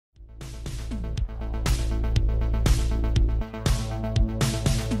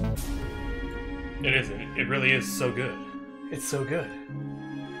It is. It really is so good. It's so good.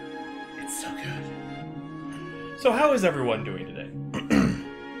 It's so good. So how is everyone doing today?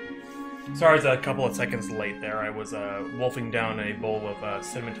 Sorry, I was a couple of seconds late there. I was wolfing down a bowl of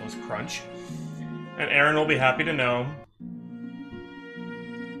Cinnamon Toast Crunch. And Aaron will be happy to know.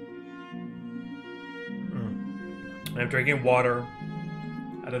 I'm drinking water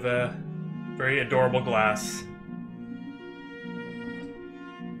out of a very adorable glass.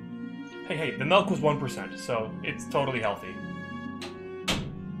 Hey, the milk was 1%, so it's totally healthy.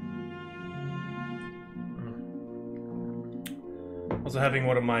 Also having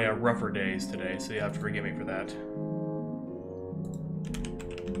one of my rougher days today, so you have to forgive me for that.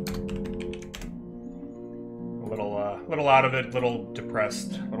 A little out of it, a little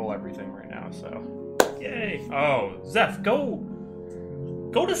depressed, a little everything right now, so. Yay! Oh, Zeph, go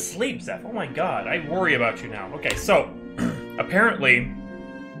to sleep, Zeph. Oh my god, I worry about you now. Okay, so, apparently,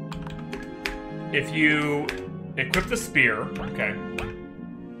 if you equip the spear, okay,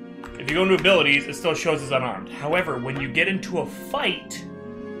 if you go into abilities, it still shows as unarmed. However, when you get into a fight,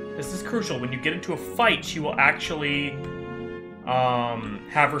 this is crucial, when you get into a fight, she will actually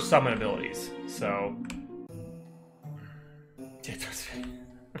have her summon abilities. So,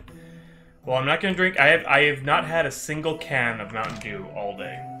 well, I'm not gonna drink. I have not had a single can of Mountain Dew all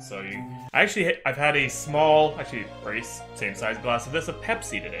day. So I've had a small, actually, very same size glass of this of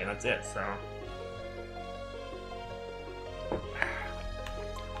Pepsi today, and that's it. So.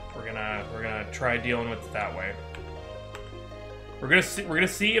 We're gonna try dealing with it that way. We're gonna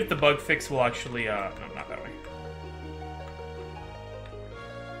see if the bug fix will actually no, not that way.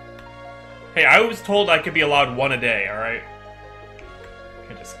 Hey, I was told I could be allowed one a day, alright?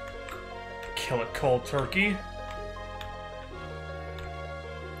 Can't just kill it cold turkey.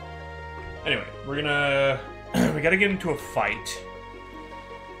 Anyway, we're gonna we gotta get into a fight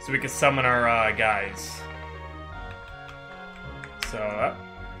so we can summon our guys. So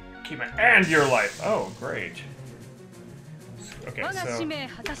and your life. Oh, great. Okay, so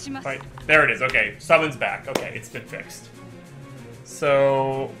right, there it is. Okay, summons back. Okay, it's been fixed.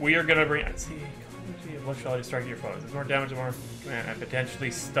 So we are gonna bring. Let's see. Eventuality strike your foes. There's more damage, more and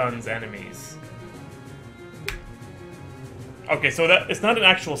potentially stuns enemies. Okay, so that it's not an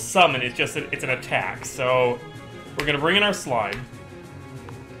actual summon. It's just it's an attack. So we're gonna bring in our slime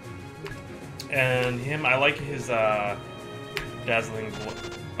and him. I like his dazzling.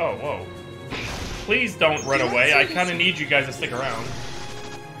 Oh, whoa. Please don't run away. I kind of need you guys to stick around.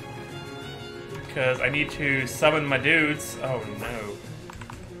 Because I need to summon my dudes. Oh, no.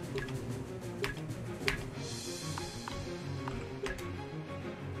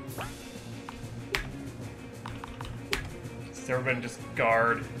 Does everybody just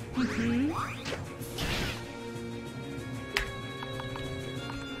guard?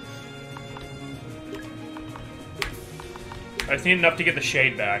 I just need enough to get the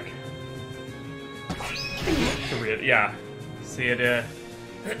shade back. Yeah. See it,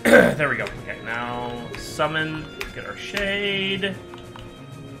 there we go. Okay, now summon, get our shade. I'm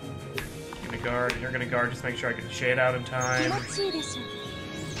gonna guard, you're gonna guard, just make sure I get the shade out in time.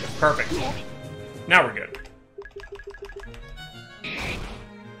 Perfect. Now we're good.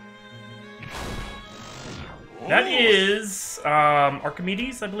 That is,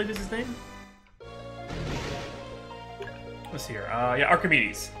 Archimedes, I believe is his name. Let's see here. Yeah,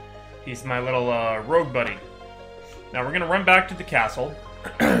 Archimedes. He's my little rogue buddy. Now we're gonna run back to the castle.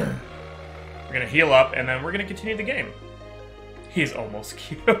 We're gonna heal up, and then we're gonna continue the game. He's almost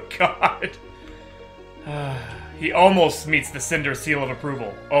cute. Oh god. He almost meets the Cinder seal of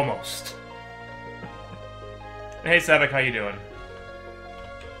approval. Almost. Hey Savik, how you doing?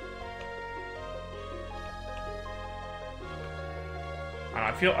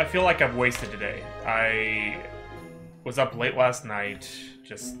 I feel like I've wasted today. I was up late last night,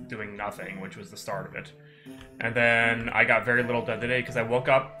 just doing nothing, which was the start of it. And then I got very little done today because I woke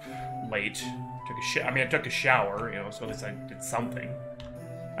up late, I took a shower, you know, so at least I did something.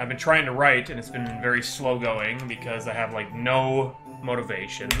 I've been trying to write, and it's been very slow going because I have, like, no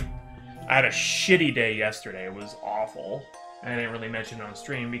motivation. I had a shitty day yesterday. It was awful. I didn't really mention it on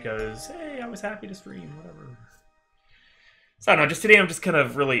stream because, hey, I was happy to stream, whatever. So I don't know, just today I'm just kind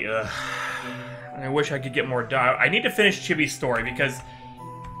of really, I wish I could get more done. I need to finish Chibi's story because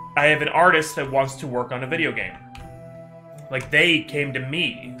I have an artist that wants to work on a video game. Like, they came to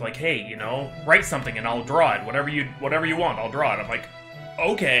me, like, hey, you know, write something and I'll draw it. Whatever you want, I'll draw it. I'm like,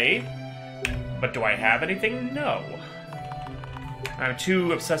 okay, but do I have anything? No. I'm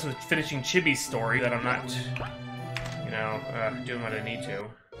too obsessed with finishing Chibi's story that I'm not, you know, doing what I need to.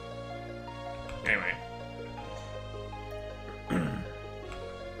 Anyway.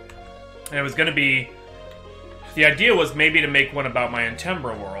 It was gonna be... The idea was maybe to make one about my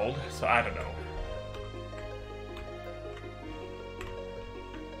Intembra world, so I don't know.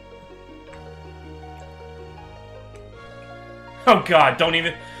 Oh god, don't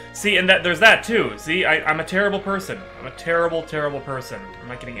even... See, and there's that too. See, I'm a terrible person. I'm a terrible, terrible person. I'm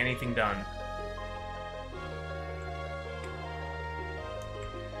not getting anything done.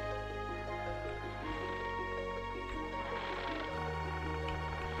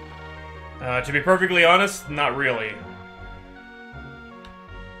 To be perfectly honest, not really.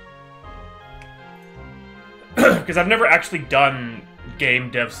 Because I've never actually done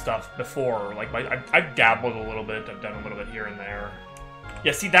game dev stuff before. Like, I've dabbled a little bit. I've done a little bit here and there.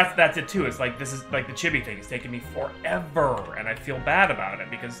 Yeah, see, that's it too. It's like, this is like the chibi thing. It's taken me forever, and I feel bad about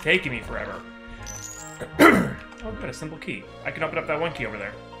it because it's taking me forever. Oh, good, a simple key. I can open up that one key over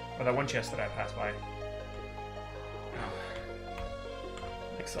there, or that one chest that I passed by.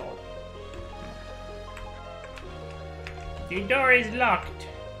 Like so. The door is locked.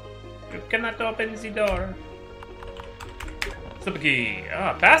 You cannot open the door. Slip a key.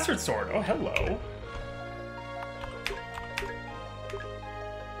 Ah, bastard sword. Oh, hello.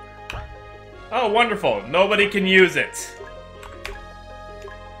 Oh, wonderful. Nobody can use it.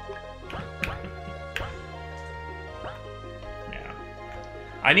 Yeah.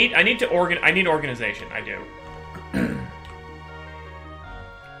 I need organization. I do.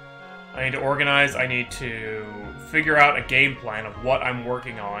 I need to organize. I need to figure out a game plan of what I'm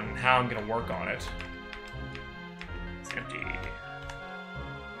working on and how I'm going to work on it. It's empty.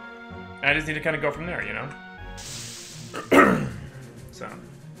 I just need to kind of go from there, you know? So,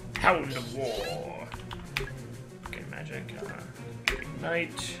 Hound of War. Okay, magic.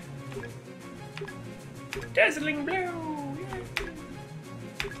 Ignite. Dazzling Blue!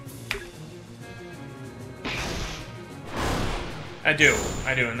 Yay. I do,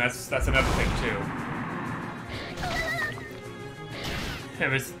 and that's another thing too. It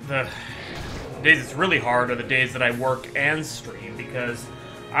was the days it's really hard are the days that I work and stream, because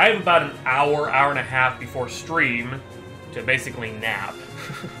I have about an hour and a half before stream to basically nap.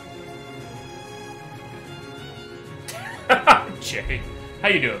 Jay, how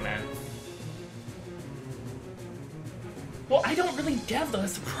you doing, man? Well, I don't really dev though,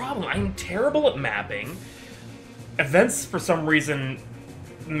 that's the problem. I'm terrible at mapping. Events, for some reason,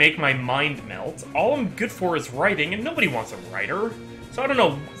 make my mind melt. All I'm good for is writing, and nobody wants a writer. So I don't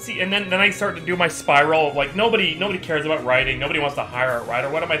know. See, and then I start to do my spiral of like, nobody cares about writing. Nobody wants to hire a writer.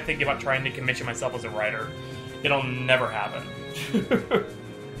 What am I thinking about trying to commission myself as a writer? It'll never happen.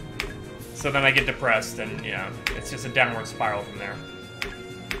 So then I get depressed, and yeah, it's just a downward spiral from there.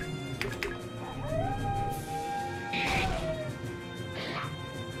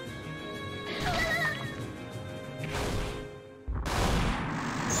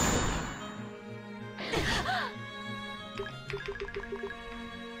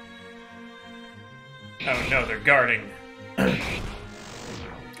 Oh no, they're guarding. Oh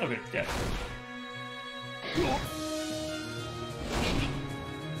good, yeah.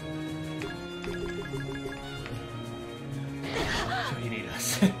 So you need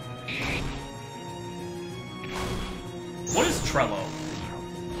us. What is Trello?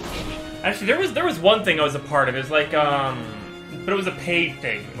 Actually, there was one thing I was a part of. It was like, but it was a paid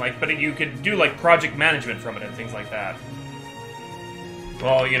thing. Like, but you could do like project management from it and things like that.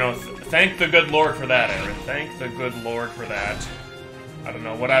 Well, you know, thank the good Lord for that, Aaron. Thank the good Lord for that. I don't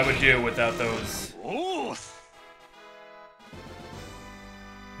know what I would do without those.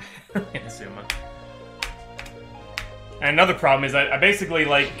 Inazuma. And another problem is I basically,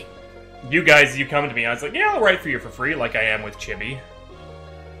 like, you guys, you come to me, I was like, yeah, I'll write for you for free, like I am with Chibi.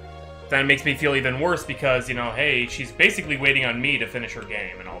 Then it makes me feel even worse because, you know, hey, she's basically waiting on me to finish her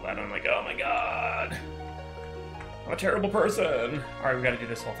game and all that. I'm like, oh my god. I'm a terrible person. Alright, we gotta do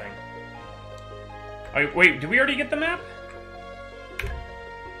this whole thing. Oh, wait, did we already get the map?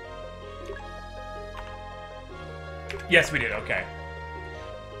 Yes, we did, okay.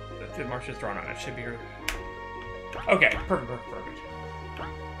 The march is drawn on it. Should be here. Okay, perfect.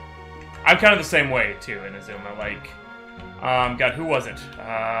 I'm kind of the same way, too, in Inazuma. Like, God, who was it?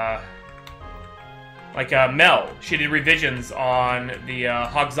 Mel. She did revisions on the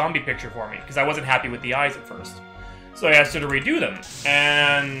HawkZombie picture for me, because I wasn't happy with the eyes at first. So I asked her to redo them,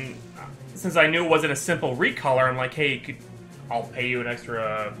 and since I knew it wasn't a simple recolor, I'm like, hey, I'll pay you an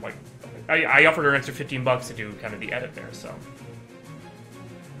extra, like, I offered her an extra 15 bucks to do kind of the edit there, so.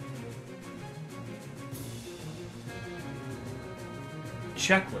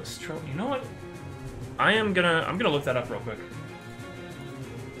 Checklist. You know what? I'm gonna look that up real quick.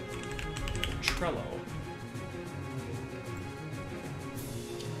 Trello.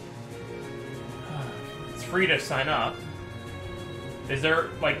 free to sign up. Is there,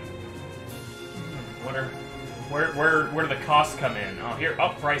 like... Where do the costs come in? Oh, here,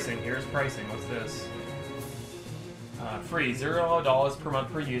 pricing. Here's pricing. What's this? Free, $0 per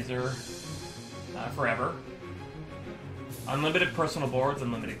month per user. Forever. Unlimited personal boards,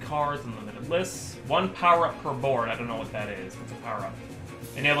 unlimited cards, unlimited lists. 1 power-up per board. I don't know what that is. What's a power-up?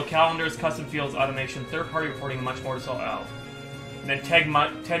 Enable calendars, custom fields, automation, third-party reporting, much more to solve out. And then 10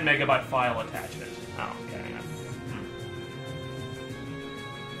 megabyte file attachment. Oh, okay.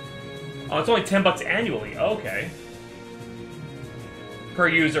 Oh, it's only $10 annually. Okay. Per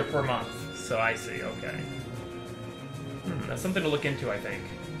user per month. So I see. Okay. That's something to look into, I think.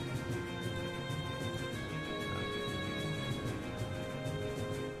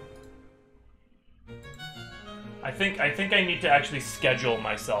 I think I need to actually schedule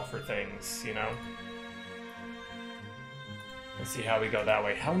myself for things, you know? Let's see how we go that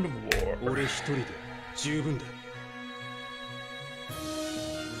way. Hound of War.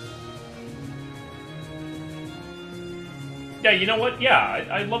 Yeah, you know what? Yeah,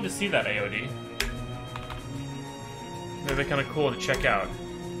 I'd love to see that AOD. They're kind of cool to check out.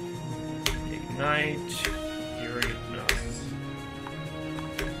 Ignite. Fury. No.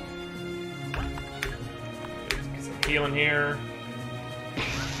 Get some healing here.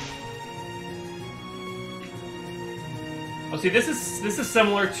 Oh, see, this is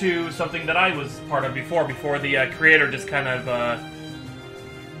similar to something that I was part of before the creator just kind of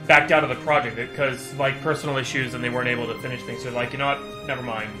backed out of the project because, like, personal issues and they weren't able to finish things. So they're like, you know what? Never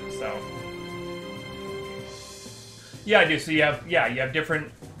mind. So, yeah, I do. So you have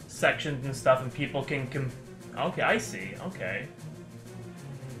different sections and stuff, and people can. Okay, I see. Okay.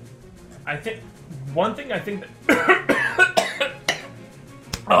 I think one thing I think that.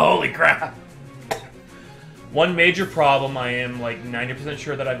 Holy crap! One major problem I am like 90%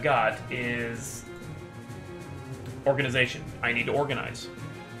 sure that I've got is organization. I need to organize.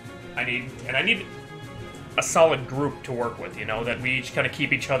 I need a solid group to work with, you know, that we each kind of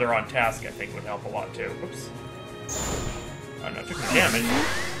keep each other on task, I think would help a lot too. Whoops. Oh no, I took some damage.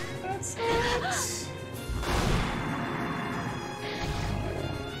 That sucks.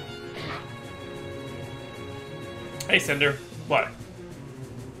 Hey, Cinder. What?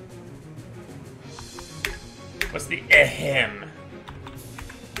 What's the ahem?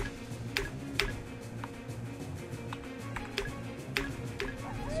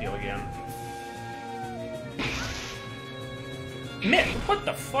 Heal again. Man, what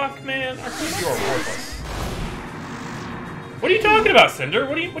the fuck, man? I think you're worthless. What are you talking about, Cinder?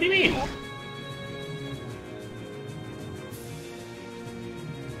 What do you mean?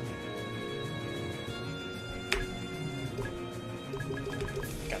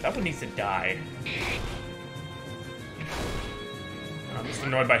 God, that one needs to die. I'm just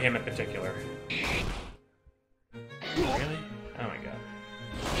annoyed by him in particular. Really? Oh my god.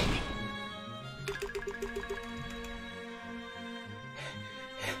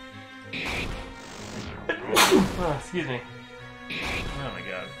 Oh, excuse me. Oh my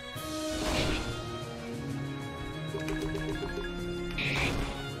god.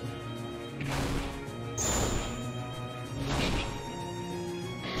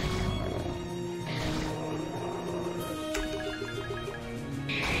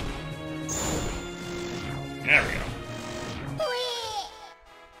 There we go.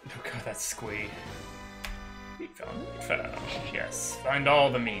 Oh god, that's squee. Meat found, meat found. Yes, find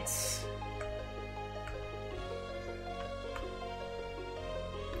all the meats.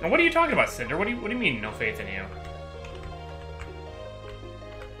 Now, what are you talking about, Cinder? What do you mean, no faith in you?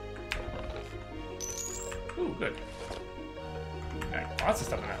 Ooh, good. Alright, lots of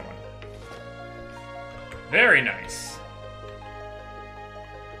stuff in that one. Very nice.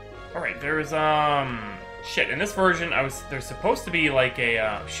 Alright, there's, shit, in this version, there's supposed to be, like,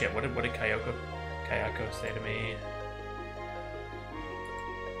 a, shit, what did Kayako say to me?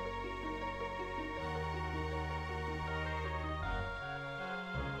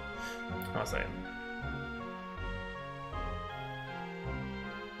 I'll say it.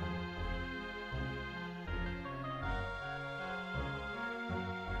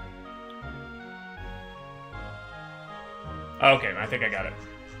 Okay, I think I got it.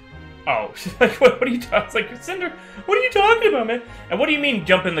 Oh, like, what are you talking? It's like, Cinder, what are you talking about, man? And what do you mean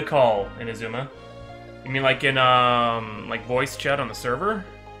jump in the call, Inazuma? You mean like in, like voice chat on the server?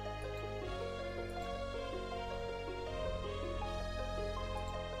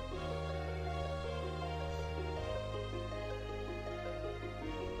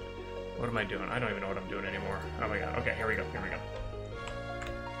 What am I doing? I don't even know what I'm doing anymore. Oh my god. Okay, here we go. Here we go.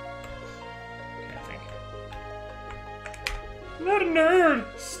 Okay, I think. Not a nerd!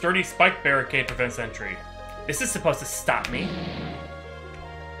 Sturdy spike barricade prevents entry. This is supposed to stop me.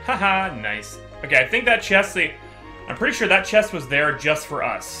 Haha, nice. Okay, I think that chest, I'm pretty sure that chest was there just for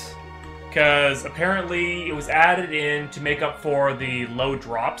us. Because apparently it was added in to make up for the low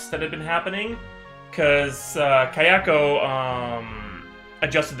drops that had been happening. Because Kayako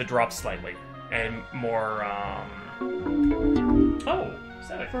adjusted the drops slightly. And more, Oh, is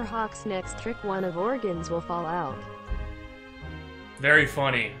that it? For Hawk's next trick, one of organs will fall out. Very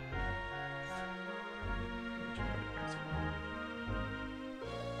funny.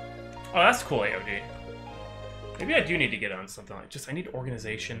 Oh, that's cool, AOD. Maybe I do need to get on something like I need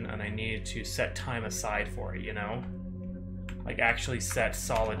organization and I need to set time aside for it, you know? Like actually set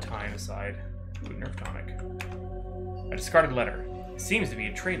solid time aside. Ooh, nerf tonic. A discarded letter. It seems to be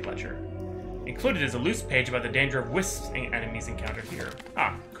a trade ledger. Included is a loose page about the danger of wisps enemies encountered here.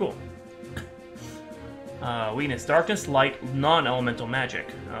 Ah, cool. Weakness, darkness, light, non-elemental magic.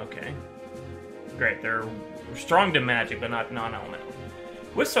 Okay. Great, they're strong to magic, but not non-elemental.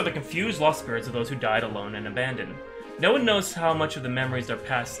 Wisps are the confused, lost spirits of those who died alone and abandoned. No one knows how much of the memories of their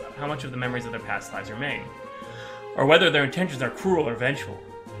past lives remain, or whether their intentions are cruel or vengeful.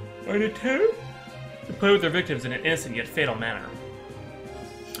 Or an attempt to play with their victims in an innocent yet fatal manner.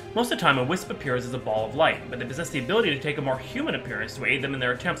 Most of the time, a wisp appears as a ball of light, but they possess the ability to take a more human appearance to aid them in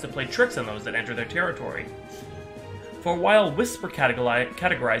their attempts to play tricks on those that enter their territory. For a while, wisps were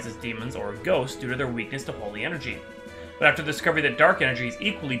categorized as demons or ghosts due to their weakness to holy energy. But after the discovery that dark energy is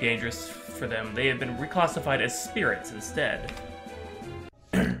equally dangerous for them, they have been reclassified as spirits instead.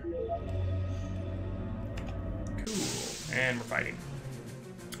 Cool. And we're fighting.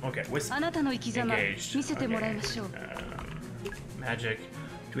 Okay, wisp engaged. Okay. Magic.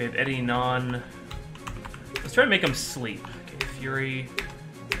 Do we have any non... Let's try to make them sleep. Okay, Fury.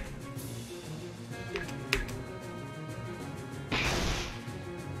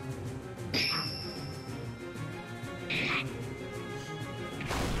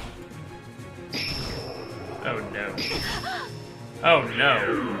 Oh no. Oh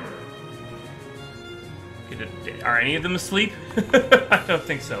no. Are any of them asleep? I don't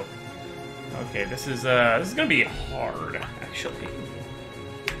think so. Okay, this is gonna be hard, actually.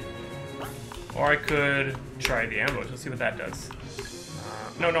 Or I could try the ambush. Let's see what that does.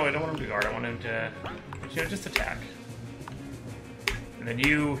 No, I don't want him to guard. I want him to, just attack. And then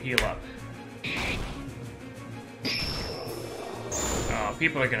you heal up. Oh,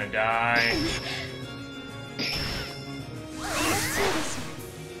 people are gonna die.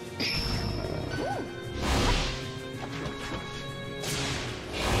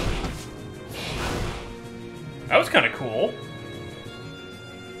 That was kind of cool.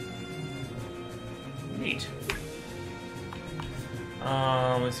 Neat.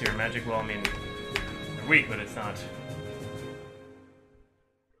 Let's see here. Magic, well, I mean, they're weak, but it's not.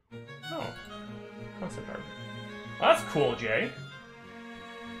 Oh. Concept art. Well, that's cool, Jay.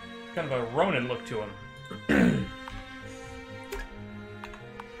 Kind of a Ronin look to him.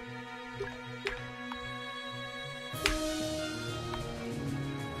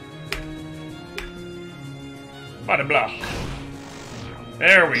 Bada blah.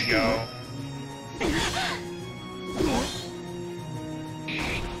 There we go.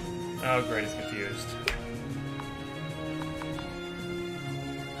 Oh, great, it's confused.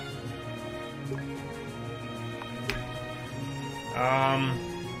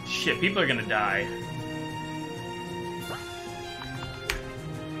 Shit, people are gonna die.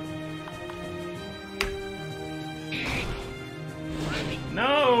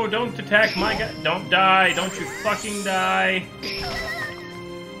 No, don't attack my guy. Don't die. Don't you fucking die.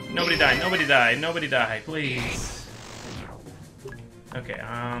 Nobody die. Nobody die. Nobody die. Please. Okay,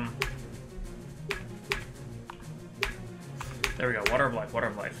 there we go. Water of life. Water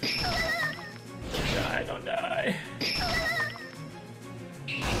of life. Don't die. Don't die.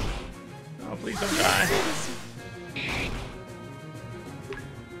 Oh, please don't die.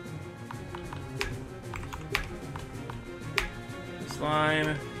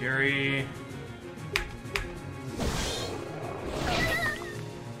 Slime, Fury.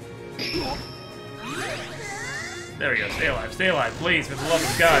 There we go. Stay alive. Stay alive. Please, for the love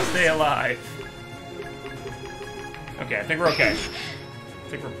of God, stay alive. Okay, I think we're okay. I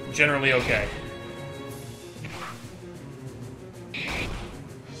think we're generally okay.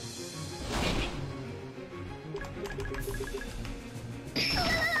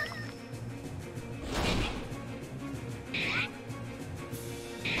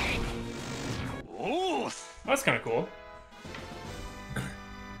 That's kind of cool.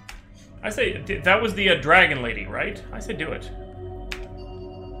 I say, that was the dragon lady, right? I said do it.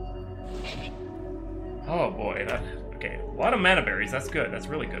 Oh boy, that... Okay, a lot of mana berries, that's good. That's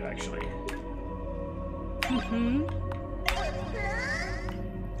really good, actually.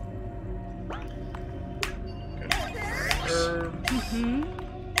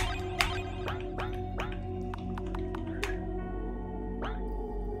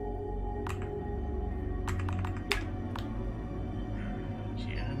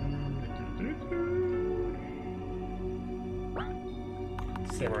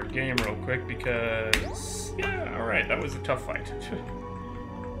 Save our game real quick because, yeah, alright, that was a tough fight.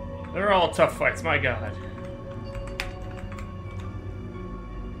 They're all tough fights, my god.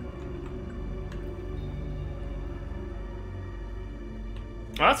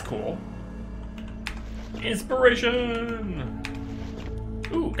 Oh, that's cool. Inspiration!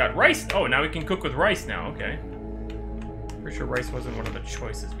 Ooh, got rice. Oh, now we can cook with rice now, okay. Pretty sure rice wasn't one of the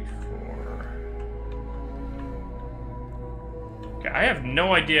choices before. Okay, I have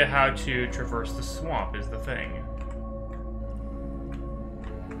no idea how to traverse the swamp is the thing.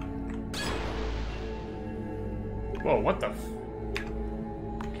 Whoa, what the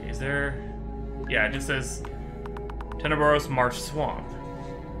Okay, is there... Yeah, it just says Tenebrous Marsh Swamp.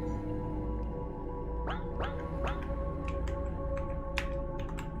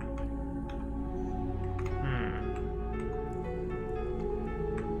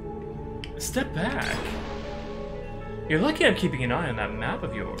 Step back. You're lucky I'm keeping an eye on that map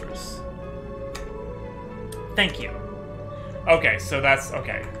of yours. Thank you. Okay, so that's...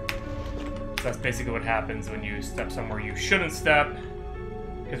 Okay. So that's basically what happens when you step somewhere you shouldn't step.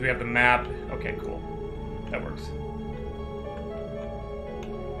 Because we have the map. Okay, cool. That works.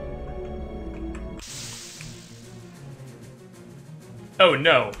 Oh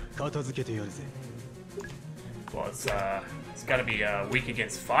no. Well, it's gotta be weak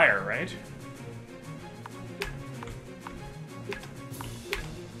against fire, right?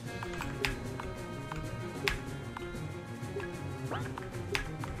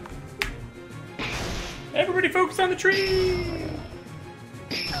 Everybody focus on the tree!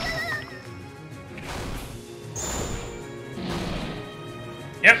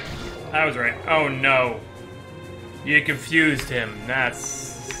 Yep, I was right. Oh no. You confused him.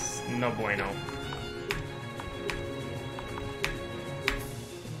 That's no bueno.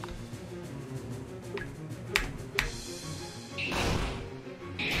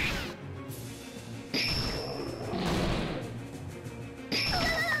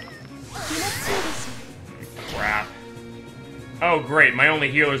 Crap. Oh great, my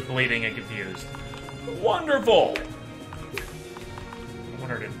only healer's bleeding and confused. Wonderful! I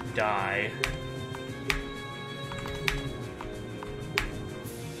want her to die.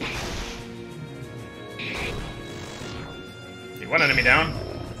 Okay, one enemy down.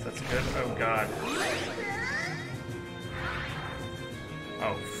 That's good. Oh god.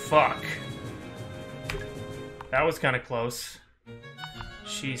 Oh fuck. That was kind of close.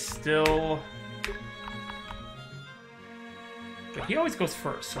 She's still... But he always goes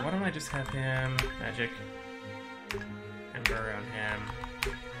first, so why don't I just have him... Magic. Ember on him.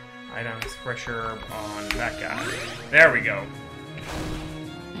 Items, pressure on that guy. There we go.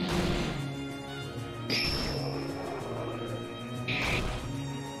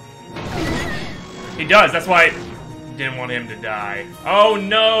 He does, that's why I didn't want him to die. Oh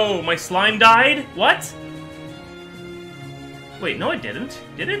no! My slime died? What? Wait, no it didn't.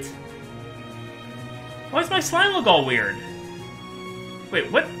 Did it? Why does my slime look all weird? Wait,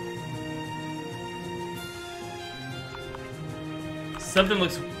 what?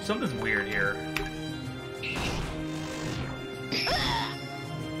 Something's weird here.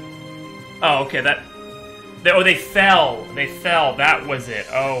 Oh, okay, they fell. They fell. That was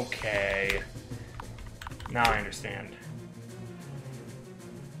it. Okay. Now I understand.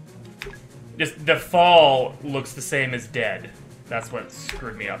 Just the fall looks the same as dead. That's what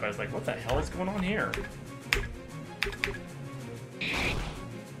screwed me up. I was like, what the hell is going on here?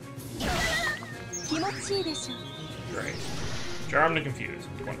 Great. Charmed and confused.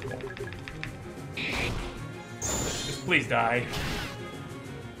 Wonderful. Just please die.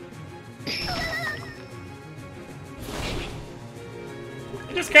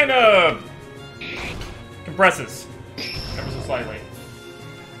 It just kind of compresses ever so slightly.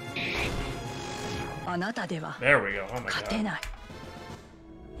 There we go. Oh my god.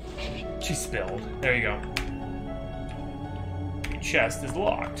 She spilled. There you go. Chest is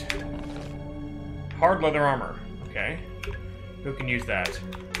locked. Hard leather armor. Okay. Who can use that?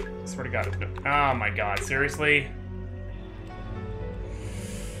 I swear to god. Oh my god. Seriously?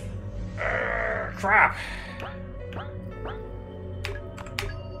 Crap.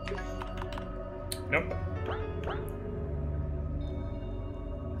 Nope.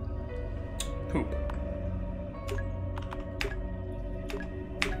 Poop.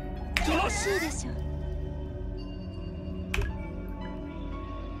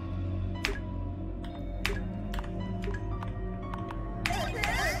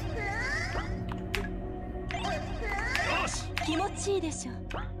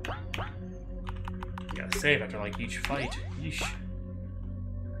 Gotta save after like each fight. Yeesh.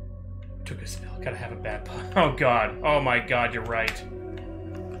 Took a spill. Gotta have a bad pun. Oh god. Oh my god, you're right.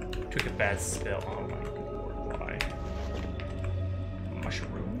 Took a bad spill. Oh my lord, why?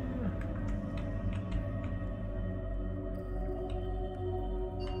 Mushroom.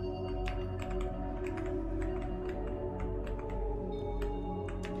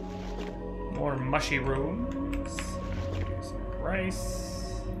 More mushy rooms. Some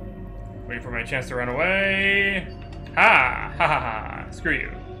rice. Wait for my chance to run away. Ha! Ha ha ha! Screw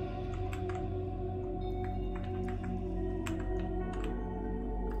you.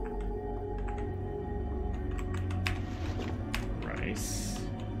 Rice.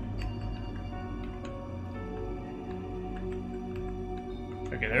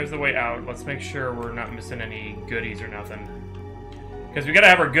 Okay, there's the way out. Let's make sure we're not missing any goodies or nothing. Because we gotta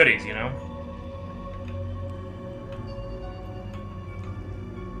have our goodies, you know?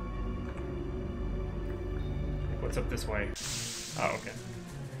 What's up this way? Oh, okay.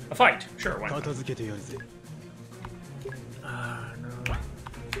 A fight. Sure, why not? Ah, no.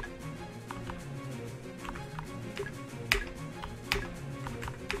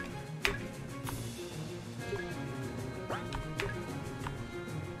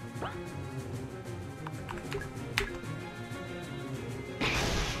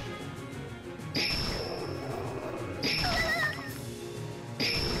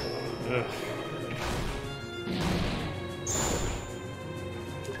 Ugh.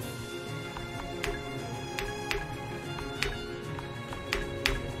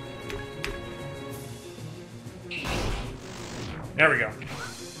 There we go.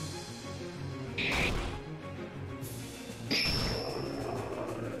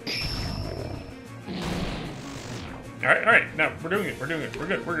 Alright, no, we're doing it, we're good, we're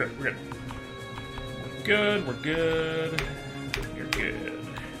good. We're good. You're good.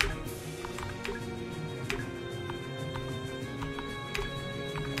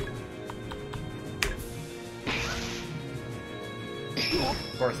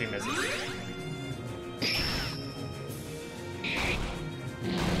 Of course he misses.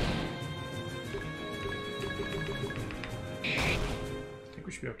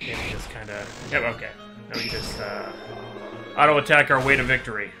 Should be okay to just kind of... Yep, okay. Now we can just auto-attack our way to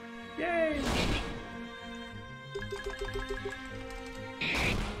victory. Yay!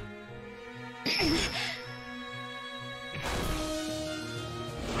 Okay,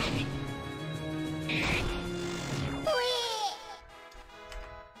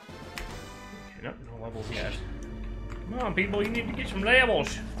 nope, no levels yet. Come on, people, you need to get some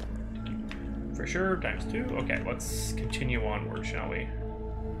levels. For sure, ×2. Okay, let's continue onward, shall we?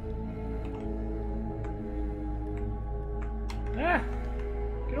 Ah!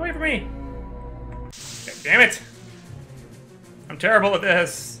 Get away from me! God damn it! I'm terrible at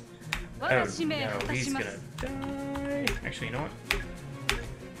this! Oh no, he's gonna die. Actually, you know what?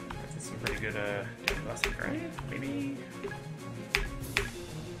 That's some pretty good, blessing, right? Maybe?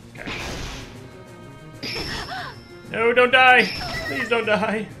 Okay. No, don't die! Please don't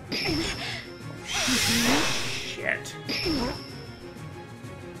die! Shit.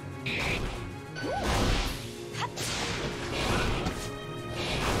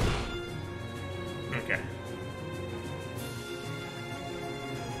 Okay.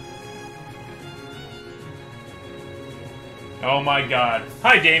 Oh my god.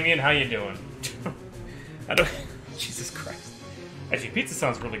 Hi Damien, how you doing? I don't... Jesus Christ. Actually, pizza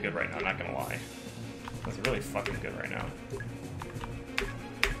sounds really good right now, not gonna lie. That's really fucking good right now.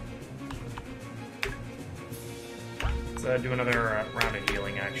 Let's do another round of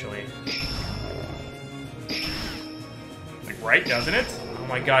healing, actually. Like, right, doesn't it? Oh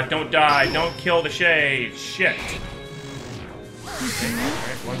my god, don't die! Don't kill the shade! Shit! Okay,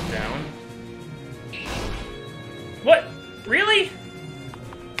 alright, one's down. What? Really?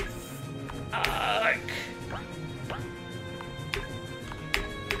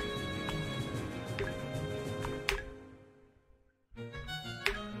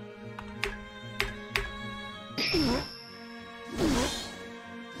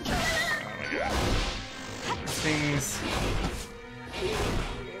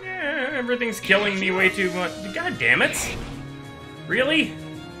 Everything's killing me way too much. God damn it! Really?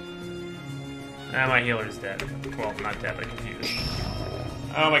 Ah, my healer's dead. Well, not dead, but confused.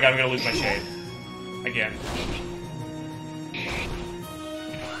 Oh my god, I'm gonna lose my shade. Again.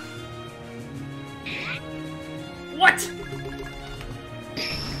 What?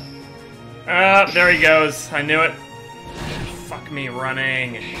 There he goes. I knew it. Fuck me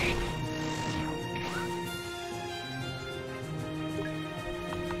running.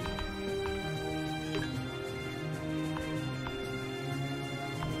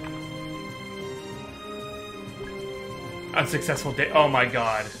 Unsuccessful day. Oh my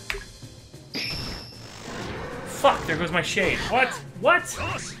god. Fuck, there goes my shade. What? What?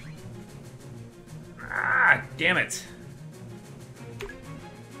 Ah, damn it.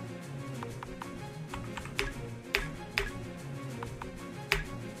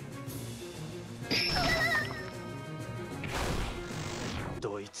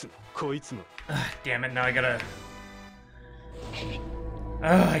 Damn it, now I gotta...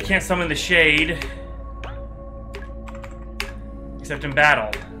 I can't summon the shade. Except in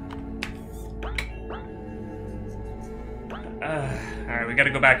battle. Alright, we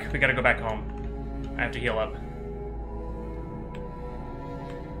gotta go back. We gotta go back home. I have to heal up.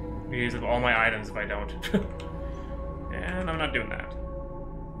 I use up all my items if I don't. And I'm not doing that.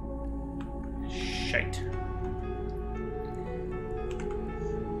 Shite.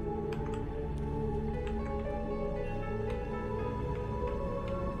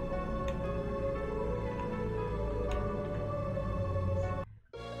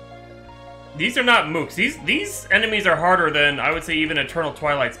 These are not mooks. These enemies are harder than, I would say, even Eternal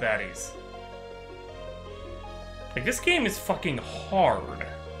Twilight's baddies. Like, this game is fucking hard.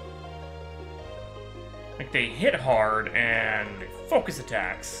 Like, they hit hard, and they focus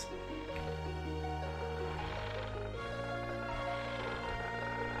attacks.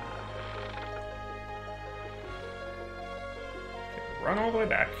 Okay, run all the way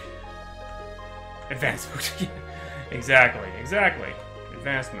back. Advanced mooks. Exactly, exactly.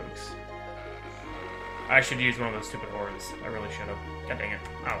 Advanced mooks. I should use one of those stupid horns. I really should have. God dang it.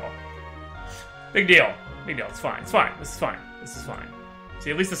 Oh well. Big deal. Big deal. It's fine. It's fine. This is fine. This is fine.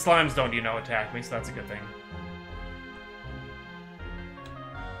 See, at least the slimes don't, you know, attack me, so that's a good thing.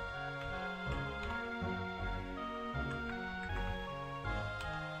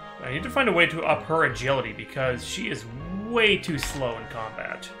 I need to find a way to up her agility, because she is way too slow in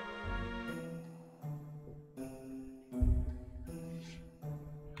combat.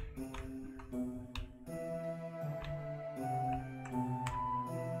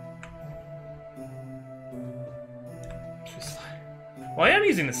 Well, I am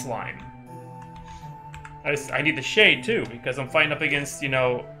using the slime. I need the shade, too, because I'm fighting up against, you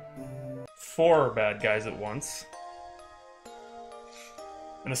know, 4 bad guys at once.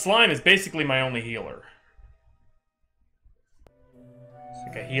 And the slime is basically my only healer. It's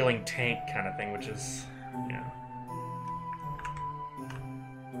like a healing tank kind of thing, which is, yeah.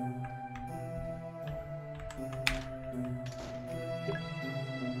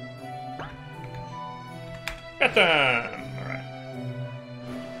 Got them!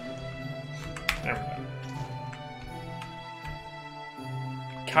 There we go.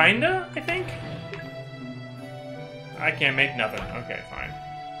 Kinda, I think? I can't make nothing. Okay, fine.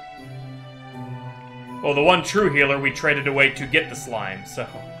 Well, the one true healer we traded away to get the slime, so...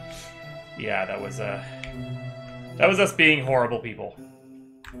 Yeah, that was us being horrible people.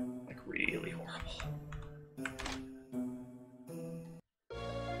 Like, really horrible.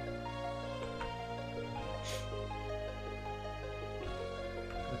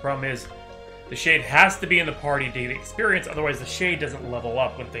 The problem is, the shade has to be in the party to get experience, otherwise the shade doesn't level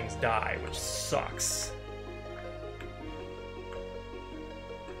up when things die, which sucks.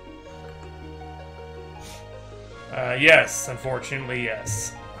 Yes, unfortunately,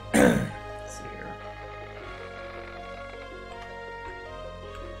 yes. Let's see here.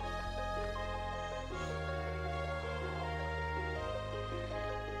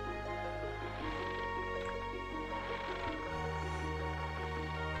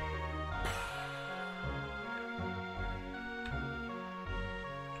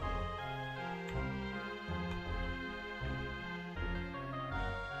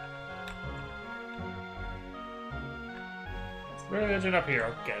 Legend up here.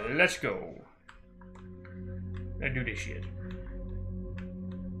 Okay, let's go. Let's do this shit.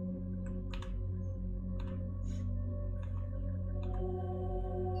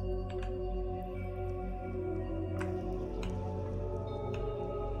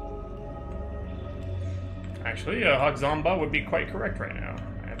 Actually, HawkZombie would be quite correct right now.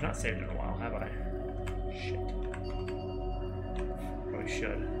 I have not saved it in a while, have I? Shit. Probably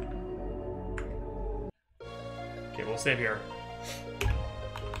should. Okay, we'll save here.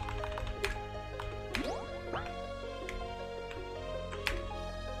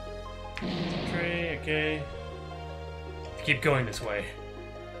 Okay. Keep going this way.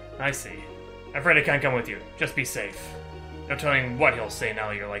 I see. I'm afraid I can't come with you. Just be safe. No telling what he'll say now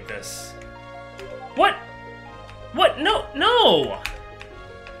that you're like this. What? What? No! No!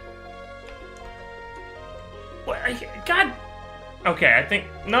 What? God! Okay, I think...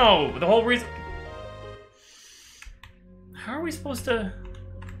 No! The whole reason... How are we supposed to...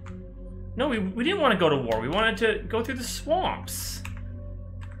 No, we didn't want to go to war. We wanted to go through the swamps.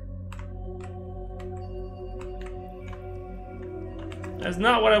 That's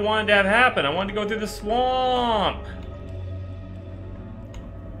not what I wanted to have happen. I wanted to go through the swamp.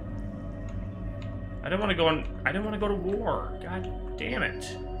 I didn't want to go on. I didn't want to go to war. God damn it.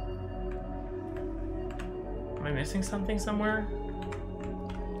 Am I missing something somewhere?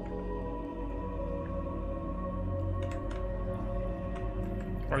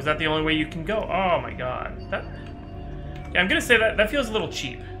 Or is that the only way you can go? Oh my god. That... Yeah, I'm gonna say that feels a little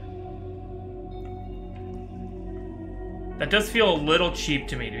cheap. That does feel a little cheap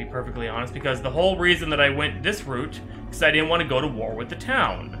to me, to be perfectly honest, because the whole reason that I went this route is I didn't want to go to war with the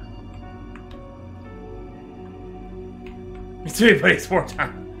town. It's everybody's war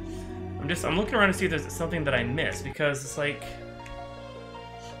town. I'm looking around to see if there's something that I missed, because it's like...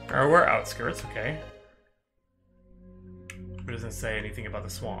 Or we're outskirts, okay. It doesn't say anything about the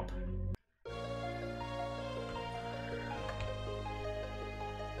swamp.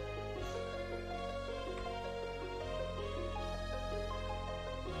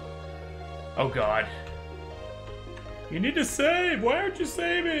 Oh god. You need to save! Why aren't you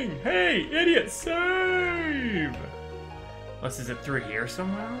saving? Hey, idiot, save! Unless, is it through here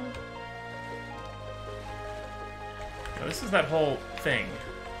somehow? No, this is that whole thing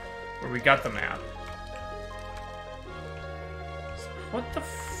where we got the map. What the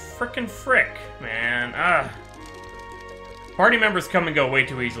frickin' frick, man? Party members come and go way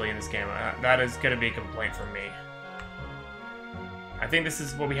too easily in this game. That is gonna be a complaint from me. I think this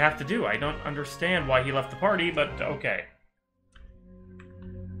is what we have to do. I don't understand why he left the party, but okay.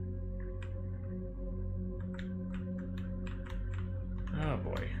 Oh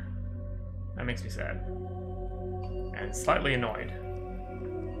boy. That makes me sad. And slightly annoyed.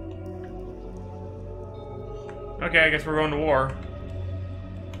 Okay, I guess we're going to war.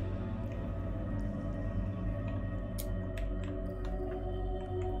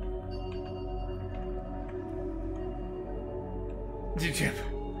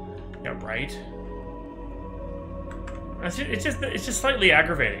 Yeah, right. It's just slightly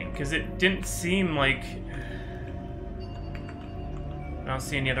aggravating because it didn't seem like I don't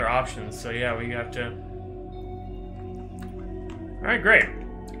see any other options. So yeah, we have to. All right, great.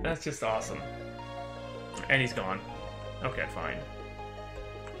 That's just awesome. And he's gone. Okay, fine.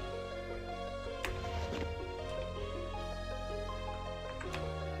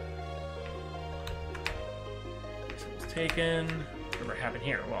 This one's taken. Whatever happened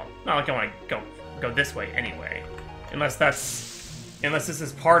here? Well, not like I want to go this way anyway, unless this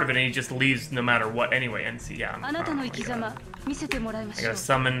is part of it and he just leaves no matter what anyway. And see, yeah, I gotta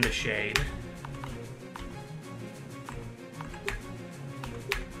summon the shade.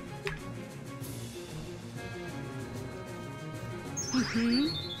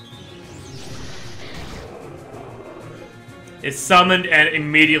 It's summoned and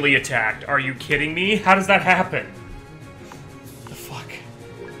immediately attacked. Are you kidding me? How does that happen?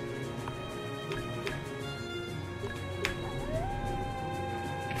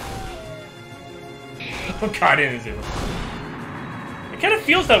 Oh god, it is. It kind of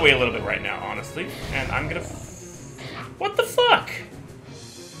feels that way a little bit right now, honestly. And I'm gonna... What the fuck?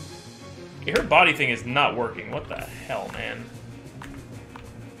 Okay, her body thing is not working. What the hell, man?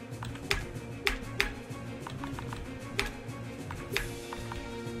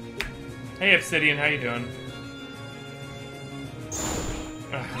 Hey, Obsidian, how you doing?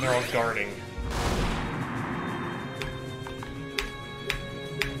 Ugh, they're all guarding.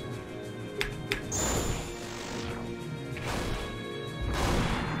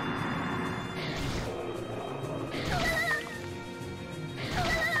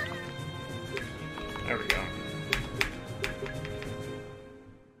 There we go.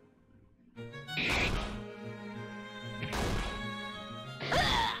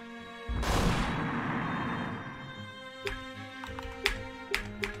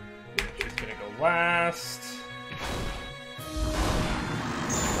 She's gonna go last.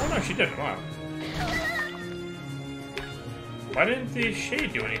 Oh no, she didn't. Wow. Why didn't the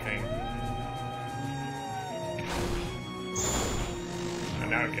shade do anything? Oh,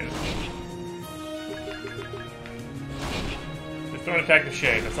 now it gets. Just don't attack the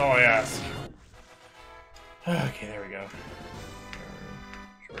shade, that's all I ask. Okay, there we go.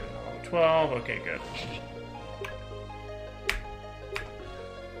 Level 12, okay, good.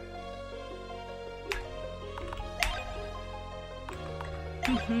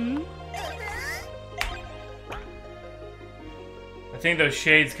 I think those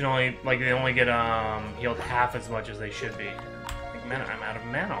shades can only, like, they only get healed half as much as they should be. Like, man, I'm out of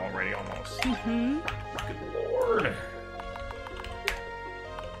mana already almost. Good lord.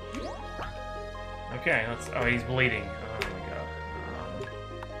 Okay, let's... Oh, he's bleeding. Oh my god.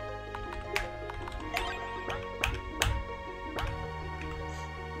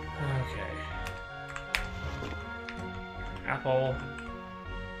 Okay. Apple.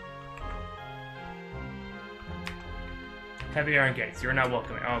 Heavy iron gates. You're not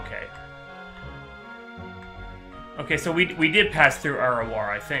welcome. Okay. Okay, so we did pass through Arawar,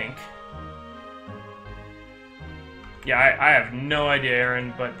 I think. Yeah, I have no idea,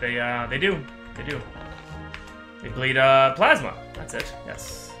 Aaron, but they do. They do. They bleed plasma. That's it.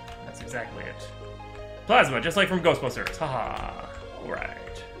 Yes, that's exactly it. Plasma, just like from Ghostbusters. Haha. All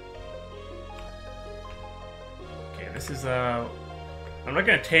right. Okay, this is I'm not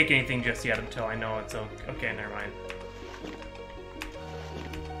gonna take anything just yet until I know it's okay. Okay, never mind.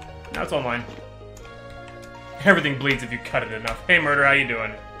 Now it's all mine. Everything bleeds if you cut it enough. Hey, Murder, how you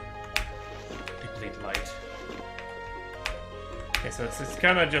doing? They bleed light. Okay, so it's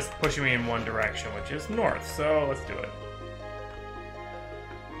kind of just pushing me in one direction, which is north, so let's do it.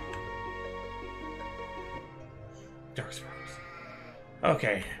 Dark Sparrows.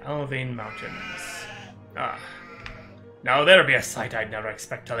 Okay, Elevine Mountains. Ah. Now there'll be a sight I'd never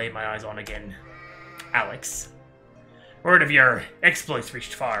expect to lay my eyes on again. Alex. Word of your exploits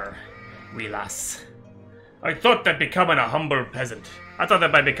reached far, wee lass. I thought that by becoming a humble peasant, I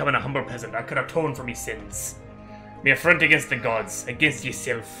could atone for me sins. Me affront against the gods, against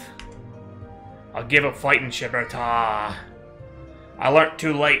yourself. I'll give up fighting, Sheberta. I learnt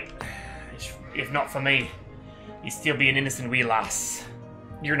too late. If not for me, you'd still be an innocent wee lass.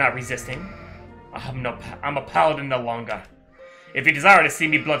 You're not resisting. I'm a paladin no longer. If you desire to see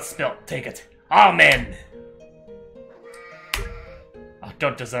me blood spilt, take it. Amen. I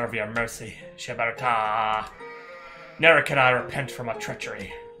don't deserve your mercy, Sheberta. Never can I repent for my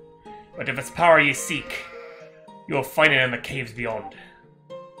treachery. But if it's power you seek, you will find it in the caves beyond.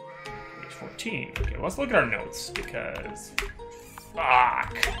 Page 14. Okay, let's look at our notes, because...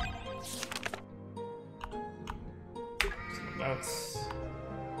 Fuck! Some notes.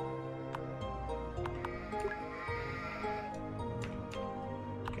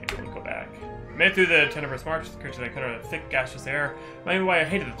 Okay, we'll go back. Made through the tenebrous march, the creature that cut out of thick, gaseous air. Maybe why I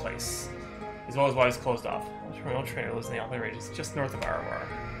hated the place, as well as why it was closed off. Royal trainer lives in the Alpine Ranges, just north of Arawar.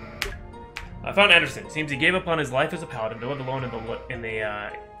 I found Anderson. Seems he gave up on his life as a paladin to live alone in the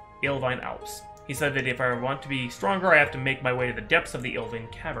Ilvine Alps. He said that if I want to be stronger, I have to make my way to the depths of the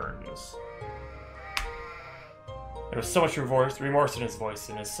Ilvine caverns. There was so much remorse in his voice,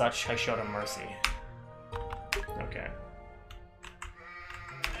 and as such, I showed him mercy. Okay.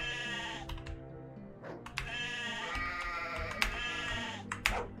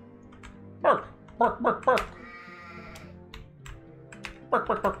 Bark! Bark, bark, bark! Bark,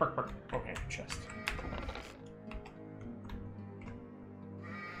 bark, bark, bark, bark. Okay, chest.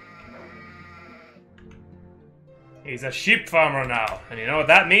 He's a sheep farmer now, and you know what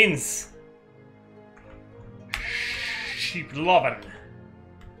that means? Sheep loving.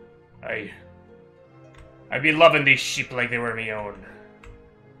 I be loving these sheep like they were my own.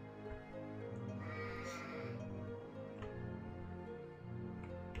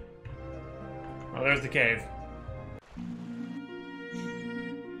 Oh, there's the cave.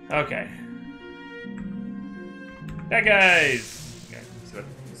 Okay. That guy's... Okay, so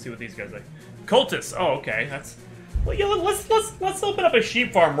let's see what these guys like. Cultists! Oh, okay, that's... Well, yeah, let's open up a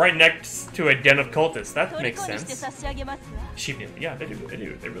sheep farm right next to a den of cultists. That makes sense. Sheep, yeah, they do,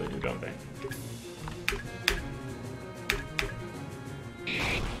 they really do, don't they?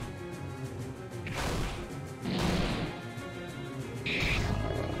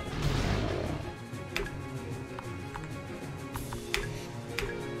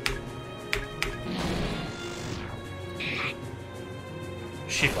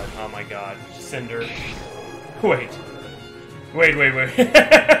 Sheep life, oh my god. Cinder. Wait. Oh,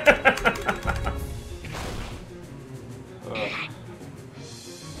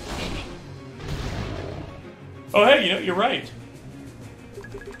 hey, you know, you're right.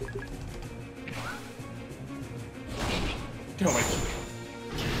 Oh my god.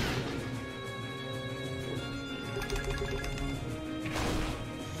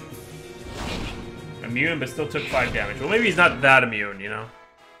 Immune, but still took 5 damage. Well, maybe he's not that immune, you know?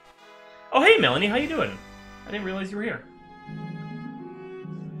 Oh, hey, Melanie, how you doing? I didn't realize you were here.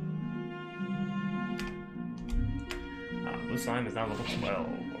 Blue slime is now level 12.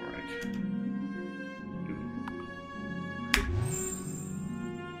 Alright.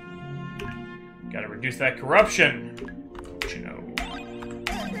 Gotta reduce that corruption. Don't you know?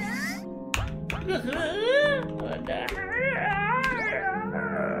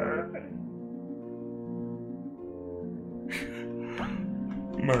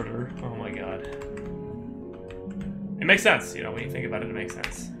 Murder. Oh my god. It makes sense, you know, when you think about it, it makes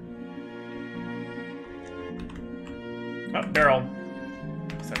sense. Oh, barrel.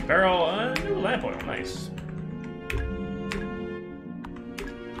 Is that barrel? New lamp oil, nice.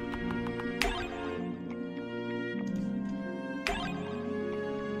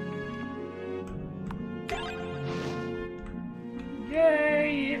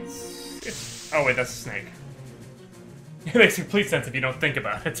 Yay! It's. Oh wait, that's a snake. It makes complete sense if you don't think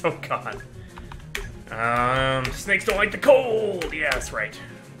about it. Oh god. Snakes don't like the cold. Yeah, that's right.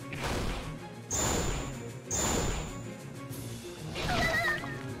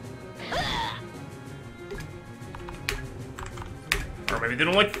 Or maybe they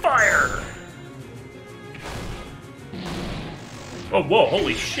don't like fire. Oh, whoa,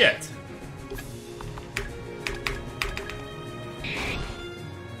 holy shit.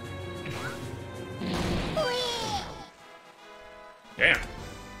 Damn.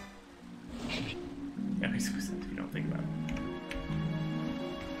 Yeah, makes sense if you don't think about it.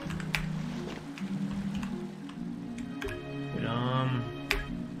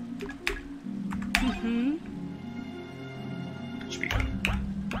 Should be good.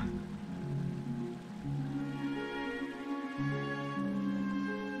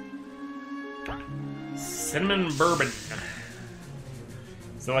 Cinnamon bourbon.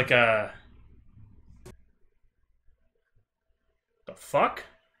 Is it like a... The fuck?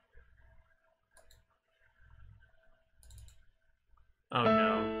 Oh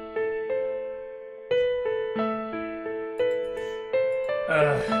no.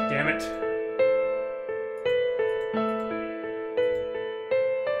 Damn it.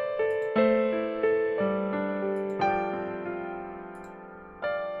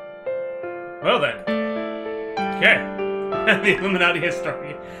 Well then. Okay. The Illuminati has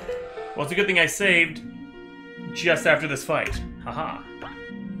started. Well, it's a good thing I saved just after this fight. Haha.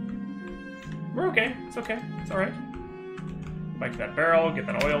 We're okay. It's okay. It's alright. Back to that barrel, get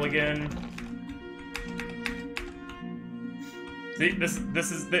that oil again. See,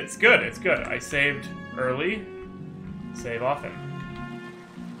 it's good, it's good. I saved early. Save often.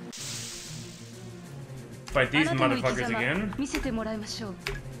 Fight these motherfuckers again.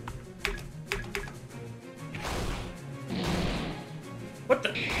 What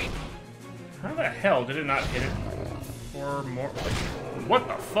the? How the hell did it not hit it for more? What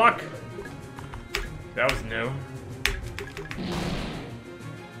the fuck? That was new.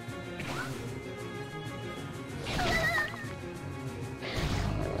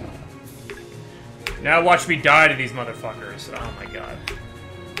 Now watch me die to these motherfuckers. Oh my god.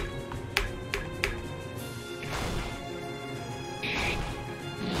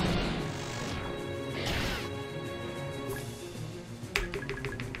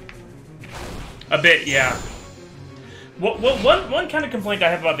 A bit, yeah. Well, one kind of complaint I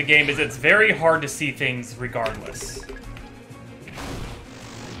have about the game is it's very hard to see things regardless.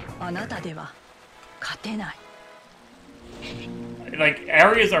 Like,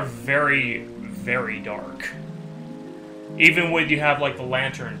 areas are very, very dark. Even when you have, like, the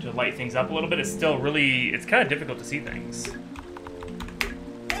lantern to light things up a little bit, it's still really... It's kind of difficult to see things.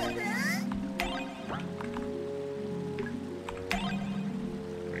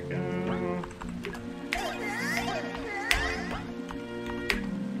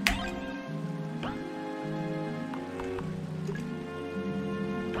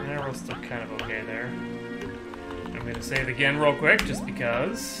 Still kind of okay there. I'm gonna save again real quick, just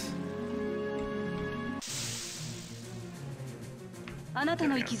because.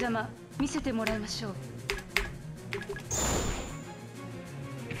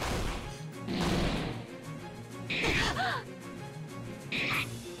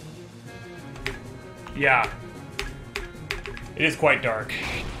 Yeah. It is quite dark.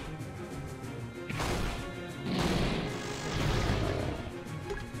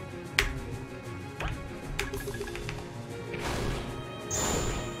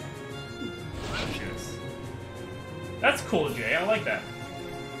 That's cool, Jay. I like that.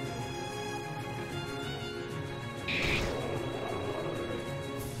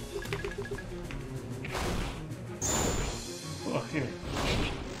 Oh, here.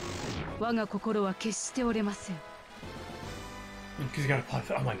 Because you gotta pop.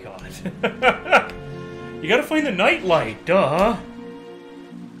 Oh my god. You gotta find the nightlight, duh.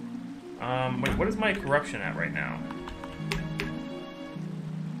 Wait, what is my corruption at right now?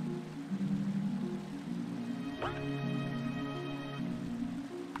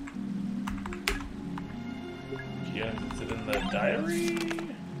 Yeah, is it in the diary?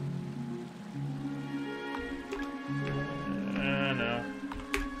 No.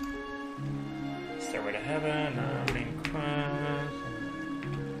 Stairway to Heaven, main quest.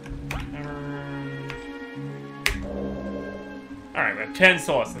 Alright, we have 10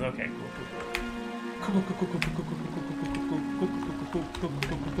 soul essence. Okay, cool.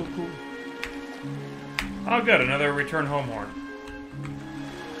 Oh, good. Another return home horn.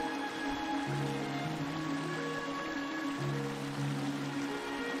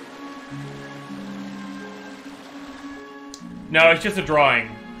 No, it's just a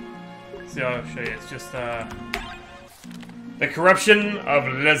drawing. So I'll show you. It's just the corruption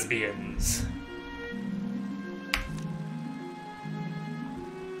of lesbians.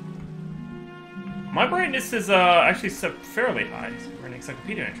 My brightness is actually fairly high. So we're an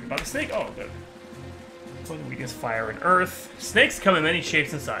encyclopedia entry about the snake. Oh, good. Weakness, fire, and earth. Snakes come in many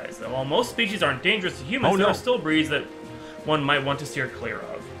shapes and sizes. While most species aren't dangerous to humans, there are still breeds that one might want to steer clear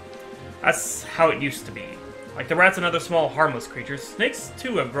of. That's how it used to be. Like the rats and other small, harmless creatures, snakes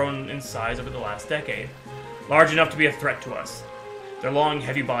too have grown in size over the last decade. Large enough to be a threat to us. Their long,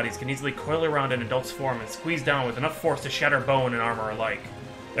 heavy bodies can easily coil around an adult's form and squeeze down with enough force to shatter bone and armor alike.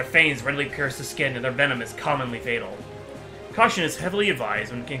 Their fangs readily pierce the skin, and their venom is commonly fatal. Caution is heavily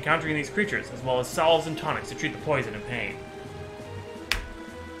advised when encountering these creatures, as well as salves and tonics to treat the poison and pain.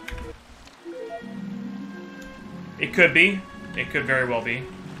 It could be. It could very well be.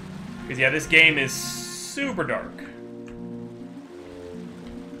 Because, yeah, this game is super dark.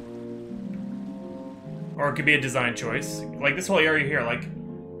 Or it could be a design choice. Like, this whole area here, like...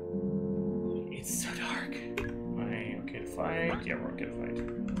 It's so dark. Am I okay to fight? Yeah, we're okay to fight.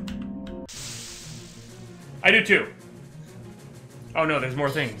 I do too. Oh no, there's more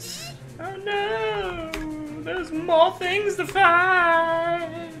things. Oh no! There's more things to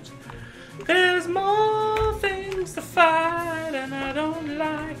fight! There's more things to fight, and I don't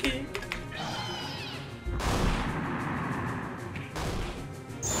like it.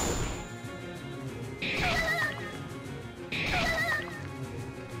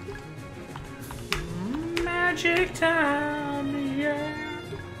 Magic time, yeah.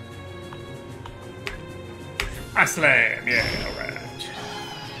 I slam, yeah, alright.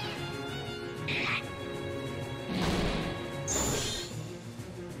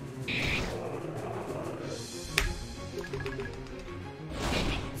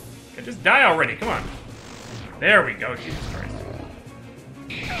 Okay, just die already, come on. There we go, Jesus Christ.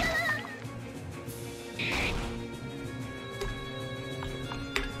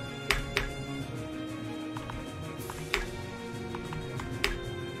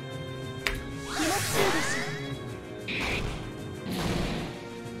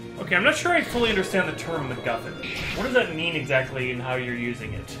 Okay, I'm not sure I fully understand the term MacGuffin. What does that mean exactly and how you're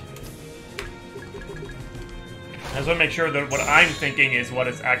using it? I just want to make sure that what I'm thinking is what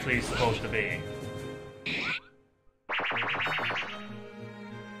it's actually supposed to be.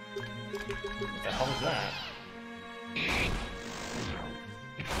 What the hell is that?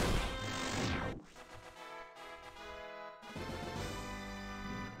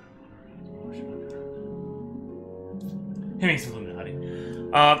 He's Illuminati.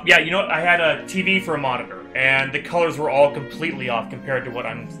 Yeah, you know what? I had a TV for a monitor, and the colors were all completely off compared to what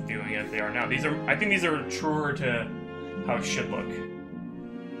I'm doing as they are now. These are, I think these are truer to how it should look.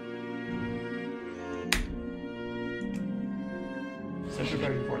 Center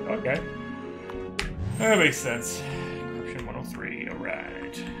back and forth. Okay. That makes sense. Corruption 103,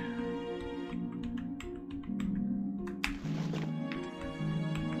 alright.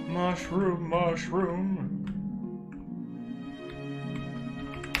 Mushroom, mushroom.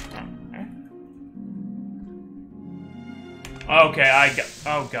 Okay, I got...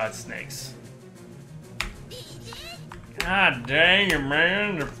 Oh god, snakes. God dang it,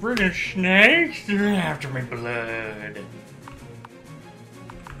 man. The friggin' snakes, they're after my blood.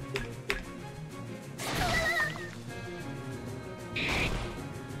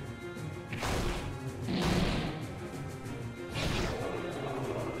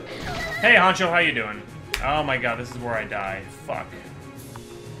 Hey, Honcho, how you doing? Oh my god, this is where I die. Fuck.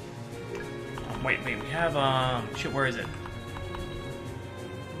 Wait, we have, shit, where is it?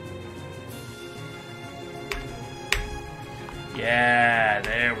 Yeah,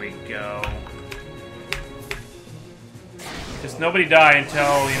 there we go. Just nobody die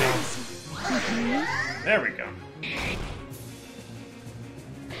until, you know... There we go.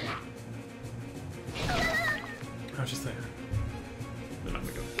 I was just there. Then I'm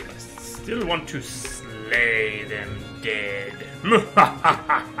gonna go. I still want to slay them dead.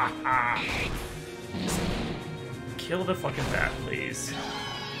 Kill the fucking bat, please.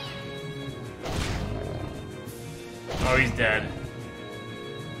 Oh, he's dead.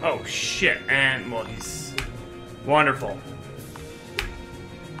 Oh, shit. And, well, he's... Wonderful.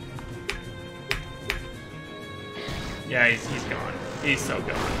 Yeah, he's gone. He's so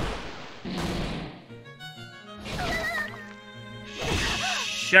gone.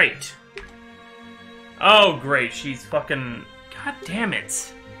 Shite. Oh, great. She's fucking... God damn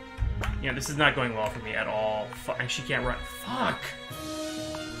it. Yeah, this is not going well for me at all. And she can't run. Fuck.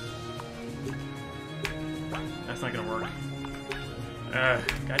 That's not gonna work. God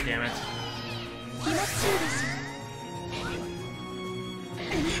damn it.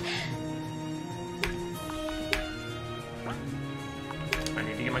 I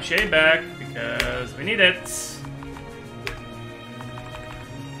need to get my shade back because we need it.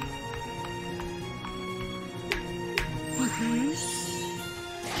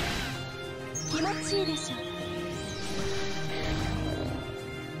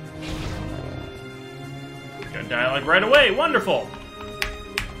 Gonna die like right away. Wonderful.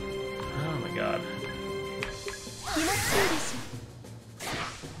 Oh my god.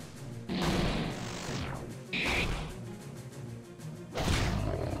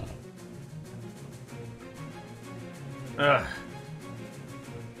 Ugh.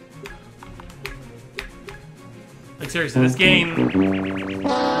 Like seriously, this game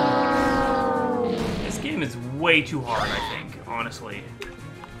is way too hard, I think, honestly.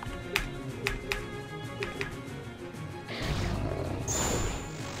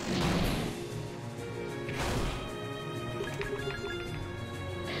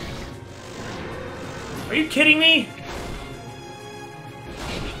 Are you kidding me?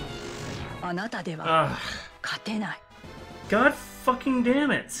 God fucking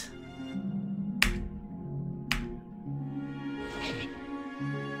damn it.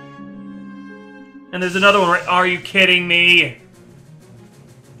 And there's another one right. Are you kidding me?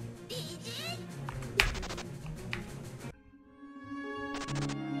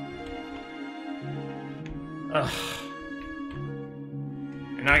 Ugh.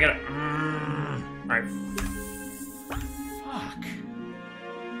 And now I gotta. Alright. Fuck.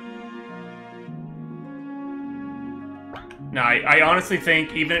 No, I honestly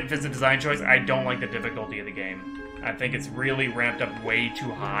think, even if it's a design choice, I don't like the difficulty of the game. I think it's really ramped up way too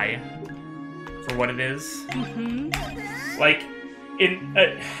high for what it is. Like,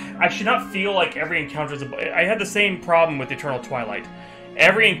 I should not feel like every encounter is a... I had the same problem with Eternal Twilight.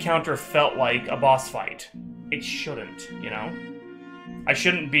 Every encounter felt like a boss fight. It shouldn't, you know? I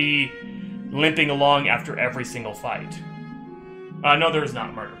shouldn't be limping along after every single fight. No, there is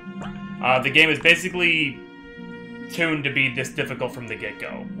not murder. The game is basically tuned to be this difficult from the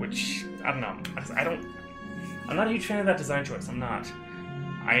get-go, which, I don't know. I'm not a huge fan of that design choice. I'm not.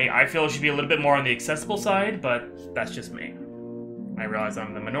 I feel it should be a little bit more on the accessible side, but that's just me. I realize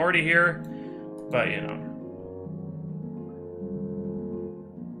I'm the minority here, but, you know.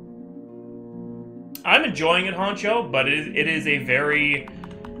 I'm enjoying it, Honcho, but it is a very...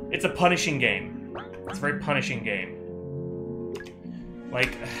 It's a punishing game. It's a very punishing game.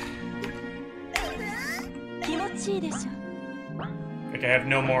 Like... Like, I have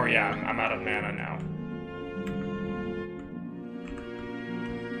no more... Yeah, I'm out of mana now.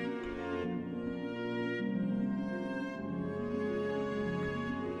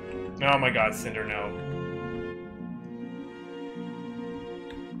 Oh my god, Cinder, no.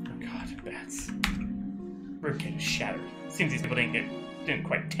 Oh god, bats. Ribcage is shattered. Seems these people didn't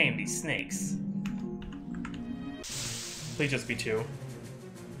quite tame these snakes. Please just be 2.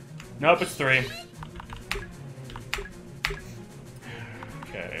 Nope, it's 3.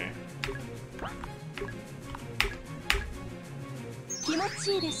 Okay.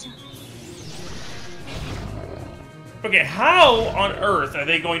 Okay, how on earth are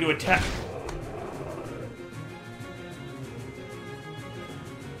they going to attack?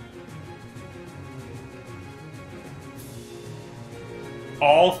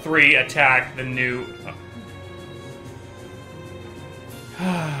 All 3 attack the new...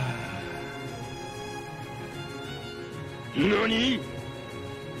 NANI?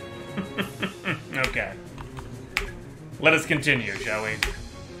 Okay. Let us continue, shall we?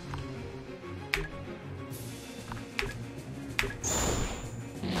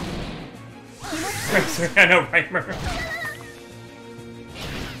 I know, right?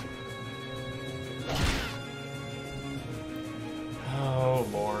 Oh,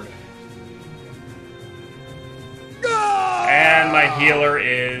 Lord. And my healer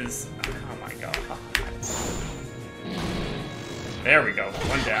is... Oh, my God. There we go.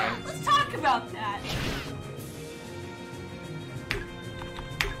 One down. Let's talk about that.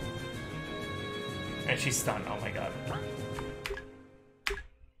 And she's stunned. Oh, my God.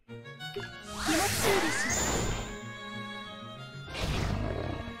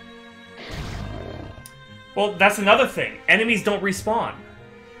 Well, that's another thing. Enemies don't respawn.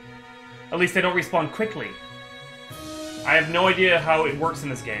 At least they don't respawn quickly. I have no idea how it works in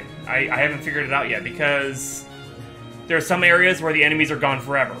this game. I haven't figured it out yet, because there are some areas where the enemies are gone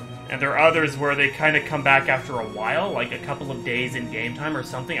forever. And there are others where they kind of come back after a while, like a couple of days in game time or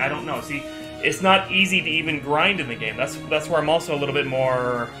something. I don't know. See, it's not easy to even grind in the game. That's where I'm also a little bit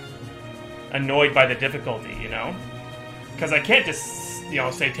more annoyed by the difficulty, you know? Because I can't just, you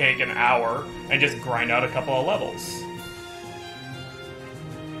know, say take an hour and just grind out a couple of levels.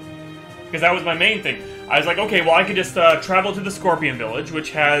 Because that was my main thing. I was like, okay, well, I could just travel to the Scorpion Village,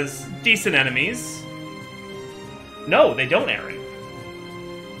 which has decent enemies. No, they don't, Aaron.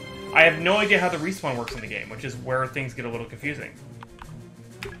 I have no idea how the respawn works in the game, which is where things get a little confusing.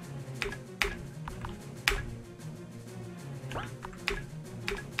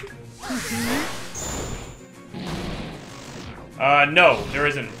 No, there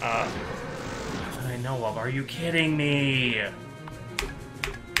isn't, that I know of. Are you kidding me?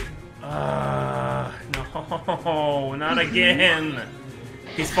 No, not again.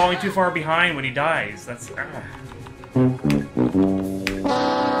 He's falling too far behind when he dies. That's, Okay,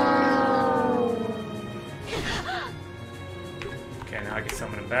 now I can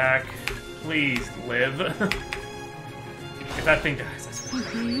summon him back. Please live. If that thing dies, that's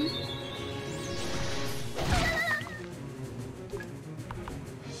fine.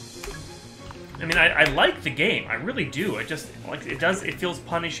 I mean, I like the game. I really do. It just, like, it feels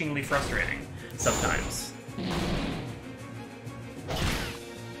punishingly frustrating sometimes.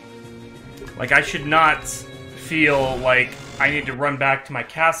 Like, I should not feel like I need to run back to my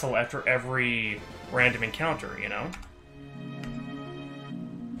castle after every random encounter, you know?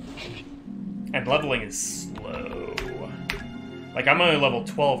 And leveling is slow. Like, I'm only level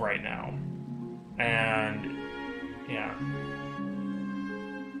 12 right now. And, yeah.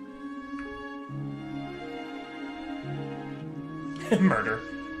 Murder.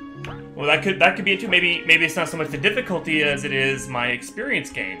 Well, that could be it too. Maybe it's not so much the difficulty as it is my experience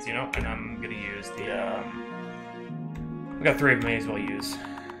gains, you know? And I'm gonna use the, we got 3 of them, may as well use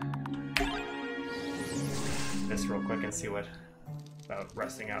this real quick and see what about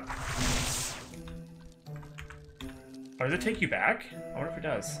resting up. Oh, does it take you back? I wonder if it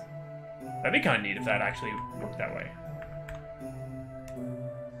does. That'd be kind of neat if that actually worked that way.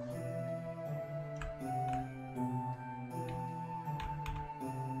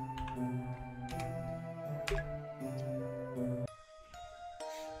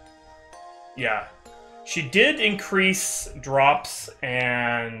 Yeah. She did increase drops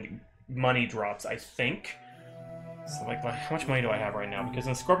and money drops, I think. So, like, how much money do I have right now? Because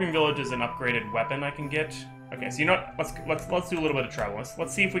in Scorpion Village is an upgraded weapon I can get. Okay, so you know what? Let's do a little bit of travel.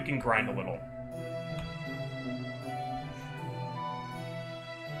 Let's see if we can grind a little.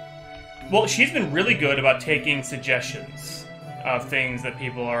 Well, she's been really good about taking suggestions of things that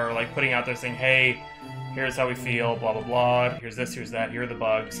people are, like, putting out there saying, hey, here's how we feel, blah, blah, blah. Here's this, here's that, here are the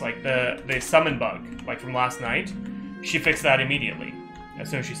bugs. Like, the summon bug, like, from last night, she fixed that immediately, as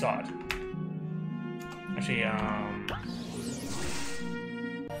soon as she saw it. Actually,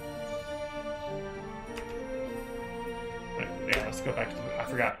 yeah, let's go back to the... I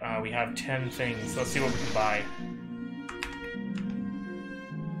forgot, we have 10 things. Let's see what we can buy.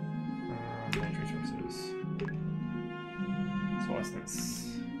 Resources. Soul Essence.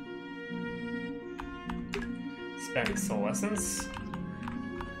 Spend Soul Essence.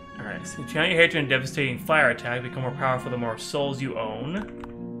 Alright, so channel your hatred and devastating fire attack. Become more powerful the more souls you own.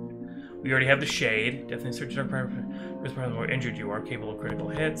 We already have the Shade. Definitely search our power. The more injured you are, capable of critical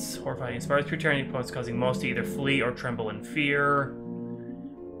hits. Horrifying inspires pure tyranny opponents, causing most to either flee or tremble in fear.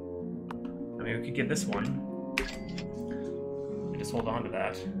 I mean, we could get this one. We just hold on to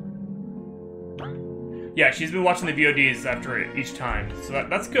that. Yeah, she's been watching the VODs after each time, so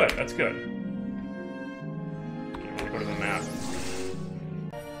that's good. That's good. Okay, we'll go to the map.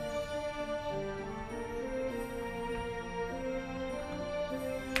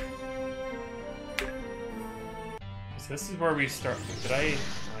 This is where we start. Did I...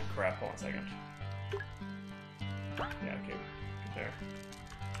 Oh, crap, hold on a second. Yeah, okay, get there.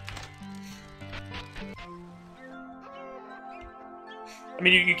 I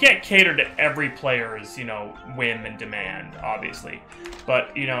mean, you can't cater to every player's, you know, whim and demand, obviously.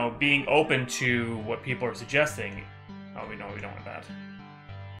 But, you know, being open to what people are suggesting... Oh, we don't want that.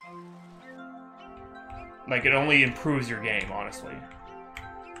 Like, it only improves your game, honestly.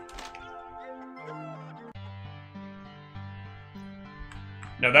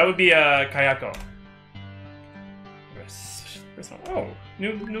 No, that would be Kayako. Oh,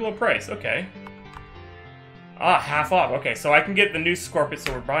 new low price. Okay. Ah, half off. Okay, so I can get the new Scorpion,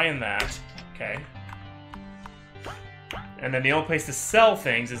 so we're buying that. Okay. And then the only place to sell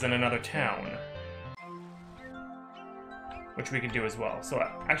things is in another town. which we can do as well. So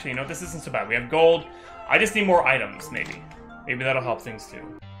actually, you know, this isn't so bad. We have gold. I just need more items, maybe. Maybe that'll help things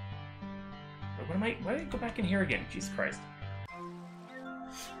too. But why did I go back in here again? Jesus Christ.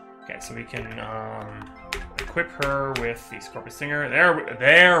 Okay, so we can equip her with the Scorpion Singer.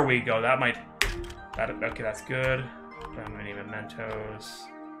 There we go. That might... okay, that's good. Don't have any mementos.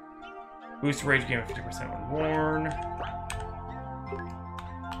 Boost rage gain 50% when worn.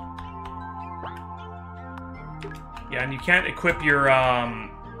 Yeah, and you can't equip your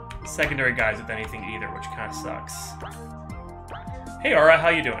secondary guys with anything either, which kind of sucks. Hey, Aura, how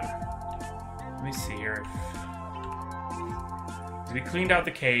you doing? Let me see here. We cleaned out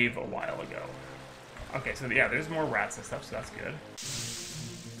the cave a while ago. Okay, so yeah, there's more rats and stuff, so that's good.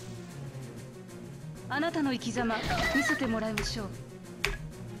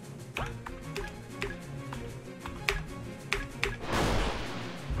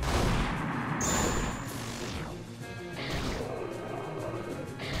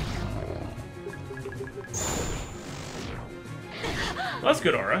 Well, that's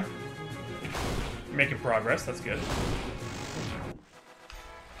good, Aura. You're making progress, that's good.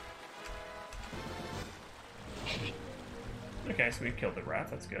 Okay, so we killed the rat,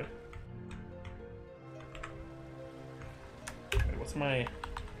 that's good. Wait, what's my...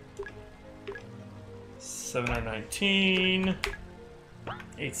 7919,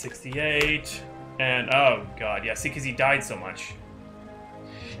 868, and oh god, yeah, see, because he died so much.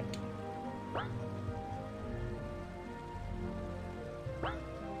 Shit.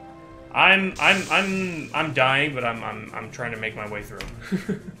 I'm dying, but I'm trying to make my way through.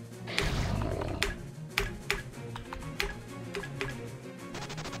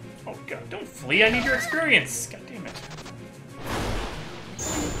 Oh god, don't flee, I need your experience! God damn it.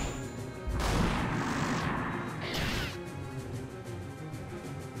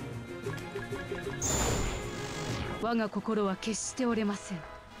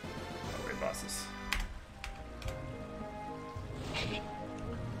 Alright, bosses.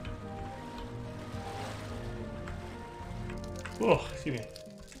 Oh, excuse me.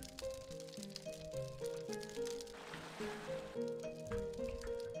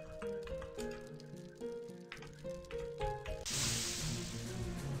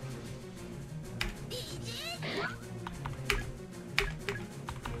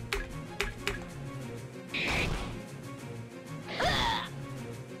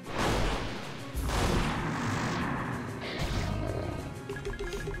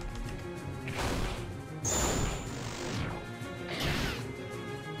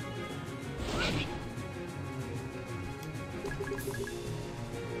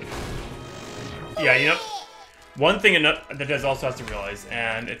 Yeah, you know, one thing that Des also has to realize,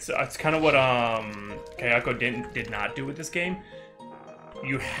 and it's kind of what Kayako did not do with this game.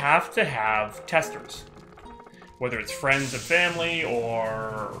 You have to have testers, whether it's friends and family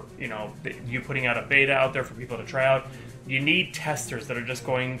or you know you putting out a beta out there for people to try out. You need testers that are just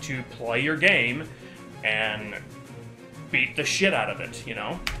going to play your game and beat the shit out of it, you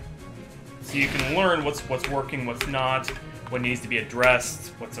know, so you can learn what's working, what's not, what needs to be addressed,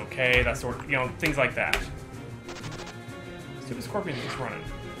 what's okay, that sort of, you know, things like that. So the Scorpion's just running.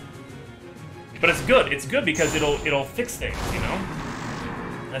 But it's good. It's good because it'll fix things, you know?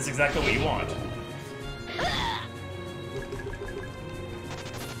 That's exactly what you want.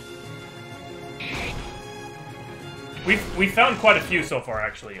 We've found quite a few so far,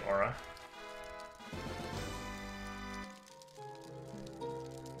 actually, Aura.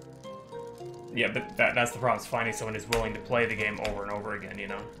 Yeah, but that's the problem, is finding someone who's willing to play the game over and over again, you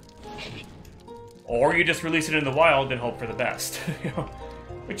know? Or you just release it in the wild and hope for the best, you know?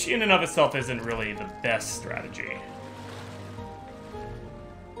 Which in and of itself isn't really the best strategy.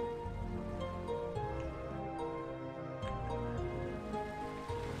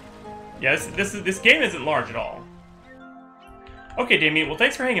 Yeah, this game isn't large at all. Okay, Damien, well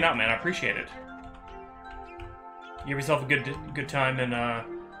thanks for hanging out, man, I appreciate it. Give yourself a good time in,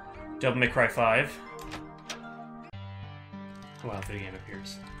 Devil May Cry 5. Wow, after the game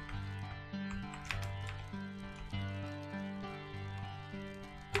appears.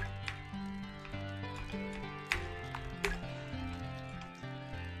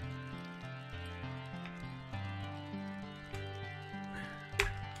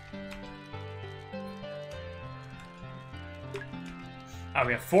 Oh,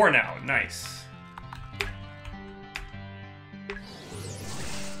 we have 4 now. Nice.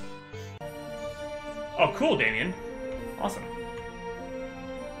 Oh, cool, Damien. Awesome.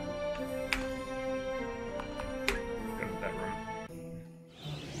 Go to that room.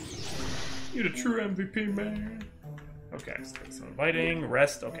 You're the true MVP, man. Okay, so inviting,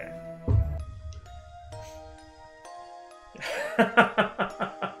 rest, okay.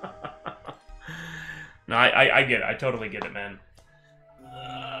 No, I get it. I totally get it, man.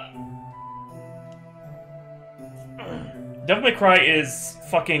 Devil May Cry is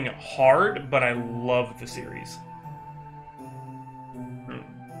fucking hard, but I love the series.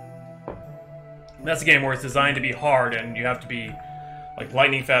 That's a game where it's designed to be hard, and you have to be like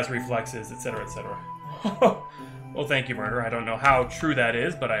lightning fast reflexes, etc., etc. Well, thank you, Murder. I don't know how true that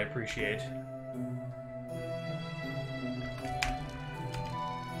is, but I appreciate.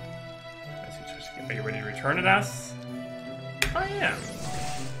 Are you ready to return it, ass? I am.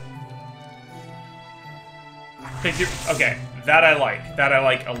 Okay, that I like. That I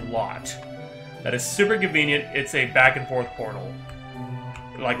like a lot. That is super convenient. It's a back and forth portal.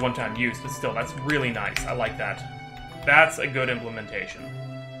 Like one-time use, but still, that's really nice. I like that. That's a good implementation.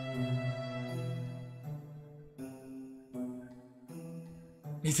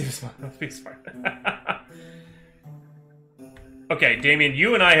 He's too smart. He's smart. Okay, Damien,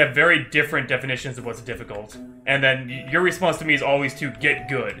 you and I have very different definitions of what's difficult. And then your response to me is always to get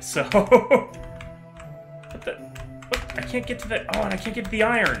good, so... What the... What? I can't get to the... Oh, and I can't get to the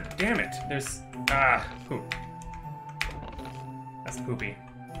iron. Damn it. There's... Ah, poop. That's poopy.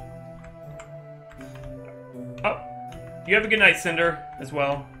 Oh. You have a good night, Cinder, as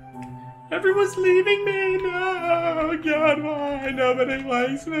well. Everyone's leaving me now. God, why? Nobody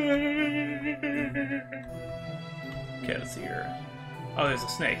likes me. Okay, let's see here. Oh, there's a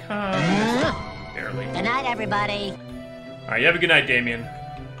snake. Barely. Good night, everybody. Alright, you have a good night, Damien.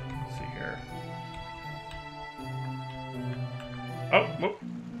 Let's see here. Oh, whoop.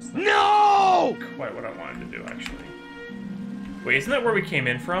 No! Quite what I wanted to do, actually. Wait, isn't that where we came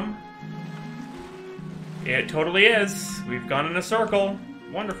in from? It totally is. We've gone in a circle.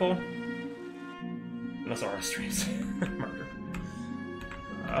 Wonderful. Unless our streams. Murder.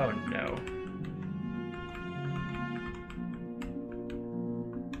 Oh, no.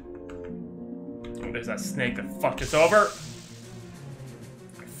 Oh, there's that snake that fucked us over.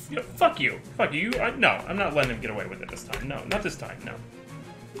 You know, fuck you. Fuck you. No, I'm not letting him get away with it this time. No, not this time. No.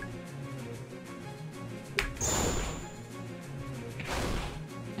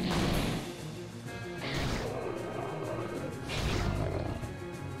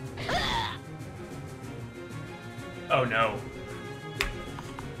 Oh no.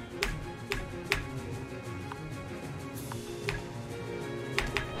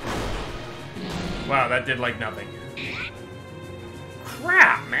 Wow, that did like nothing.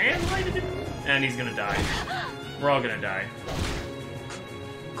 Crap, man! Why did it... And he's gonna die. We're all gonna die.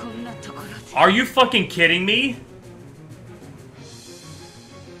 Are you fucking kidding me?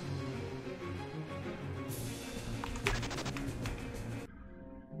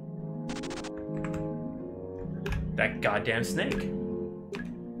 That goddamn snake.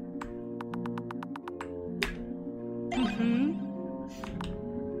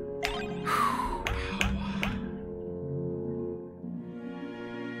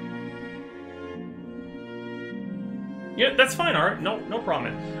 Yeah, that's fine, Art. No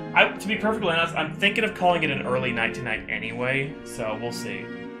problem. To be perfectly honest, I'm thinking of calling it an early night tonight anyway, so we'll see.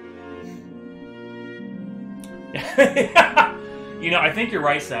 You know, I think you're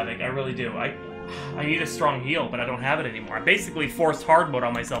right, Savik. I really do. I need a strong heal, but I don't have it anymore. I basically forced hard mode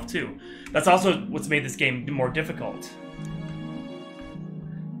on myself, too. That's also what's made this game more difficult.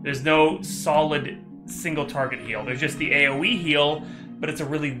 There's no solid single target heal. There's just the AoE heal, but it's a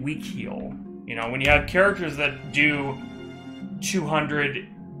really weak heal. You know, when you have characters that do 200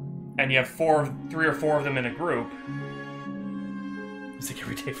 and you have 3 or 4 of them in a group, it's like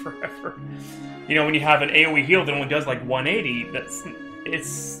every day forever. You know, when you have an AoE heal that only does like 180,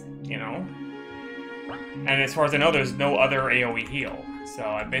 it's, you know. And as far as I know, there's no other AoE heal. So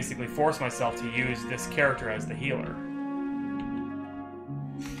I basically forced myself to use this character as the healer.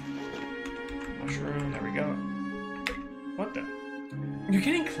 Mushroom, there we go. What the? You're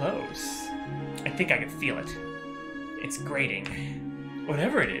getting close. I think I can feel it. It's grating.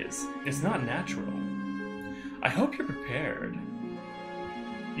 Whatever it is, it's not natural. I hope you're prepared.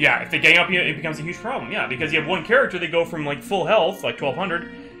 Yeah, if they gang up you, it becomes a huge problem. Yeah, because you have one character, they go from like full health, like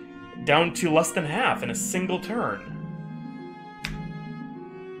 1200, down to less than half in a single turn.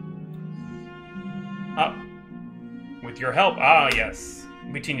 With your help, yes.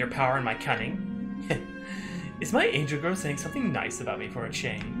 Between your power and my cunning. Is my angel girl saying something nice about me for a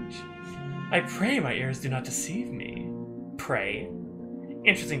change? I pray my ears do not deceive me. Pray.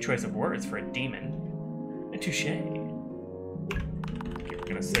 Interesting choice of words for a demon. Touche. Okay, we're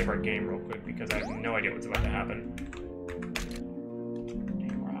gonna save our game real quick because I have no idea what's about to happen.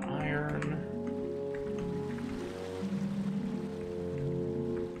 More iron.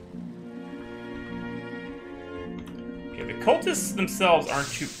 Yeah, the cultists themselves aren't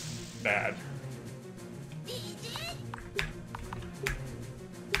too bad.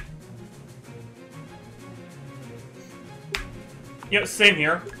 Yep, same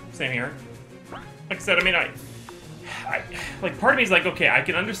here. Same here. Like I said, I mean, I like, part of me is like, okay, I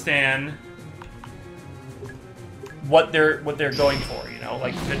can understand what they're going for, you know,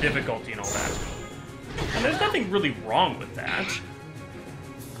 like the difficulty and all that. And there's nothing really wrong with that.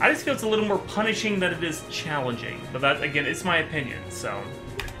 I just feel it's a little more punishing than it is challenging. But that, again, it's my opinion, so.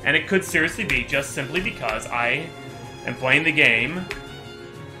 And it could seriously be just simply because I am playing the game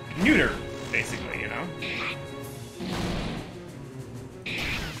neuter, basically, you know?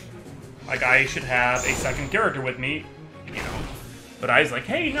 Like, I should have a second character with me, you know? But I was like,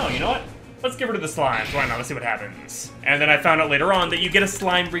 hey, no, you know what? Let's get rid of the slimes. Why not? Let's see what happens. And then I found out later on that you get a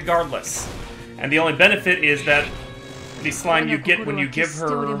slime regardless. And the only benefit is that the slime you get when you give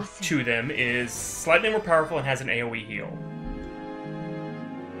her to them is slightly more powerful and has an AoE heal.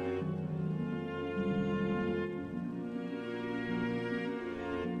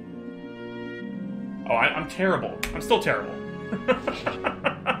 Oh, I'm terrible. I'm still terrible.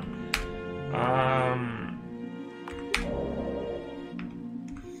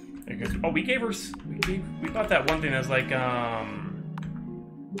 Oh, we gave her. We bought that one thing that was like, yeah,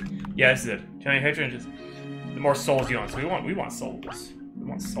 this is it. Tell me, hatred just the more souls you want. So we want souls. We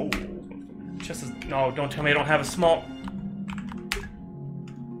want souls. Just as no, don't tell me I don't have a small.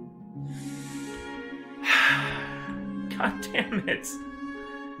 God damn it!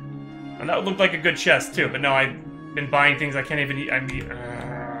 And that looked like a good chest too, but no, I've been buying things I can't even.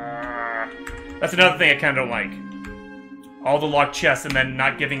 That's another thing I kind of don't like. All the locked chests and then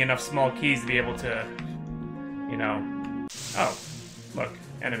not giving enough small keys to be able to, you know. Oh, look,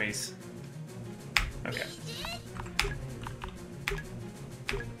 enemies. Okay.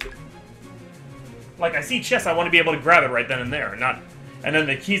 Like, I see chests, I want to be able to grab it right then and there, not. And then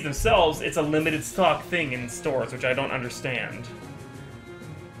the keys themselves, it's a limited stock thing in stores, which I don't understand.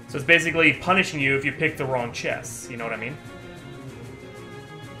 So it's basically punishing you if you pick the wrong chests. You know what I mean?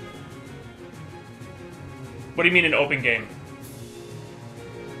 What do you mean an open game?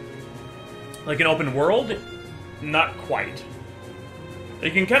 Like an open world? Not quite. You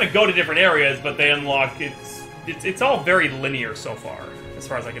can kind of go to different areas, but they unlock... It's all very linear so far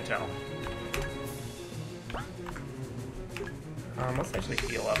as I can tell. Let's actually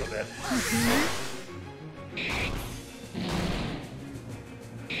heal up a bit.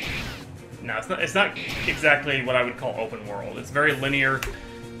 No, it's not exactly what I would call open world. It's very linear.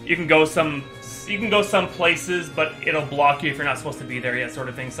 You can go some places, but it'll block you if you're not supposed to be there yet, sort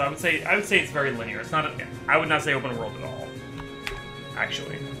of thing. So I would say it's very linear. It's not. I would not say open world at all,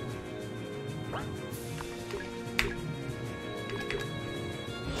 actually.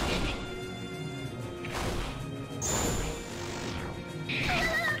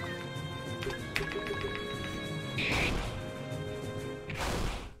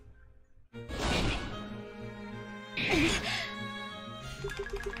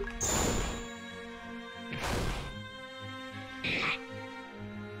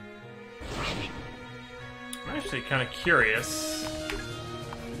 I'm actually kind of curious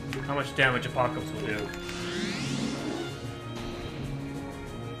how much damage Apocalypse will do.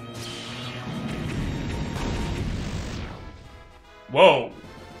 Whoa!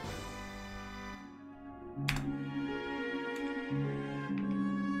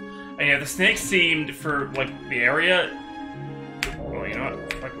 And yeah, the snake seemed, for, like, the area... Well, you know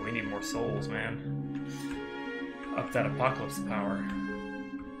what? Fuck, we need more souls, man. Up that Apocalypse power.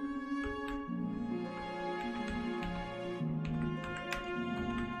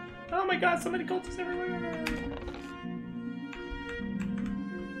 Oh my god, so many cultists everywhere!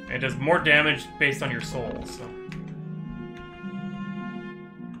 It does more damage based on your souls, so...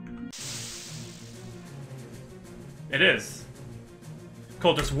 It is.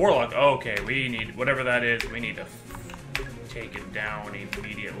 Cultist Warlock. Oh, okay, we need... Whatever that is, we need to take it down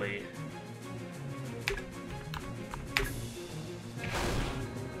immediately.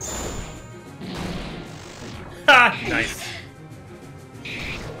 Ha! Nice.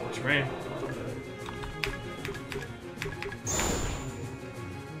 Watch me.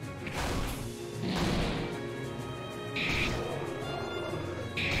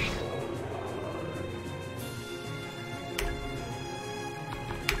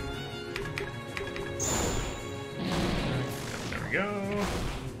 There we go.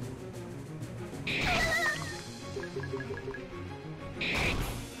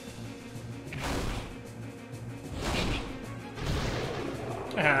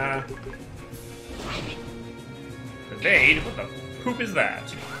 Evade? What the poop is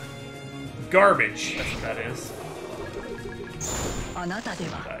that? Garbage. That's what that is.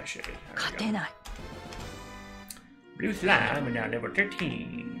 Shade. Blue slime and now level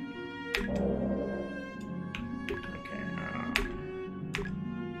 13. Okay.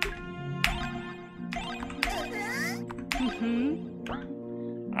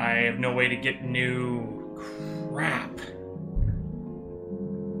 I have no way to get new crap.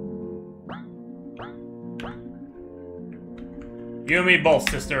 You and me both,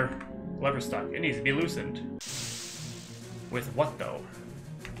 sister. Lever stuck. It needs to be loosened. With what, though?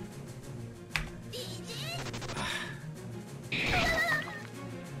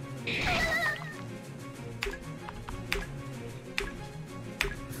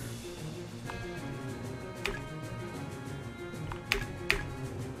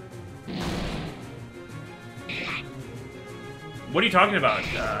 What are you talking about,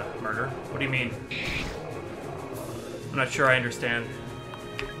 Murder? What do you mean? I'm not sure I understand.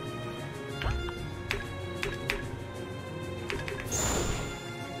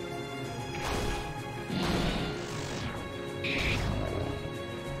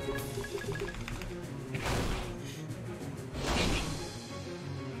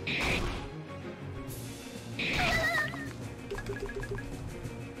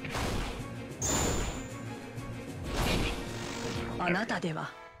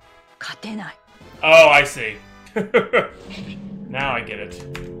 Oh, I see. Now I get it.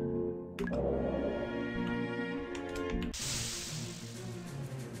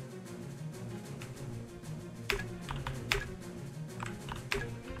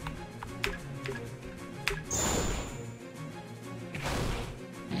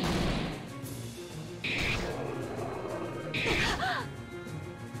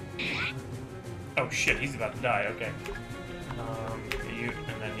 Oh shit, he's about to die, okay.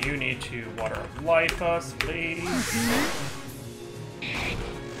 And then you need to water of life us, please.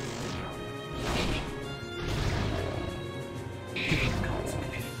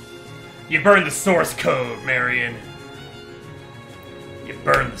 You burned the source code, Marion. You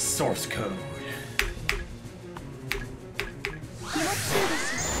burned the source code.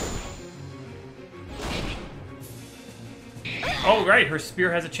 Oh, right, her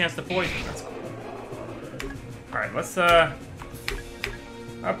spear has a chance to poison. That's cool. Alright, let's,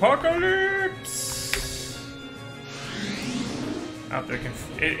 Apocalypse! Out there,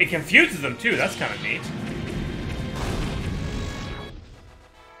 it confuses them too, that's kind of neat.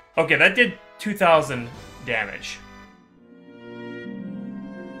 Okay, that did 2,000 damage.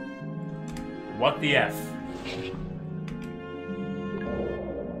 What the F?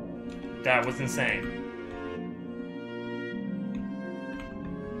 That was insane.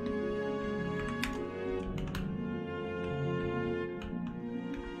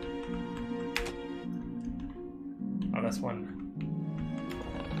 Oh, that's one.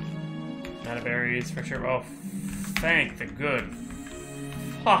 Mana berries for sure. Oh, thank the good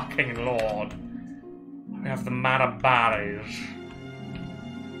fucking Lord. We have the mana berries.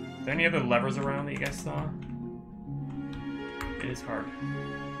 Are there any other levers around that you guys saw? It is hard.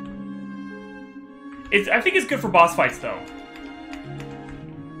 I think it's good for boss fights, though.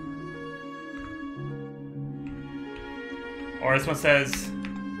 Or this one says...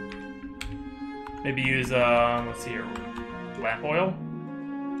 maybe use, let's see here, lamp oil?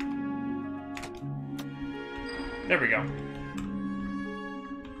 There we go.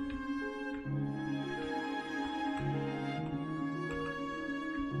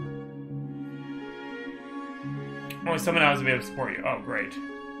 Only summon allies will be able to support you. Oh, great.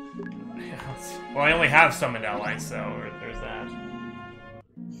 Well, I only have summoned allies, so there's that.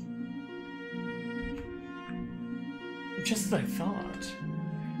 Just as I thought.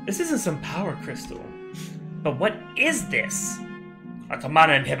 This isn't some power crystal. But what is this? A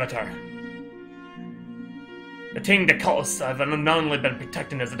mana inhibitor. The thing the cultists have unknowingly been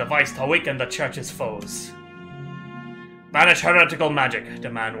protecting as a device to awaken the church's foes. Banish heretical magic. The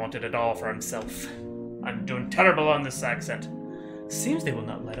man wanted it all for himself. I'm doing terrible on this accent. Seems they will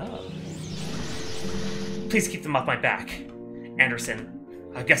not let up. Please keep them off my back. Anderson,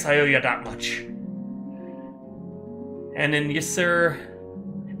 I guess I owe you that much. And in Yisur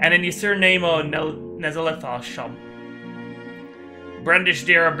name o Nezalethah Shum. Brandish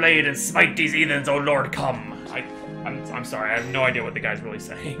dear blade and smite these heathens, O Lord, come. I'm sorry, I have no idea what the guy's really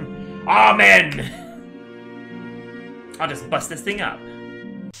saying. Amen! I'll just bust this thing up.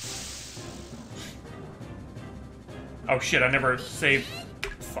 Oh shit, I never saved...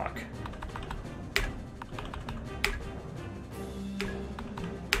 Fuck.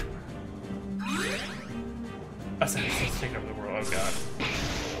 Assassin's taking over the world, oh god.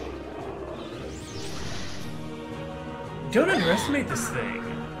 Don't underestimate this thing.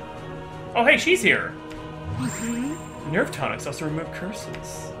 Oh hey, she's here! Nerve tonics also remove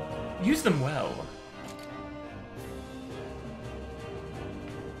curses. Use them well.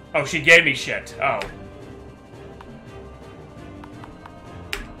 Oh, she gave me shit. Oh.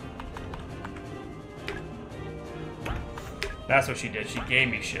 That's what she did. She gave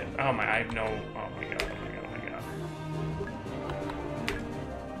me shit. Oh my, I have no... Oh my god, oh my god, oh my god.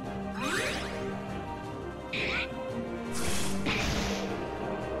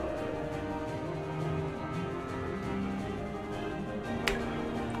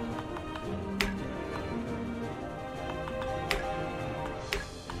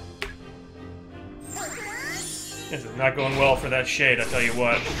 This is not going well for that shade, I'll tell you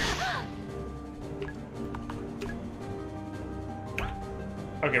what.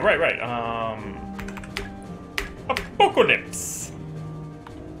 Okay, right. Apocalypse.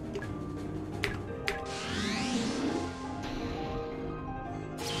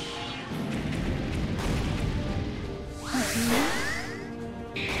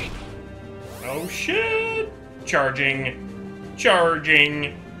 Oh shit! Charging.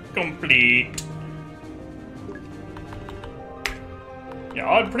 Complete. Yeah,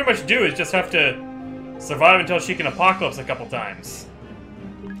 all I pretty much do is just have to survive until she can apocalypse a couple times.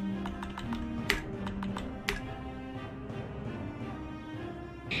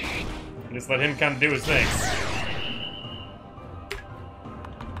 Just let him kind of do his thing.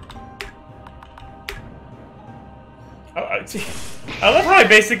 Oh, I love how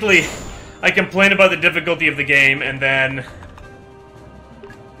I complain about the difficulty of the game and then...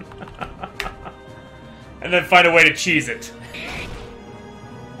 and then find a way to cheese it.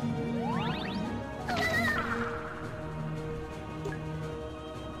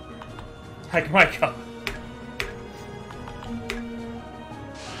 Like, my god.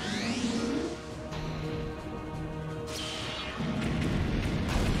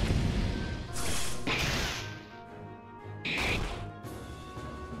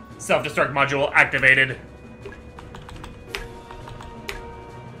 Self-destruct module activated.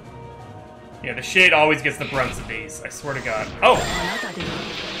 Yeah, the shade always gets the brunt of these. I swear to God. Oh!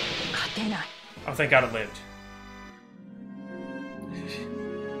 Oh, thank God it lived.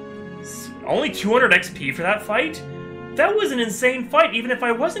 Only 200 XP for that fight? That was an insane fight, even if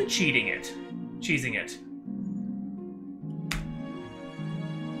I wasn't cheating it. Cheesing it.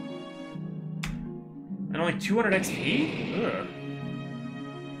 And only 200 XP? Ugh.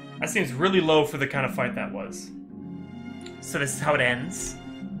 That seems really low for the kind of fight that was. So this is how it ends?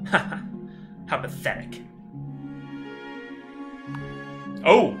 Haha. How pathetic.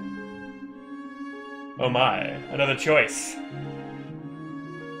 Oh! Oh my, another choice.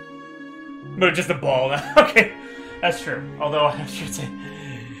 But just a ball now. Okay, that's true. Although, I should say...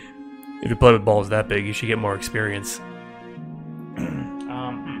 if you play with balls that big, you should get more experience.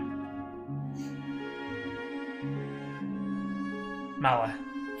 Mala,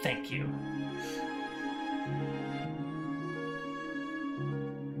 thank you.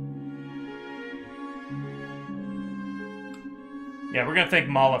 Yeah, we're gonna thank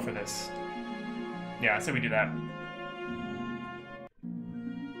Mala for this. Yeah, I say we do that.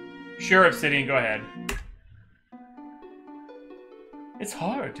 Sure, Obsidian, go ahead. It's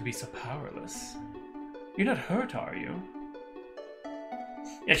hard to be so powerless. You're not hurt, are you?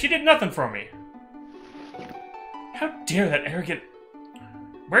 Yeah, she did nothing for me. How dare that arrogant...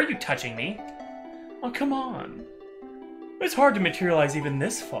 Why are you touching me? Oh, come on. It's hard to materialize even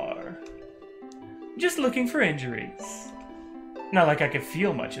this far. Just looking for injuries. Not like I could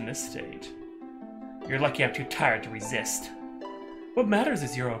feel much in this state. You're lucky I'm too tired to resist. What matters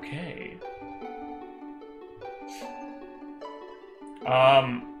is you're okay.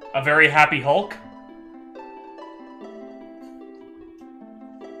 A very happy Hulk?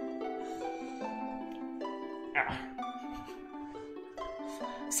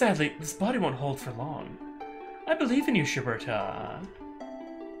 Sadly, this body won't hold for long. I believe in you, Shiberta.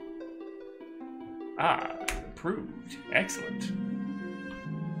 Ah, approved. Excellent.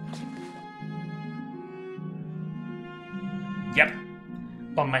 Yep.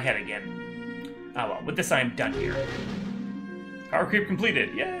 Bump my head again. Ah well, with this I am done here. Power creep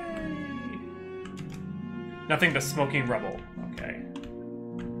completed. Yay! Nothing but smoking rubble. Okay.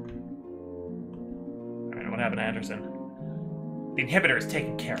 Alright, what happened to Anderson? The inhibitor is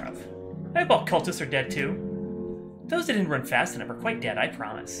taken care of. I hope all cultists are dead too. Those that didn't run fast enough are quite dead, I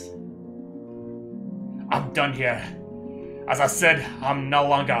promise. I'm done here. As I said, I'm no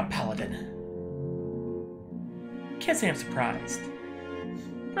longer a paladin. Can't say I'm surprised.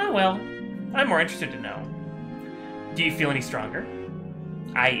 Oh well, I'm more interested to know. Do you feel any stronger?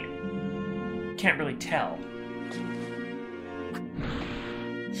 I can't really tell.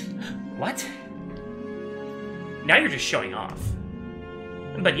 What? Now you're just showing off.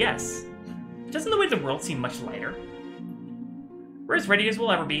 But yes, doesn't the way of the world seem much lighter? We're as ready as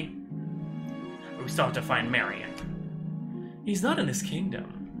we'll ever be. But we still have to find Marion. He's not in this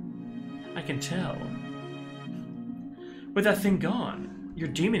kingdom. I can tell. With that thing gone, your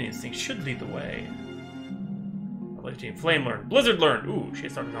demon instinct should lead the way. Level 18. Flame learned. Blizzard learned. Ooh, she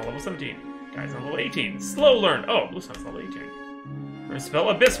started on level 17. Guy's on level 18. Slow learned. Oh, Blue Sun's level 18. We're gonna spell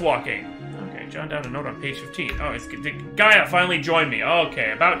Abyss Walking. Okay, jot down a note on page 15. Oh, it's Gaia finally joined me.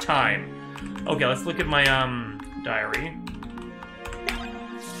 Okay, about time. Okay, let's look at my diary.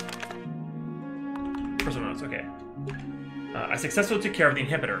 Personal notes, okay. I successfully took care of the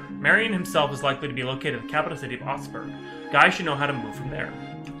inhibitor. Marion himself is likely to be located in the capital city of Augsburg. Guy should know how to move from there.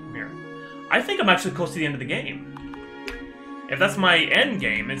 Here. I think I'm actually close to the end of the game. If that's my end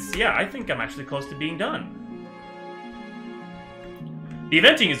game, yeah, I think I'm actually close to being done. The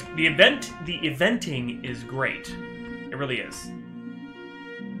eventing is great. It really is.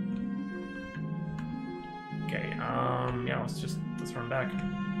 Okay, yeah, let's run back.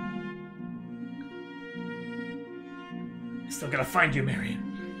 Still gotta find you,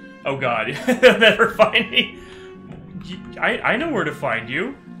 Marion. Oh god, they'll never find me. I know where to find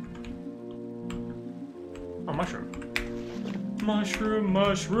you. Oh, mushroom. Mushroom,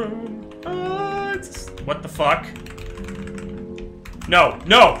 mushroom. What the fuck? No,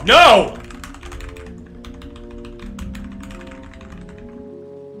 no, no!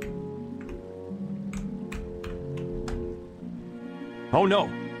 Oh no.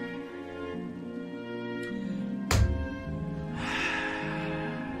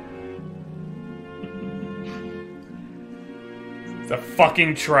 It's a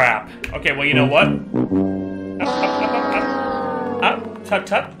fucking trap. Okay, well, you know what? Up, tut,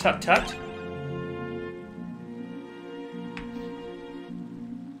 tut, tut, tut.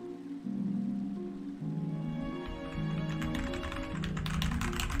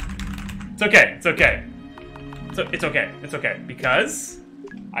 It's okay, it's okay. It's okay, it's okay. Because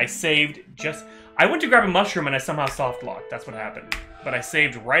I saved just... I went to grab a mushroom and I somehow soft locked. That's what happened. But I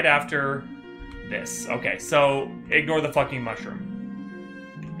saved right after this. Okay, so ignore the fucking mushroom.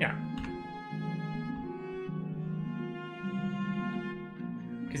 Yeah.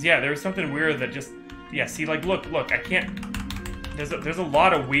 Because, yeah, there was something weird that just... Yeah, see, like, look, I can't... There's a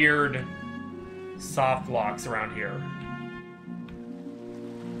lot of weird soft locks around here.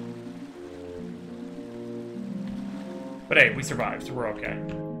 But hey, we survived, so we're okay.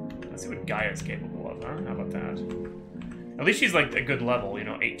 Let's see what Gaia's capable of, huh? How about that? At least she's, like, a good level, you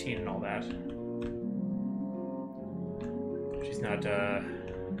know, 18 and all that. She's not,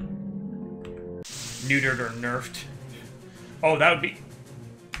 neutered or nerfed. Oh, that would be...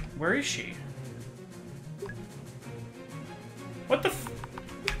 Where is she? What the f...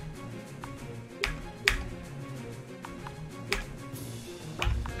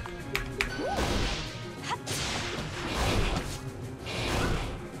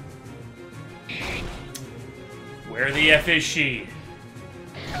 Where the F is she?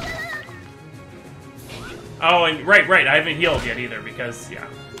 Oh, and right, I haven't healed yet either, because, yeah.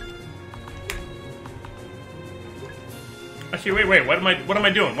 Actually, wait, what am I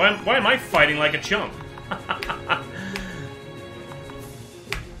doing? Why am I fighting like a chump?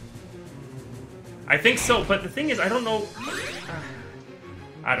 I think so, but the thing is, I don't know...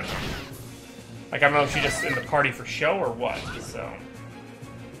 I don't know. Like, I don't know if she's just in the party for show or what, so...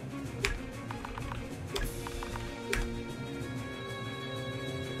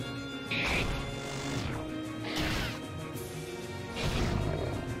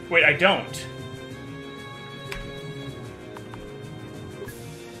 Wait, I don't.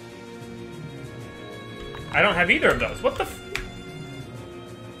 I don't have either of those. What the f...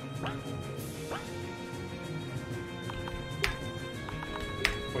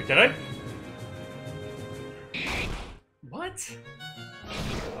 Wait, did I? What?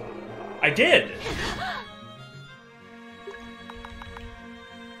 I did!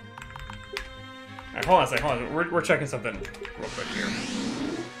 Alright, hold on a second, hold on. We're checking something real quick here.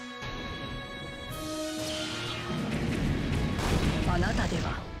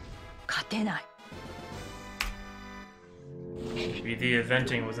 Maybe the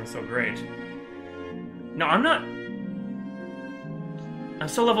eventing wasn't so great. No, I'm not... I'm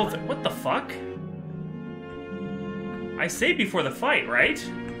still level... What the fuck? I saved before the fight, right?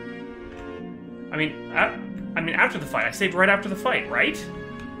 I mean, after the fight. I saved right after the fight, right?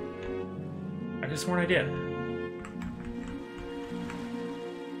 I could have sworn I did.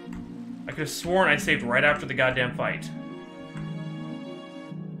 I could have sworn I saved right after the goddamn fight.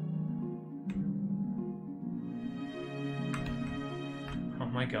 Oh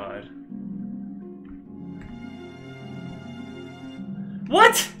my god.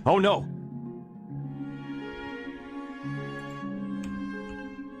 What? Oh no!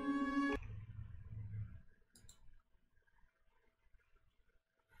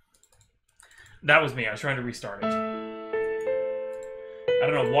 That was me. I was trying to restart it. I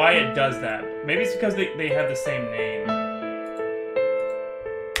don't know why it does that. Maybe it's because they have the same name.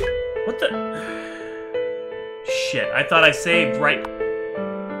 What the? Shit, I thought I saved right.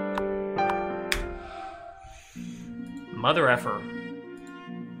 Mother effer.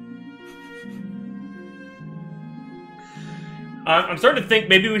 I'm starting to think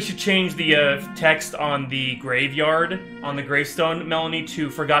maybe we should change the text on the graveyard, on the gravestone, Melanie, to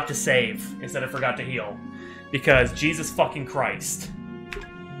forgot to save instead of forgot to heal. Because Jesus fucking Christ.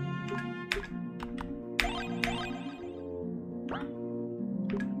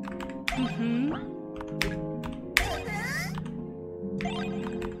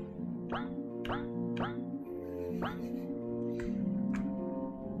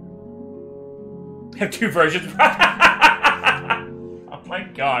 Have two versions. Oh my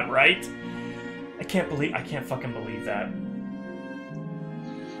god, right? I can't fucking believe that.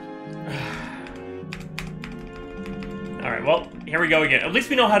 Alright, well, here we go again. At least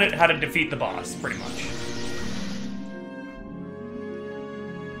we know how to defeat the boss, pretty much.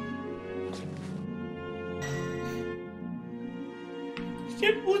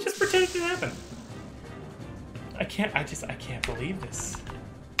 Yeah, we'll just pretend it didn't happen. I can't believe this.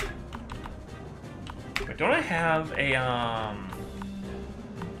 But don't I have a, I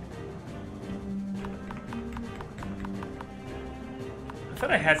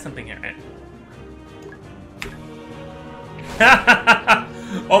thought I had something in it.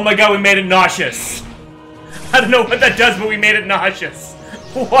 Oh my god, we made it nauseous. I don't know what that does, but we made it nauseous.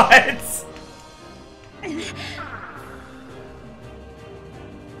 What?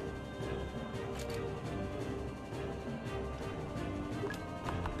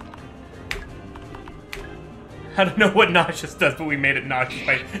 I don't know what nauseous does, but we made it nauseous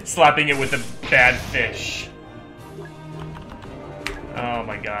by slapping it with a bad fish. Oh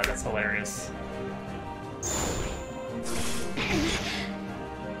my god, that's hilarious.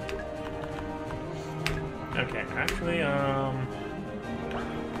 Okay, actually,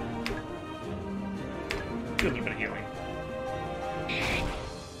 do a little bit of healing.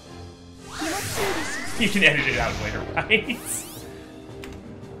 You can edit it out later, right?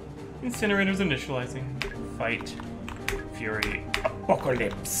 Incinerators initializing. Fight. Fury.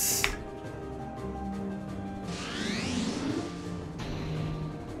 Apocalypse.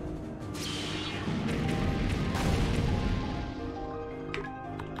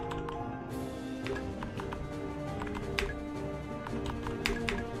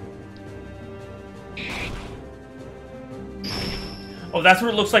 Oh, that's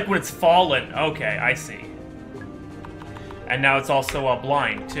what it looks like when it's fallen. Okay, I see. And now it's also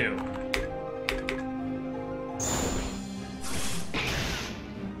blind, too.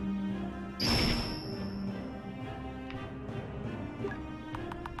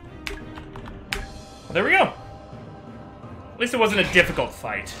 Well, there we go. At least it wasn't a difficult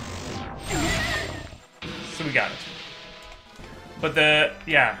fight. So we got it. But the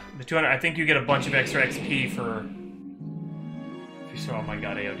 200, I think you get a bunch of extra XP for... Oh my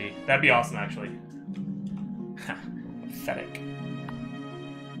god, AOD. That'd be awesome, actually. Pathetic.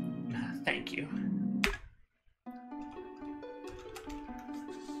 Thank you.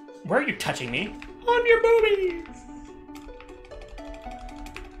 Where are you touching me? On your boobies!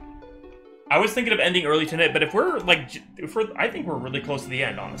 I was thinking of ending early tonight, but if we're, like, I think we're really close to the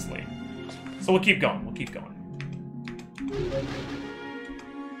end, honestly. So we'll keep going, we'll keep going.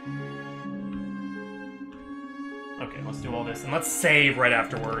 Okay, let's do all this, and let's save right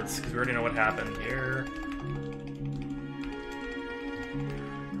afterwards, because we already know what happened here.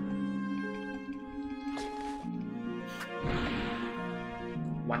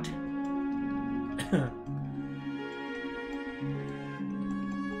 What?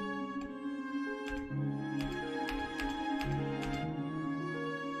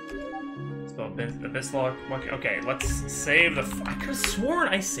 Abyss Lock. Okay, let's save the. I could have sworn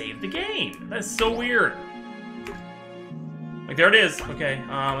I saved the game. That's so weird. Like, there it is. Okay,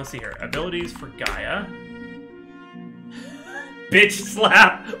 let's see here. Abilities for Gaia. Bitch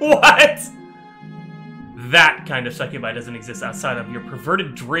slap. What? That kind of succubi doesn't exist outside of your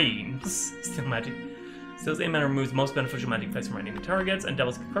perverted dreams. Still magic. Steals aim and removes most beneficial magic effects from enemy targets, and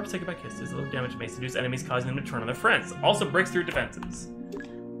devils corrupt succubi kisses. Little damage may seduce enemies, causing them to turn on their friends. Also breaks through defenses.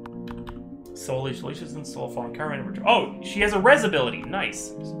 Soul Leashes and Soul Fallen Caravan. Oh, she has a res ability. Nice.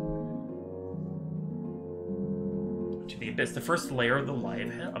 To the Abyss, the first layer of the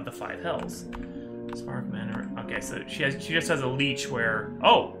 5 hells. Spark Manor. Okay, so she just has a leech where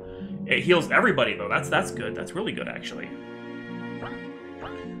it heals everybody though. That's good. That's really good actually.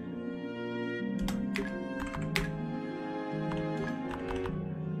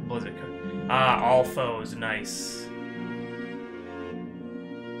 Blizzard. All foes, nice.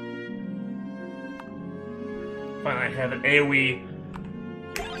 Finally, I have an AoE.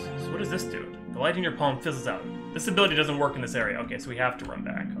 So what does this do? The light in your palm fizzles out. This ability doesn't work in this area. Okay, so we have to run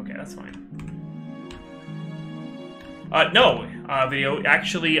back. Okay, that's fine. No, video.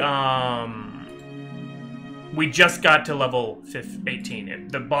 Actually, we just got to level 18.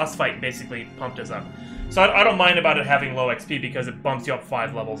 The boss fight basically pumped us up. So I don't mind about it having low XP because it bumps you up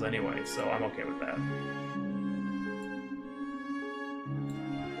 5 levels anyway, so I'm okay with that.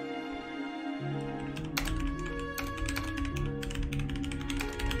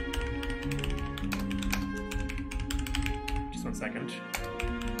 Just 1 second.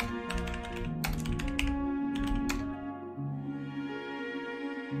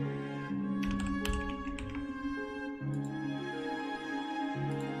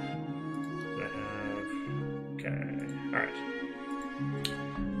 Alright.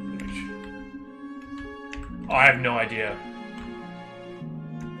 Oh, I have no idea.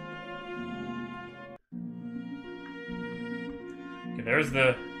 Okay, there's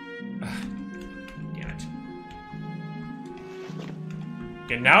the... Damn it.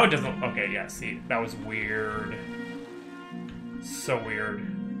 Okay, now it doesn't... Okay, yeah, see, that was weird. So weird.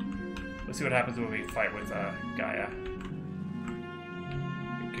 Let's see what happens when we fight with Gaia.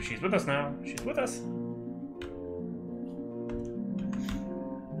 Because she's with us now. She's with us.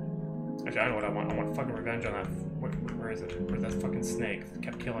 Actually, I know what I want. I want fucking revenge on that. Where is it? Where's that fucking snake that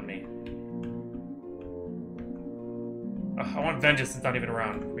kept killing me? Ugh, I want vengeance. It's not even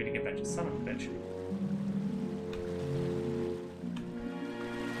around for me to get vengeance. Son of a bitch.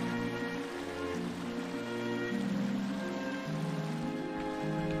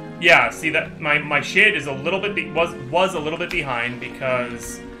 Yeah, see that my shade is a little bit was a little bit behind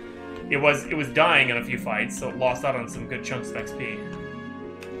because it was dying in a few fights, so it lost out on some good chunks of XP.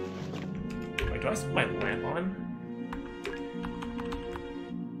 Do I put my lamp on?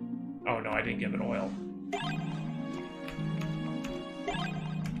 Oh no, I didn't give it oil.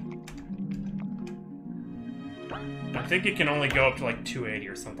 I think it can only go up to like 280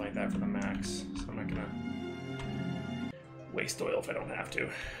 or something like that for the max, so I'm not gonna waste oil if I don't have to.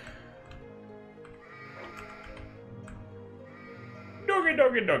 Doggy,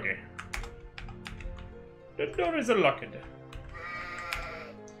 doggy, doggy. The door is locked.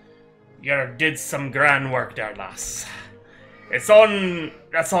 You did some grand work there, lass. That's on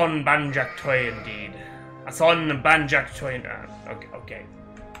Banjak Toy, indeed. That's on Banjak Toy. Okay.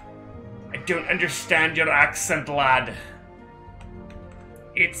 I don't understand your accent, lad.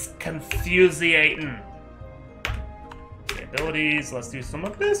 It's confusing. Okay, abilities. Let's do some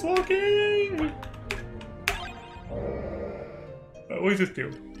of this walking. What does this do?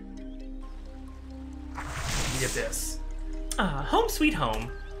 Get this. Home sweet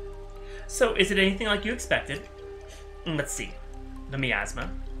home. So, is it anything like you expected? Let's see. The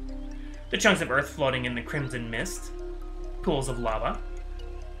miasma. The chunks of earth floating in the crimson mist. Pools of lava.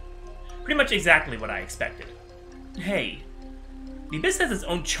 Pretty much exactly what I expected. Hey, the abyss has its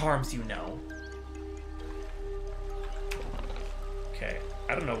own charms, you know. Okay,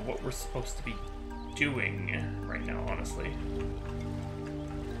 I don't know what we're supposed to be doing right now, honestly.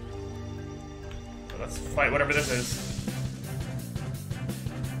 So let's fight whatever this is.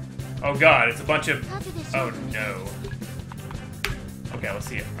 Oh god, it's a bunch of... Oh no. Okay, let's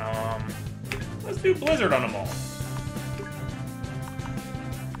see it. Let's do Blizzard on them all.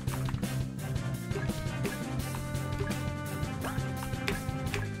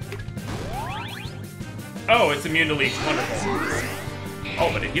 Oh, it's immune to leech. Wonderful. Oh,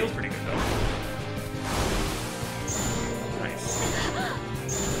 but it heals pretty good though. Nice.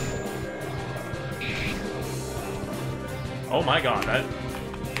 Oh my god, that...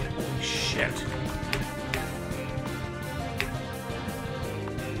 Shit.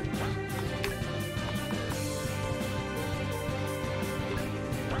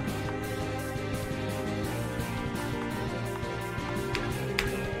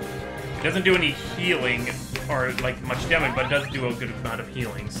 It doesn't do any healing or like much damage, but it does do a good amount of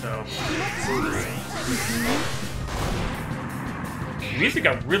healing, so. The music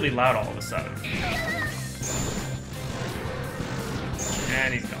got really loud all of a sudden.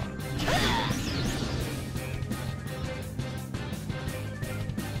 And he's gone.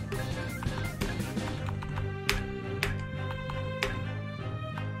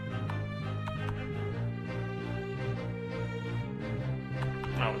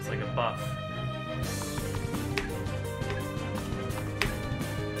 Oh, it's like a buff.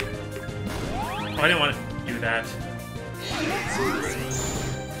 Oh, I didn't want to do that.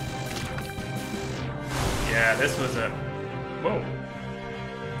 Yeah, this was a... Whoa.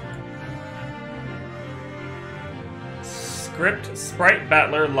 Script, sprite,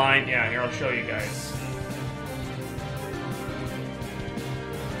 battler, line. Yeah, here, I'll show you guys.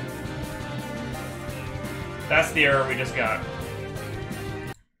 That's the error we just got.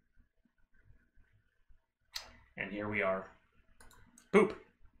 And here we are. Boop.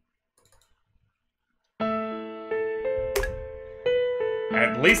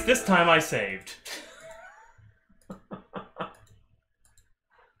 At least this time I saved.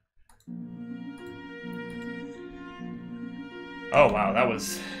 Oh wow, that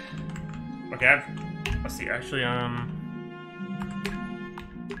was... Okay, let's see, actually,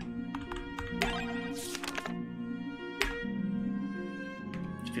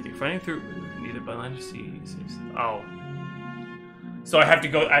 if you're fighting through neither by land to sea. Oh. So I have to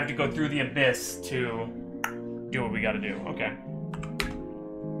go through the abyss to do what we gotta do. Okay.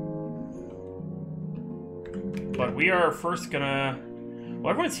 But we are first gonna...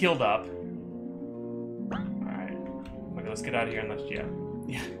 Well, everyone's healed up. Alright. Okay, let's get out of here and let's... Yeah.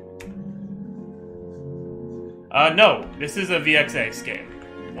 No. This is a VXA game.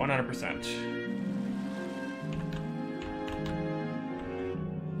 100%.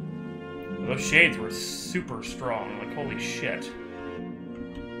 Those shades were super strong. Like, holy shit.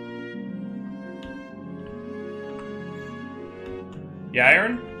 Yeah,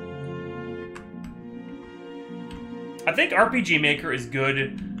 Aaron? I think RPG Maker is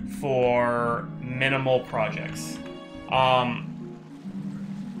good for minimal projects. I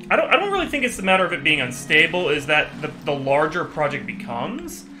don't really think it's a matter of it being unstable, is that the larger project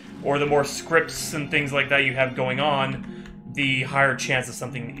becomes, or the more scripts and things like that you have going on, the higher chance of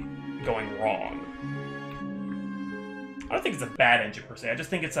something going wrong. I don't think it's a bad engine per se, I just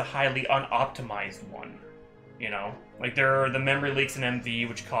think it's a highly unoptimized one. You know? Like, there are the memory leaks in MV,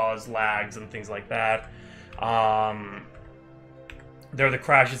 which cause lags and things like that. There are the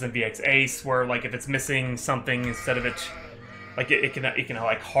crashes in VX Ace, where, like, if it's missing something, instead of it... Like, it can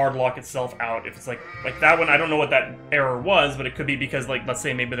like, hard lock itself out. If it's, like that one, I don't know what that error was, but it could be because, like, let's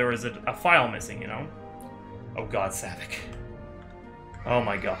say maybe there was a file missing, you know? Oh god, Savick. Oh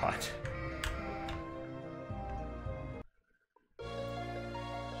my god.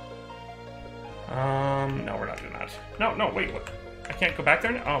 No, we're not doing that. No, wait, what? I can't go back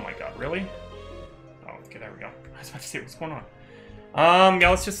there now? Oh my god, really? Oh, okay, there we go. I was about to see what's going on. Yeah,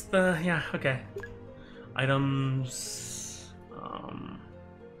 let's just, yeah, okay. Items...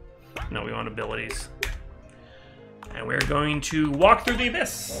 No, we want abilities. And we're going to walk through the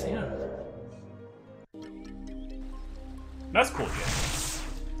abyss. Yeah. That's cool, Jim.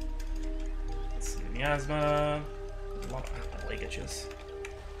 Let's see, miasma. There's a lot of leg itches.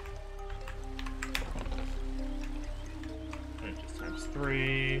 And just times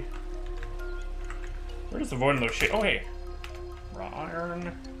 3. We're just avoiding those shit. Oh, hey. Raw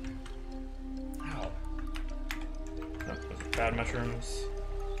iron. Ow. Those are bad mushrooms.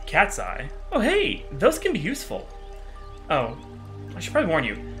 Cat's eye? Oh, hey! Those can be useful. Oh, I should probably warn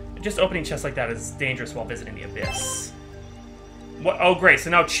you. Just opening chests like that is dangerous while visiting the abyss. What? Oh, great. So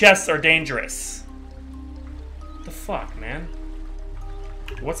now chests are dangerous. What the fuck, man?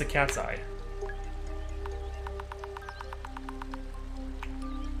 What's a cat's eye?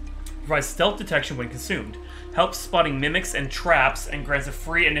 Provides stealth detection when consumed. Helps spotting mimics and traps, and grants a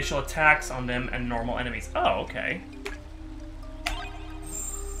free initial attacks on them and normal enemies. Oh, okay.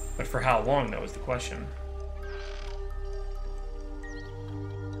 But for how long, that was the question.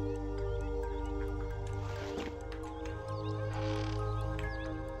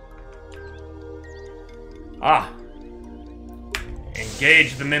 Ah!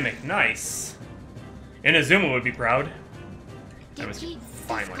 Engage the mimic. Nice. Inazuma would be proud. That was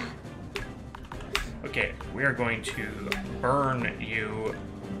finally. Okay, we are going to burn you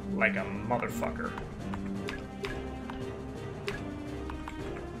like a motherfucker.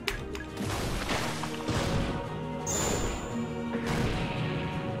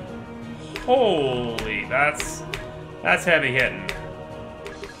 Holy, that's heavy hitting.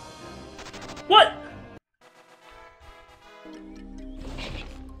 What?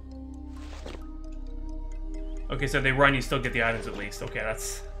 Okay, so if they run, you still get the items at least. Okay,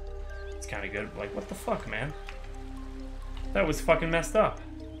 that's kind of good. Like, what the fuck, man? That was fucking messed up.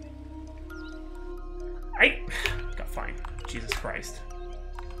 Got fine. Jesus Christ.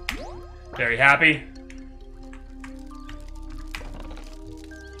 Very happy.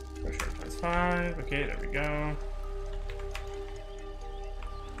 Pressure times 5. Okay, there we go.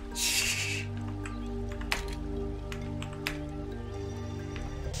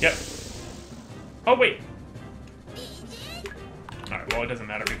 Yep. Oh, wait. Alright, well, it doesn't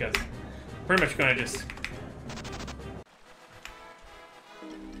matter because pretty much gonna just...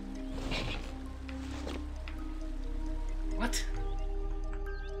 What?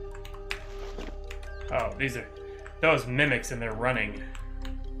 Oh, these are those mimics and they're running.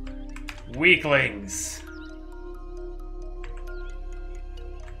 Weaklings!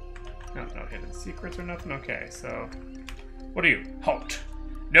 No hidden secrets or nothing? Okay, so... What are you? Halt!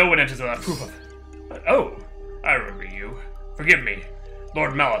 No one enters without proof of... Oh! I remember you. Forgive me.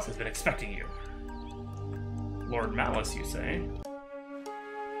 Lord Malice has been expecting you. Lord Malice, you say?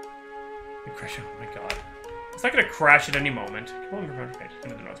 The crash, oh my god. It's not gonna crash at any moment. Come on, remote page.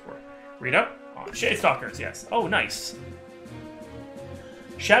 Into the notes board. Read up? Oh, Shade Stalkers, yes. Oh, nice.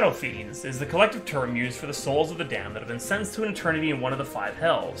 Shadow Fiends is the collective term used for the souls of the damned that have been sentenced to an eternity in one of the 5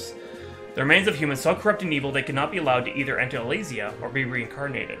 hells. The remains of humans so corrupt and evil they cannot be allowed to either enter Elysia or be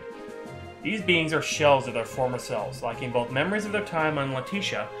reincarnated. These beings are shells of their former selves, lacking both memories of their time on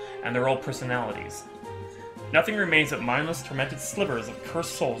Laetitia and their old personalities. Nothing remains but mindless, tormented slivers of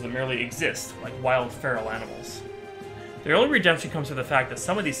cursed souls that merely exist, like wild, feral animals. Their only redemption comes from the fact that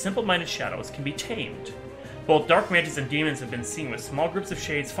some of these simple-minded shadows can be tamed. Both dark mages and demons have been seen with small groups of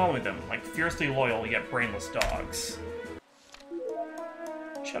shades following them, like fiercely loyal yet brainless dogs.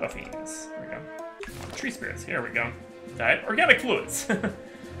 Shadow Fiends. There we go. Tree Spirits. Here we go. Diet. Organic fluids.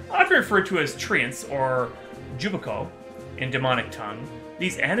 Often referred to as treants, or jubico, in demonic tongue,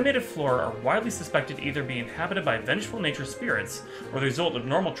 these animated flora are widely suspected to either be inhabited by vengeful nature spirits, or the result of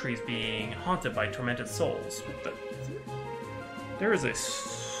normal trees being haunted by tormented souls. There is a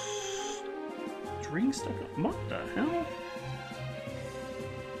string stuck up. What the hell?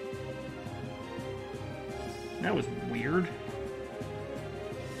 That was weird.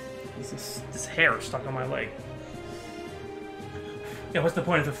 This hair stuck on my leg. Yeah, what's the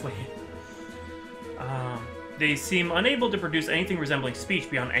point of the flea? They seem unable to produce anything resembling speech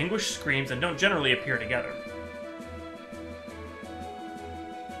beyond anguished screams and don't generally appear together.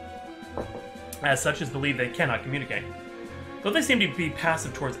 As such, it's believed they cannot communicate. Though they seem to be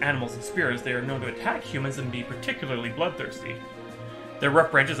passive towards animals and spirits, they are known to attack humans and be particularly bloodthirsty. Their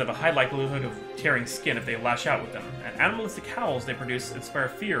rough branches have a high likelihood of tearing skin if they lash out with them, and animalistic howls they produce inspire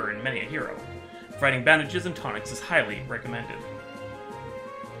fear in many a hero. Providing bandages and tonics is highly recommended.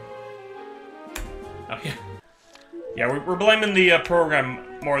 Oh, yeah. Yeah, we're blaming the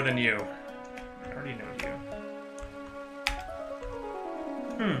program more than you. I already know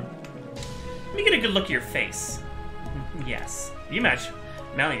you. Let me get a good look at your face. Yes. You match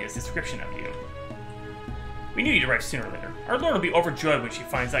Malia's description of you. We knew you'd arrive sooner or later. Our Lord will be overjoyed when she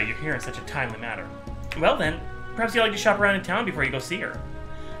finds out you're here in such a timely manner. Well then, perhaps you'd like to shop around in town before you go see her.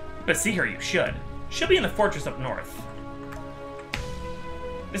 But see her you should. She'll be in the fortress up north.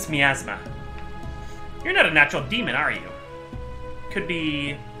 This miasma. You're not a natural demon, are you? Could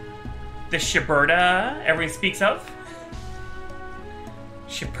be the Shiberta everyone speaks of?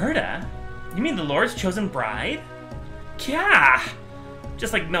 Shiberta? You mean the Lord's chosen bride? Kya!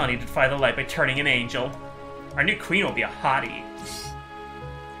 Just like Melanie to defy the light by turning an angel. Our new queen will be a hottie.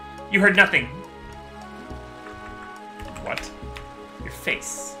 You heard nothing. What? Your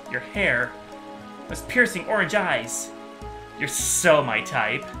face, your hair, those piercing orange eyes. You're so my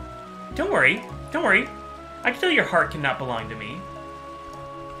type. Don't worry. Don't worry. I can tell your heart cannot belong to me.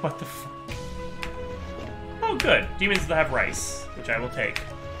 What the fuck? Oh, good. Demons will have rice, which I will take.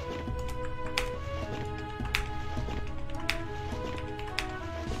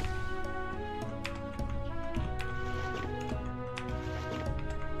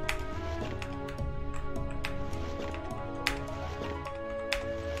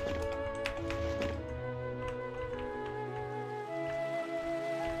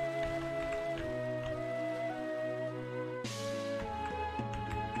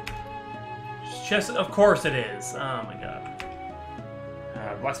 Yes, of course it is. Oh my god.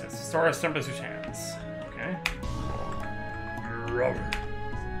 Blacksmith. Sora stumbles his hands. Okay.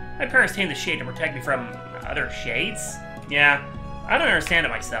 My parents tamed the shade to protect me from other shades? Yeah, I don't understand it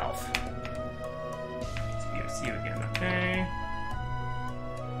myself. See you again, okay.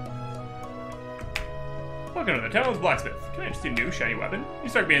 Welcome to the town's blacksmith. Can I just do new shiny weapon? You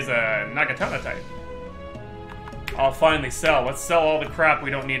struck me as a Nagatana type. I'll finally sell. Let's sell all the crap we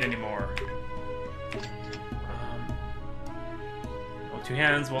don't need anymore. Two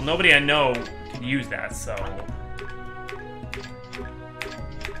hands. Well, nobody I know can use that, so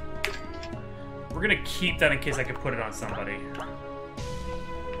we're gonna keep that in case I can put it on somebody.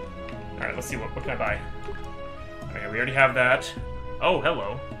 Alright, let's see, what can I buy? Okay, we already have that. Oh,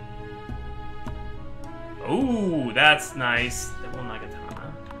 hello. Ooh, that's nice. Double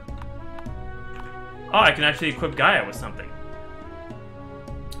Nagatana. Oh, I can actually equip Gaia with something.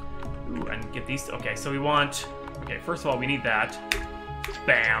 Ooh, and get these. Okay, so we want... Okay, first of all, we need that.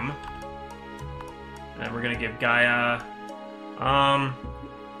 Bam. And then we're gonna give Gaia...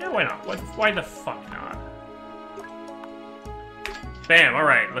 Yeah, why not? Why the fuck not? Bam,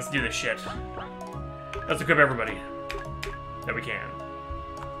 alright, let's do this shit. Let's equip everybody that we can.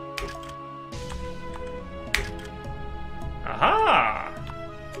 Aha!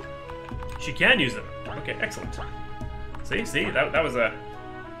 She can use them. Okay, excellent. See, that was a...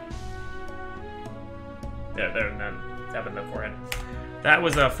 Yeah, there, and then tap in the forehead. That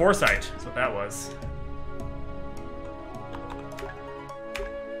was a foresight, that's what that was.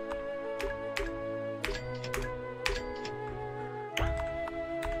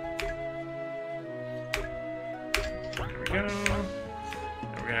 There we go.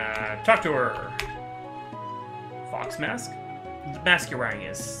 And we're gonna talk to her. Fox mask? The mask you're wearing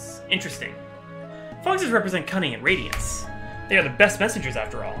is interesting. Foxes represent cunning and radiance. They are the best messengers,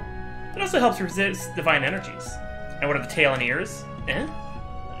 after all. It also helps resist divine energies. And what are the tail and ears? Eh?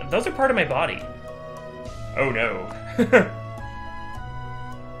 Those are part of my body. Oh no.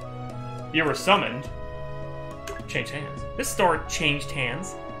 You were summoned. Changed hands. This store changed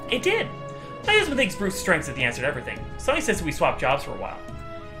hands? It did. My husband thinks Bruce's strengths is the answer to everything. So he says we swap jobs for a while.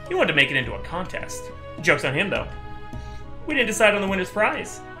 He wanted to make it into a contest. Joke's on him, though. We didn't decide on the winner's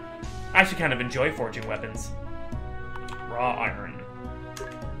prize. I actually kind of enjoy forging weapons. Raw iron.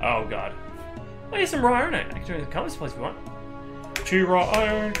 Oh god. Well, here's some raw iron. I can turn the combat supplies if you want. 2 raw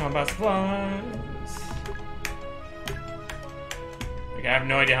iron, combat supplies. Like, I have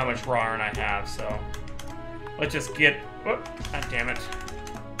no idea how much raw iron I have, so... Let's just get... Oh, god damn it.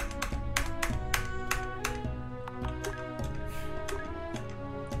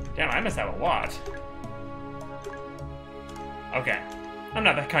 Damn, I must have a lot. Okay. I'm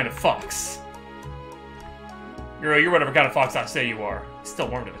not that kind of fox. You're whatever kind of fox I say you are. Still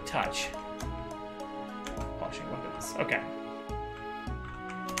warm to the touch. Polishing weapons. Okay.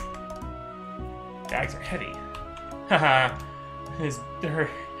 Bags are heavy. Haha.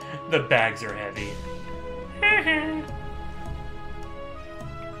 The bags are heavy.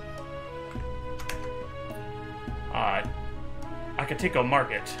 Akatiko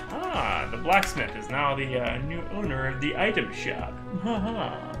Market. Ah, the blacksmith is now the new owner of the item shop.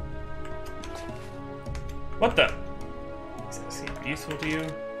 Haha. What the? Does that seem useful to you?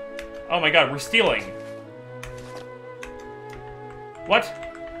 Oh my god, we're stealing. What?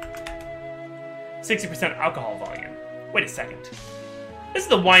 60% alcohol volume. Wait a second. This is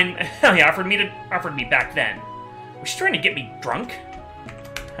the wine he offered me back then. Was she trying to get me drunk?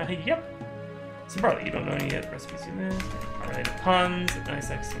 Yep. Some barley. You don't know any recipes in there. Unrelated puns. Nice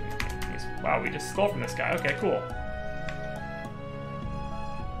accent. Wow, we just stole from this guy. Okay, cool.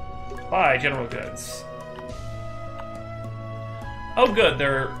 Buy general goods. Oh, good.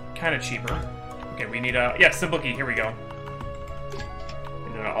 They're kind of cheaper. Okay, we need a... Yeah, Simbuki. Here we go.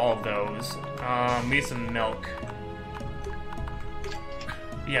 We need all of those. We need some milk.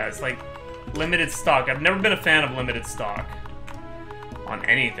 Yeah, it's like limited stock. I've never been a fan of limited stock. On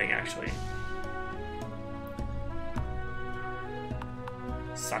anything, actually.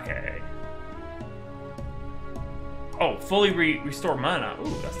 Sake. Oh, fully restore mana.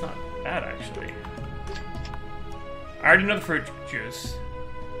 Ooh, that's not bad, actually. I already know the fruit juice.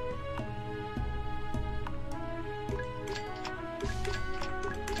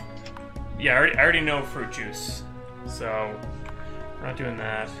 Yeah, I already know fruit juice. So, we're not doing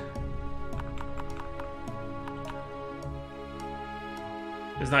that.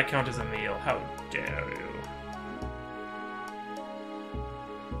 Does not count as a meal. How dare you?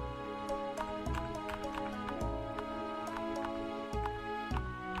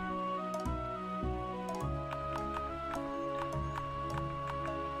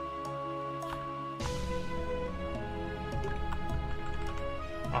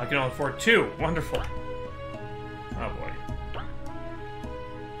 I can only afford 2. Wonderful. Oh boy.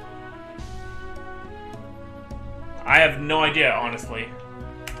 I have no idea, honestly.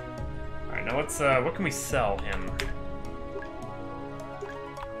 Alright, now let's, what can we sell him?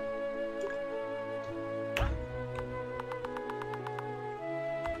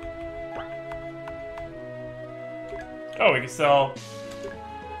 Oh, we can sell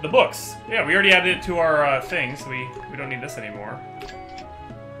the books. Yeah, we already added it to our thing, so we don't need this anymore.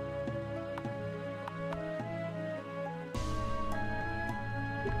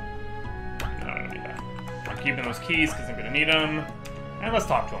 Keeping those keys because I'm gonna need them. And let's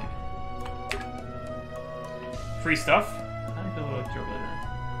talk to him. Free stuff?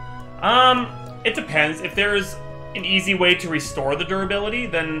 It depends. If there's an easy way to restore the durability,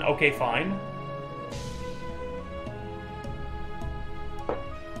 then okay, fine.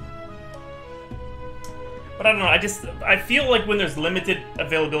 But I don't know, I feel like when there's limited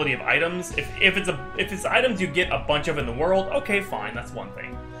availability of items, if it's items you get a bunch of in the world, okay, fine, that's one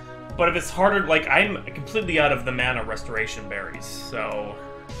thing. But if it's harder, like, I'm completely out of the mana restoration berries, so...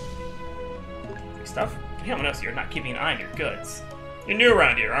 Stuff? Can't help notice you're not keeping an eye on your goods. You're new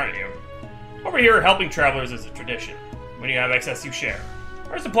around here, aren't you? Over here, helping travelers is a tradition. When you have excess, you share.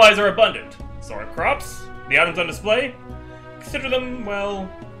 Our supplies are abundant. So are crops, the items on display. Consider them, well,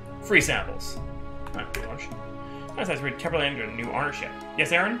 free samples. Not too much. Nice to read carefully under new ownership.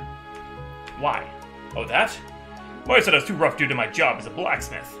 Yes, Aaron? Why? Oh, that? Well, I said I was too rough due to my job as a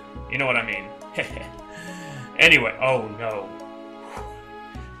blacksmith. You know what I mean. Anyway, oh no.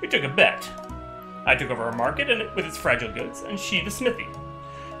 We took a bet. I took over her market and with its fragile goods, and she the smithy.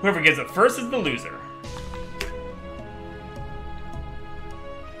 Whoever gets it first is the loser.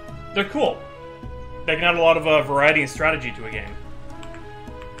 They're cool. They can add a lot of variety and strategy to a game.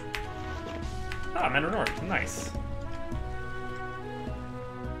 Ah, Manor North. Nice.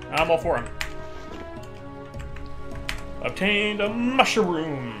 I'm all for him. Obtained a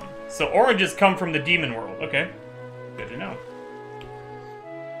mushroom. So oranges come from the demon world. Okay. Good to know.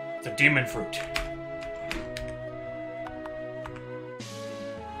 It's a demon fruit.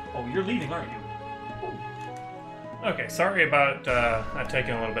 Oh, you're leaving, aren't you? Ooh. Okay, sorry about that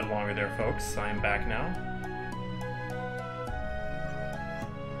taking a little bit longer there, folks. I'm back now.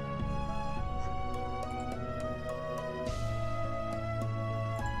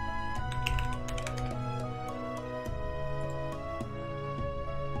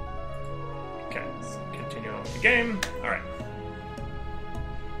 Okay, let's continue on with the game. Alright.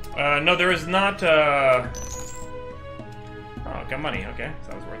 No, there is not, Oh, got money. Okay,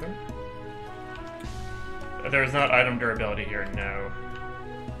 so that was worth it. There is not item durability here, no.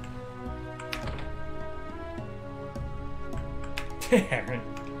 Aaron.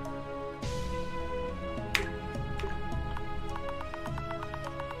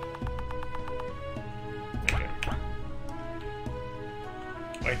 Okay.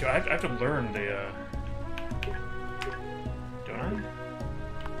 Wait, do I have to learn the, Don't I?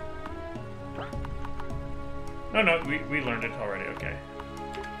 No, we learned it already, okay.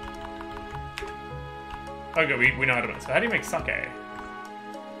 Okay, we know how to make it. So how do you make sake?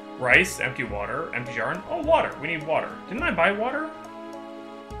 Rice, empty water, empty jar. Oh, water. We need water. Didn't I buy water?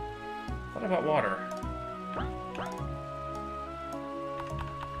 What about water?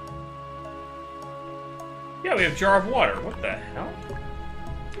 Yeah, we have jar of water. What the hell?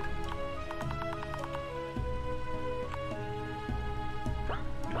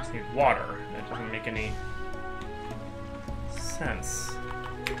 We just need water. That doesn't make any sense.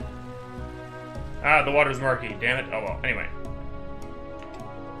 Ah, the water's murky. Damn it. Oh well. Anyway.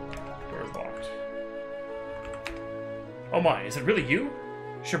 Door's locked. Oh my, is it really you?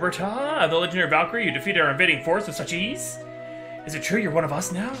 Shiberta, the legendary Valkyrie, you defeated our invading force with such ease? Is it true you're one of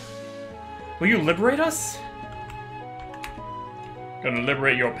us now? Will you liberate us? Gonna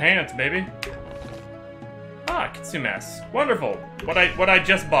liberate your pants, baby. Ah, Kitsumas. Wonderful. What I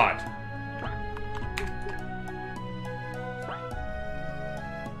just bought.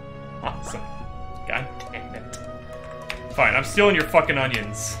 Awesome. God damn it. Fine, I'm stealing your fucking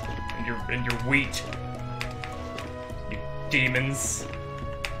onions. And your wheat. You demons.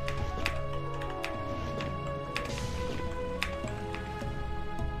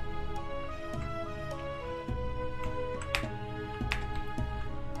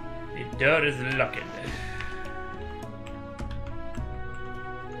 The door is locked.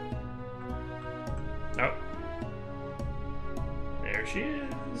 Oh. There she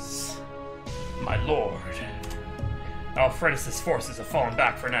is. My lord. Alfredus' forces have fallen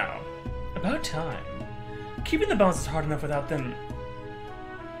back for now. About time. Keeping the balance is hard enough without them.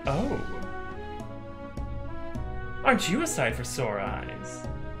 Oh. Aren't you a sight for sore eyes?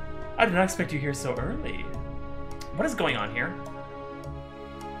 I did not expect you here so early. What is going on here?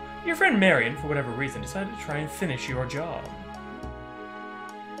 Your friend Marion, for whatever reason, decided to try and finish your job.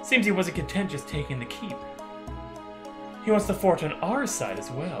 Seems he wasn't content just taking the keep. He wants the fort on our side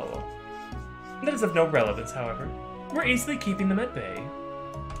as well. That is of no relevance, however. We're easily keeping them at bay.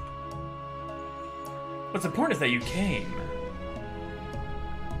 What's important is that you came.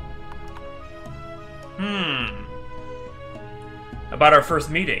 About our first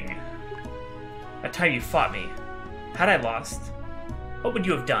meeting. That time you fought me. Had I lost, what would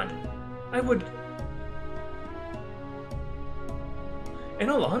you have done? I would... In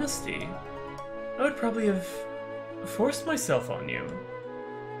all honesty, I would probably have forced myself on you.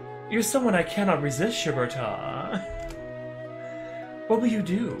 You're someone I cannot resist, Shiberta. What will you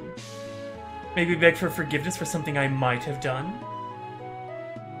do? Maybe beg for forgiveness for something I might have done?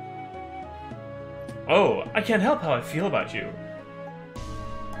 Oh, I can't help how I feel about you.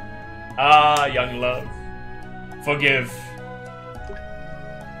 Ah, young love. Forgive.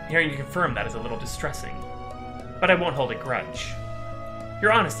 Hearing you confirm that is a little distressing, but I won't hold a grudge.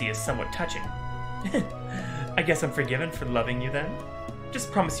 Your honesty is somewhat touching. I guess I'm forgiven for loving you then.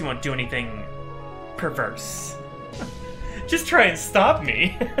 Just promise you won't do anything perverse. Just try and stop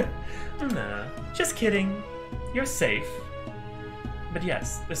me. Nah, just kidding. You're safe. But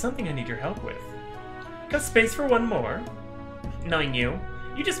yes, there's something I need your help with. Got space for one more? Knowing you,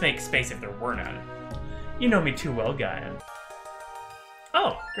 you just make space if there were none. You know me too well, Gaia.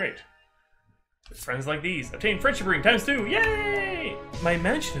 Oh, great. With friends like these, obtain friendship ring ×2, yay! My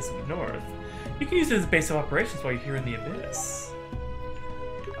mansion is in the north. You can use it as a base of operations while you're here in the abyss.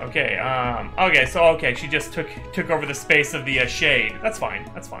 Okay, okay, she just took over the space of the shade. That's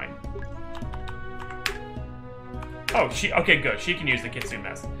fine, that's fine. Oh, okay, good. She can use the Kitsune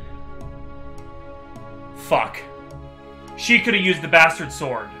Mess. Fuck. She could have used the bastard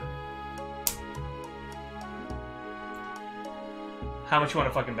sword. How much you want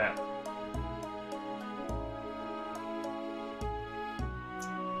to fucking bet?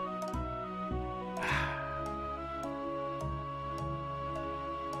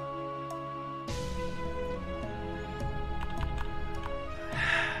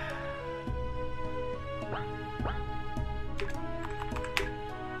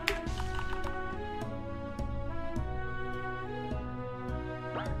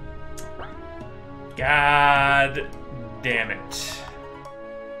 God damn it.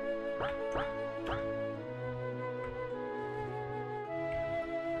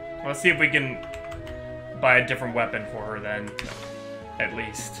 Let's see if we can buy a different weapon for her then, at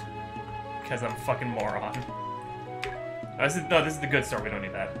least. Because I'm a fucking moron. Oh, this is the good store, we don't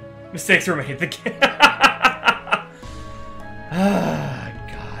need that. Mistakes were made. Ah,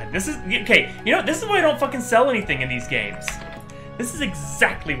 God. This is, okay, you know, this is why I don't fucking sell anything in these games. This is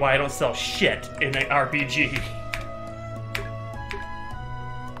exactly why I don't sell shit in an RPG.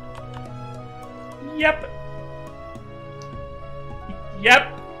 Yep.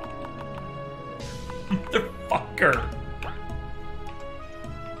 Yep. Motherfucker.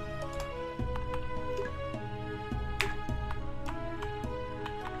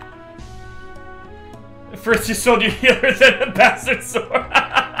 First you sold your healer, then the bastard sword.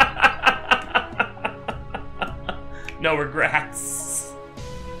 No regrets.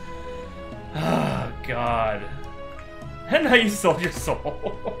 Oh, God. And now you sold your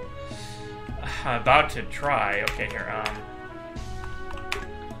soul. About to try. Okay, here,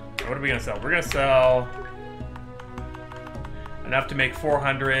 what are we gonna sell? We're gonna sell enough to make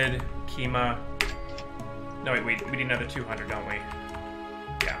 400 Kima. No, wait, we need another 200, don't we?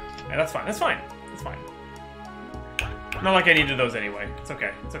 Yeah, that's fine, that's fine, that's fine. Not like I needed those anyway. It's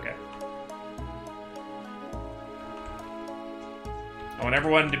okay, it's okay. I want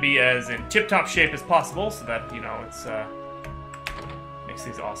everyone to be as in tip-top shape as possible so that, you know, it's, makes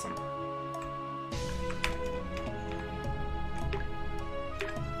things awesome.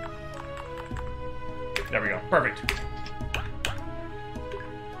 There we go. Perfect.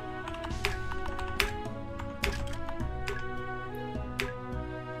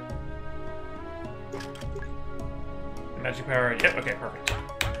 Magic power. Yep. Okay. Perfect.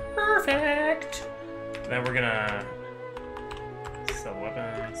 Perfect. And then we're gonna sell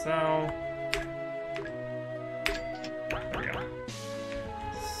weapon. Sell. There we go.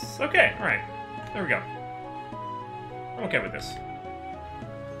 Okay. All right. There we go. I'm okay with this.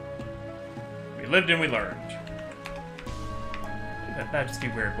 We lived and we learned. That'd just be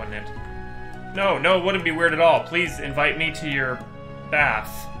weird, wouldn't it? No, no, it wouldn't be weird at all. Please invite me to your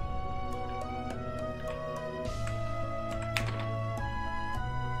bath.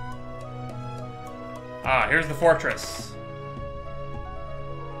 Ah, here's the fortress.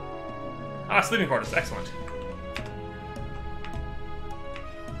 Ah, sleeping quarters. Excellent.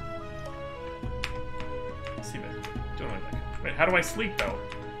 Let's see what I'm doing with it. Wait, how do I sleep, though?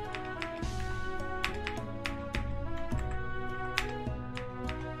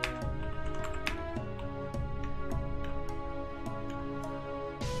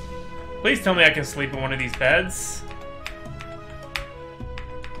 Please tell me I can sleep in one of these beds.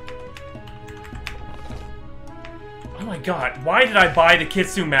 Oh my god, why did I buy the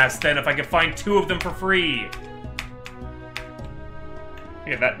Kitsune mask then if I could find 2 of them for free?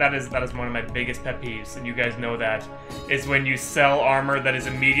 Yeah, that is one of my biggest pet peeves, and you guys know that, is when you sell armor that is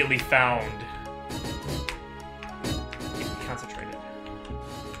immediately found. Concentrated.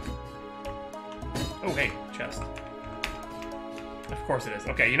 Oh, hey, chest. Of course it is.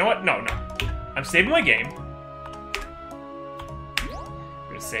 Okay, you know what? No, no. I'm saving my game. I'm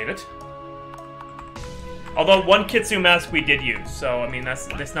gonna save it. Although one Kitsune mask we did use, so I mean that's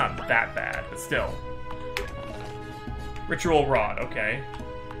not that bad, but still. Ritual Rod, okay.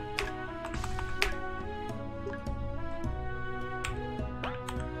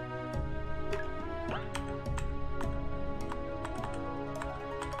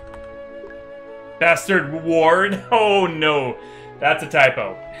 Bastard Ward? Oh no, that's a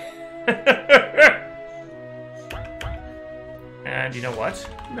typo. And you know what?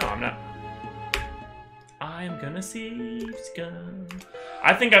 No, I'm not. I'm gonna save scum.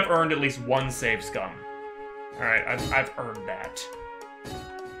 I think I've earned at least one save scum. Alright, I've earned that.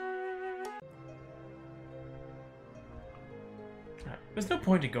 There's no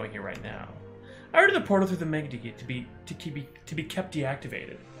point in going here right now. I ordered the portal through the Megagate to be kept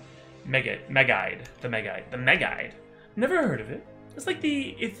deactivated. Megide. The Megide. Never heard of it. It's like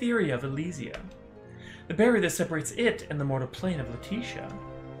the Etheria of Elysia. The barrier that separates it and the mortal plane of Laetitia.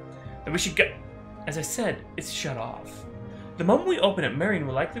 That we should get. As I said, it's shut off. The moment we open it, Marion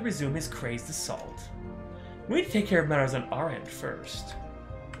will likely resume his crazed assault. We need to take care of matters on our end first.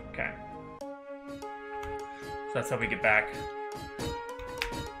 Okay. So that's how we get back.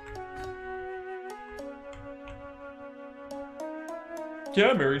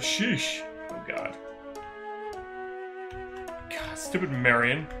 Yeah, Marion, sheesh. Oh god. God, stupid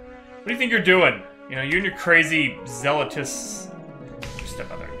Marion. What do you think you're doing? You know, you and your crazy zealotous...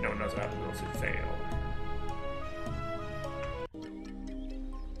 Step out there. No one knows what happens to those who fail.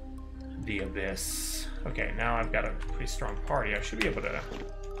 The Abyss. Okay, now I've got a pretty strong party. I should be able to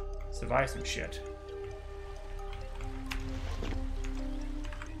survive some shit.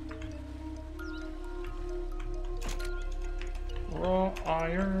 Raw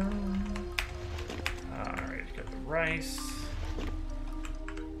iron. Alright, got the rice.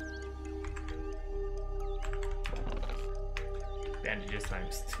 Bandages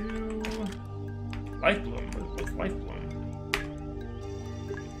times 2. Life bloom. What's life bloom?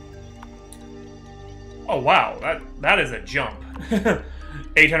 Oh wow, that is a jump.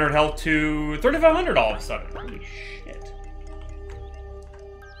 800 health to 3,500 all of a sudden. Holy shit.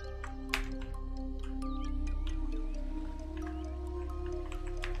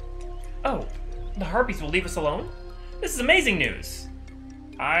 Oh, the harpies will leave us alone? This is amazing news.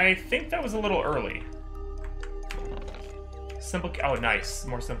 I think that was a little early. Simple. Oh, nice.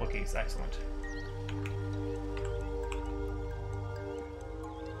 More simple keys. Excellent.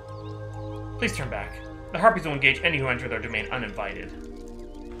 Please turn back. The harpies will engage any who enter their domain uninvited.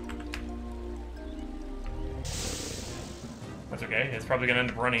 That's okay. It's probably going to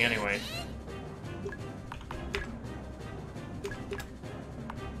end up running anyway.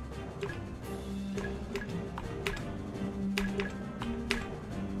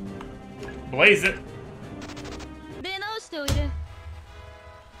 Blaze it.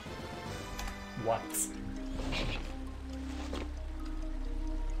 What?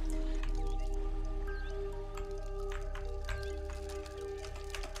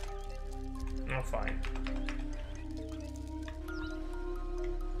 Oh, fine.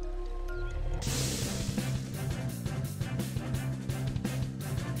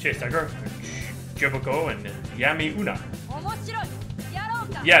 Chase Tiger, Joboko, and Yami Una.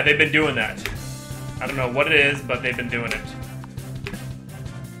 Yeah, they've been doing that. I don't know what it is, but they've been doing it.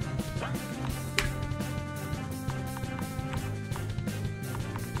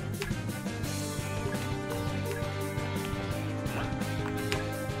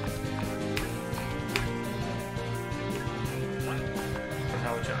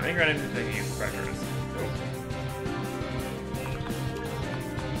 I think I need to take you crackers.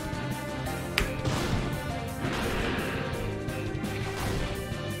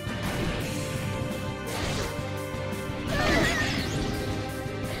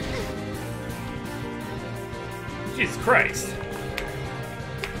 Jesus Christ.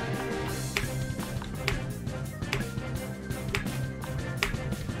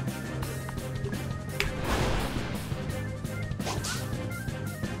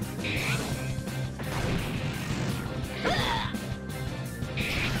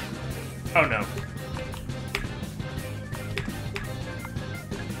 Oh no.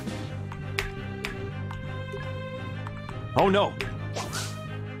 Oh no.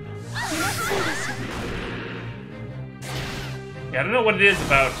 Yeah, I don't know what it is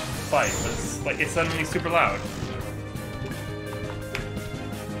about the fight, but it's like it's suddenly super loud.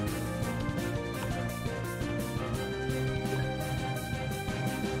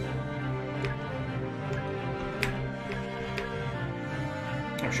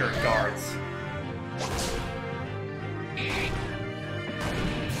 I'm sure it guards.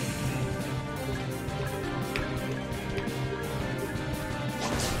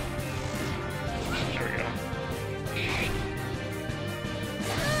 There we go.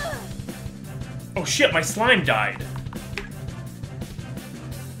 Oh shit, my slime died.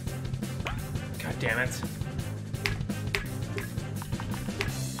 God damn it.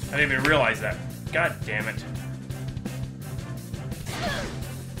 I didn't even realize that. God damn it.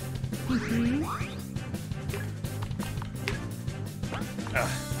 Ugh.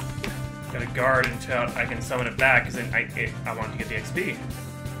 Gotta guard until I can summon it back, because then I want to get the XP.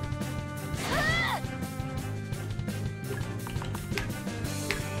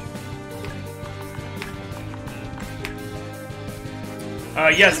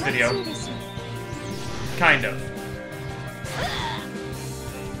 Yes, video. Kind of.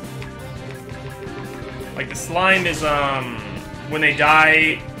 Like, the slime is, when they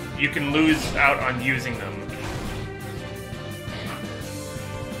die, you can lose out on using them.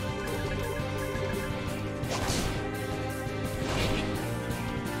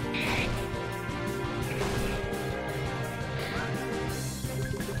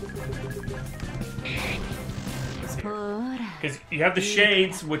 Because you have the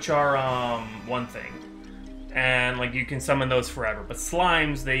shades, which are, one thing. And, like, you can summon those forever. But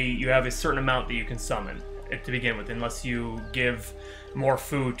slimes, you have a certain amount that you can summon to begin with, unless you give more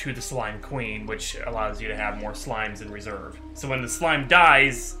food to the slime queen, which allows you to have more slimes in reserve. So when the slime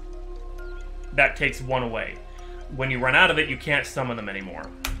dies, that takes one away. When you run out of it, you can't summon them anymore.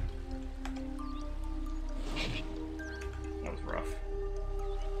 That was rough.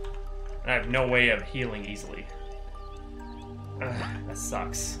 And I have no way of healing easily. Ugh, that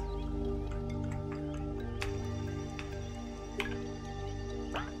sucks.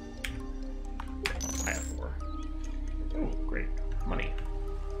 I have 4. Ooh, great. Money.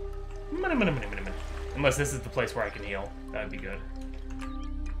 Money, money, money, money, money. Unless this is the place where I can heal. That'd be good.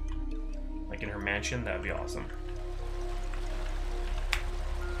 Like in her mansion, that'd be awesome.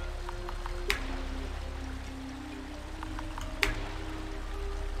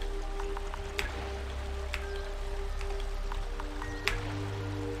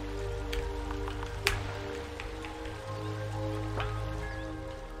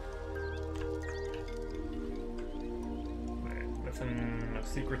 No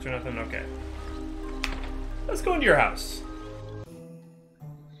secrets or nothing? Okay. Let's go into your house.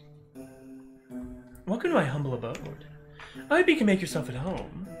 Welcome to my humble abode. I hope you can make yourself at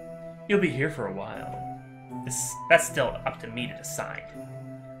home. You'll be here for a while. That's still up to me to decide.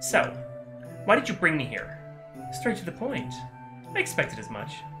 So, why did you bring me here? Straight to the point. I expected as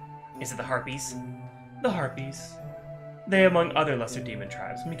much. Is it the Harpies? The Harpies. They, among other lesser demon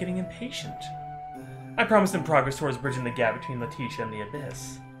tribes, may be getting impatient. I promised them progress towards bridging the gap between Laetitia and the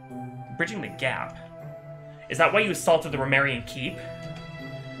Abyss. Bridging the gap? Is that why you assaulted the Romarian Keep?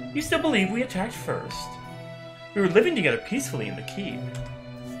 You still believe we attacked first? We were living together peacefully in the Keep,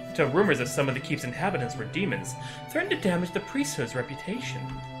 until rumors that some of the Keep's inhabitants were demons threatened to damage the priesthood's reputation.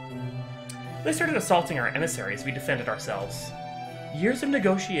 They started assaulting our emissaries. We defended ourselves. Years of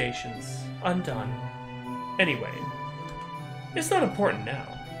negotiations, undone. Anyway, it's not important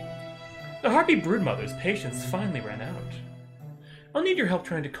now. The Harpy broodmother's patience finally ran out. I'll need your help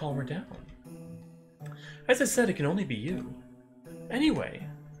trying to calm her down. As I said, it can only be you. Anyway,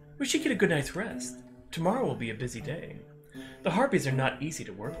 we should get a good night's rest. Tomorrow will be a busy day. The Harpies are not easy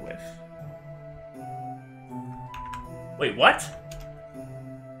to work with. Wait, what?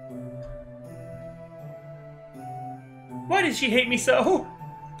 Why did she hate me so?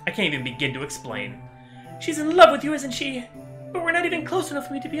 I can't even begin to explain. She's in love with you, isn't she? But we're not even close enough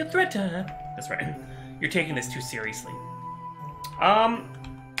for me to be a threat to her. That's right. You're taking this too seriously. I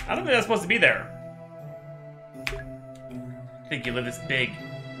don't think that's supposed to be there. Think you live this big.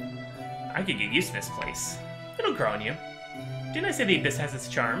 I could get used to this place. It'll grow on you. Didn't I say the Abyss has its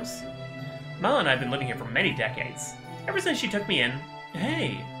charms? Mala and I have been living here for many decades. Ever since she took me in.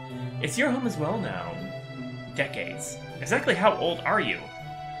 Hey, it's your home as well now. Decades. Exactly how old are you?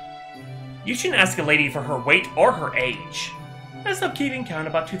 You shouldn't ask a lady for her weight or her age. I stopped keeping count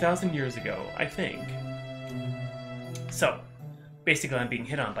about 2,000 years ago, I think. So, basically I'm being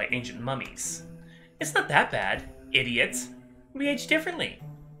hit on by ancient mummies. It's not that bad, idiots. We age differently.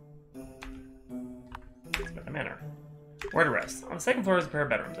 By the manor. Where to rest? On the second floor is a pair of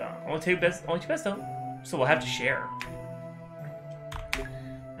bedrooms. Only two beds though, so we'll have to share.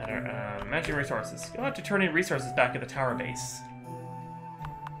 Managing resources. You'll have to turn in resources back at the tower base.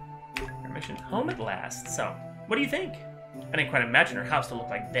 Our mission home at last. So, what do you think? I didn't quite imagine her house to look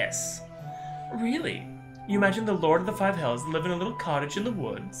like this. Really? You imagine the Lord of the Five Hells live in a little cottage in the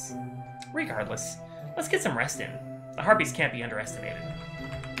woods? Regardless, let's get some rest in. The Harpies can't be underestimated.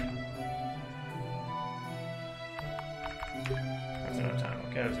 There's another time.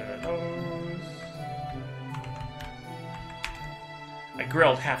 Okay, there's those. I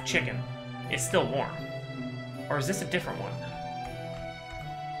grilled half chicken. It's still warm. Or is this a different one?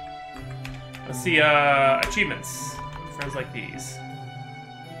 Let's see, achievements. Friends like these.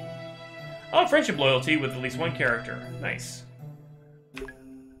 Oh, friendship loyalty with at least one character. Nice.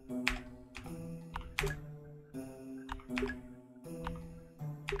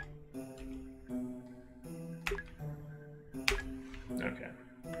 Okay.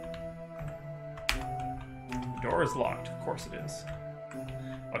 The door is locked. Of course it is.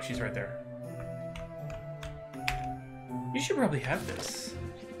 Oh, she's right there. You should probably have this.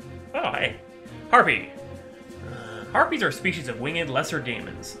 Oh, hey. Harpy. Harpies are a species of winged lesser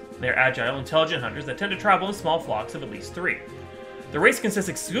demons. They are agile, intelligent hunters that tend to travel in small flocks of at least 3. The race consists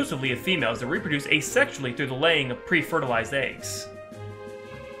exclusively of females that reproduce asexually through the laying of pre-fertilized eggs.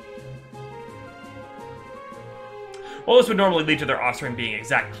 While this would normally lead to their offspring being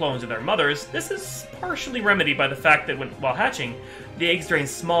exact clones of their mothers, this is partially remedied by the fact that while hatching, the eggs drain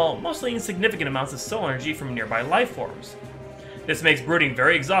small, mostly insignificant amounts of soul energy from nearby life forms. This makes brooding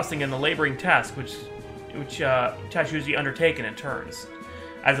very exhausting and a laboring task, which tasks usually undertaken in turns,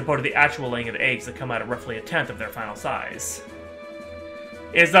 as opposed to the actual laying of eggs that come out at roughly a tenth of their final size.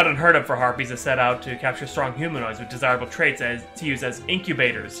 It is not unheard of for harpies to set out to capture strong humanoids with desirable traits to use as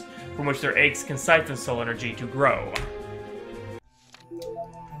incubators, from which their eggs can siphon soul energy to grow.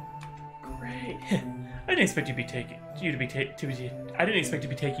 Great. I didn't expect to be taking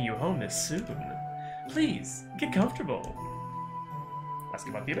you home this soon. Please get comfortable. Ask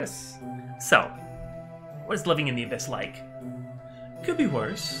about the Abyss. So, what is living in the Abyss like? Could be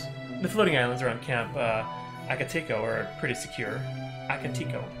worse. The floating islands around Camp Akatiko are pretty secure.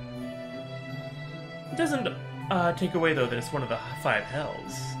 Akatiko. It doesn't take away, though, that it's one of the 5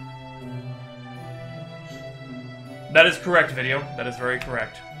 hells. That is correct, video. That is very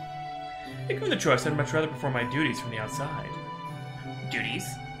correct. If given the choice, I'd much rather perform my duties from the outside. Duties?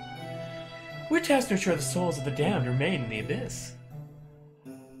 We're tasked to ensure the souls of the damned remain in the Abyss.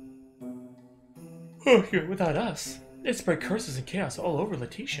 Oh, without us, they'd spread curses and chaos all over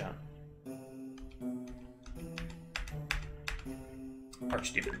Laetitia.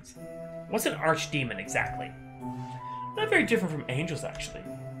 Archdemons. What's an archdemon exactly? Not very different from angels, actually.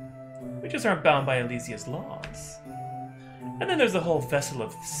 We just aren't bound by Elysia's laws. And then there's the whole Vessel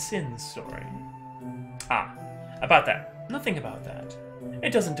of Sin story. Ah, about that. Nothing about that.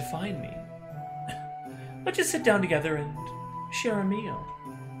 It doesn't define me. Let's just sit down together and share a meal.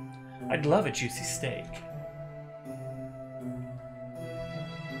 I'd love a juicy steak.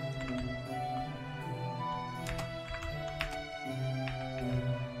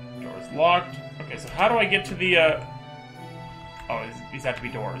 Door's locked. Okay, so how do I get to the, Oh, these have to be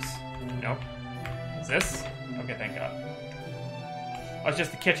doors. Nope. Is this? Okay, thank God. Oh, it's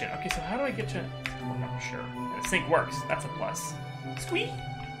just the kitchen. Okay, so how do I get to... I'm not sure. The sink works. That's a plus. Squeak!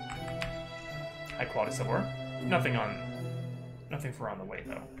 High quality silverware. Nothing for on the way,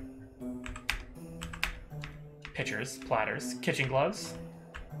 though. Pitchers, platters, kitchen gloves.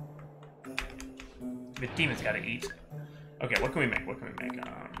 The demon's gotta eat. Okay, what can we make?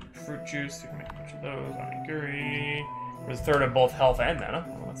 Fruit juice. We can make a bunch of those. Onigiri. There's a third of both health and mana.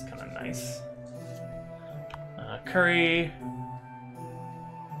 Well, that's kind of nice. Curry.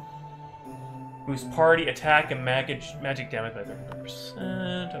 Boost party attack and magic damage by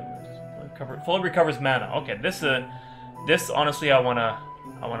 35%. Fully recovers mana. Okay, this honestly I wanna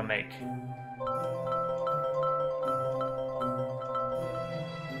make.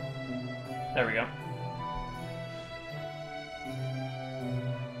 There we go.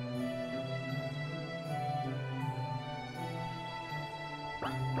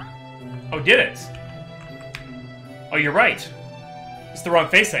 Oh, did it? Oh, you're right. It's the wrong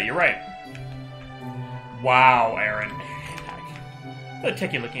face set, you're right. Wow, Aaron. What a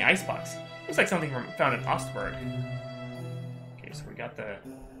techie looking icebox. Looks like something found in Ostberg. Okay, so we got the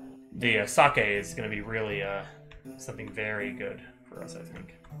sake is going to be really something very good for us, I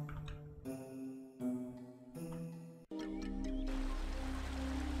think.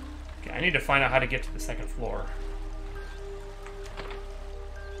 Okay, I need to find out how to get to the second floor.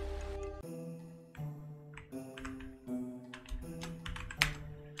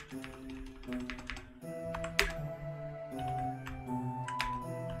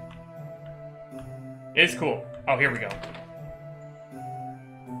 It's cool. Oh, here we go.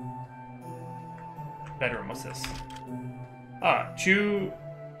 Bedroom, what's this? Ah,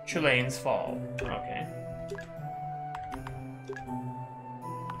 Chulane's Fall. Okay.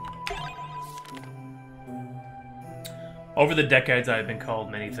 Over the decades, I have been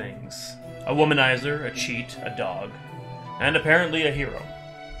called many things. A womanizer, a cheat, a dog, and apparently a hero.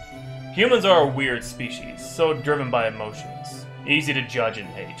 Humans are a weird species, so driven by emotions, easy to judge and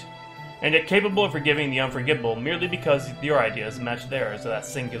hate. and yet capable of forgiving the unforgivable merely because your ideas match theirs at that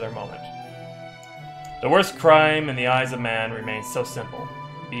singular moment. The worst crime in the eyes of man remains so simple,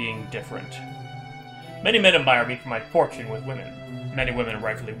 being different. Many men admire me for my fortune with women. Many women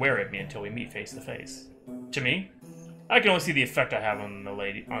rightfully wary of me until we meet face to face. To me, I can only see the effect I have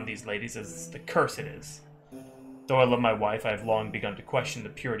on these ladies as the curse it is. Though I love my wife, I have long begun to question the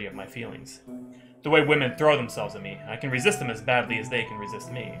purity of my feelings. The way women throw themselves at me, I can resist them as badly as they can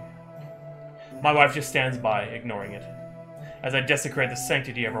resist me. My wife just stands by, ignoring it. As I desecrate the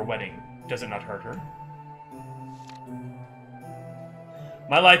sanctity of our wedding, does it not hurt her?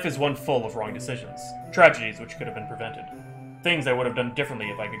 My life is one full of wrong decisions, tragedies which could have been prevented, things I would have done differently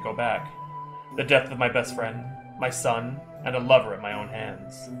if I could go back. The death of my best friend, my son, and a lover at my own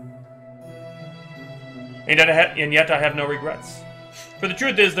hands. And yet I have no regrets. For the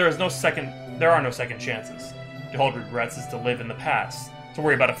truth is, there are no second chances. To hold regrets is to live in the past, to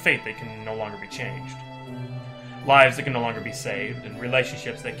worry about a fate that can no longer be changed. Lives that can no longer be saved, and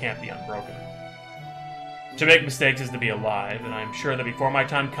relationships that can't be unbroken. To make mistakes is to be alive, and I am sure that before my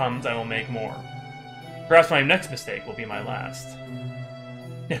time comes, I will make more. Perhaps my next mistake will be my last.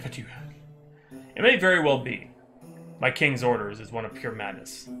 But it may very well be. My king's orders is one of pure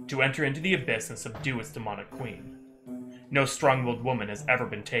madness, to enter into the abyss and subdue its demonic queen. No strong-willed woman has ever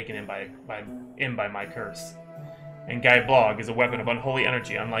been taken in by my curse, and Guy Blog is a weapon of unholy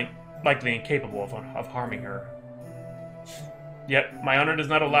energy, likely incapable of harming her. Yet, my honor does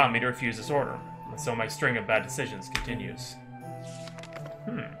not allow me to refuse this order, and so my string of bad decisions continues.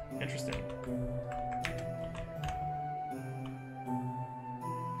 Interesting.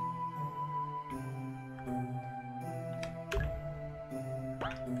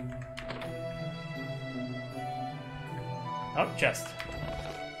 Oh, chest.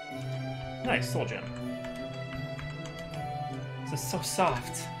 Nice, soul gem. This is so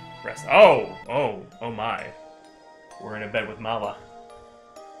soft. Rest. Oh my. We're in a bed with Mala.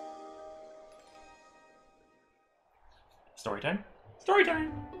 Story time? Story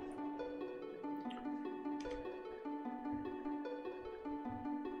time!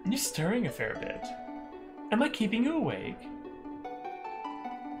 You're stirring a fair bit. Am I keeping you awake?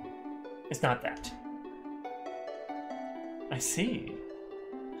 It's not that. I see.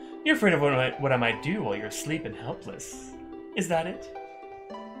 You're afraid of what I might do while you're asleep and helpless. Is that it?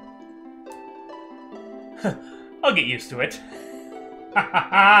 I'll get used to it. Ha ha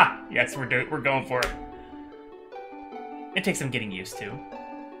ha! Yes, we're going for it. It takes some getting used to.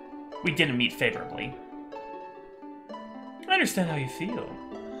 We didn't meet favorably. I understand how you feel.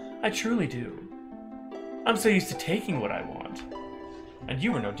 I truly do. I'm so used to taking what I want. And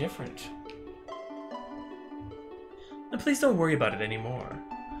you were no different. And please don't worry about it anymore.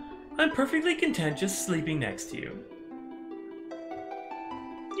 I'm perfectly content just sleeping next to you.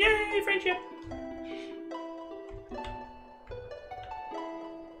 Yay, friendship!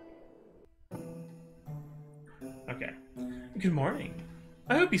 Okay. Good morning.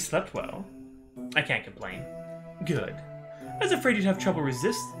 I hope you slept well. I can't complain. Good. I was afraid you'd have trouble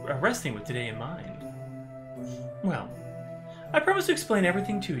resting with today in mind. Well, I promise to explain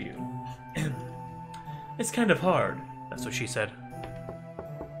everything to you. It's kind of hard. That's what she said.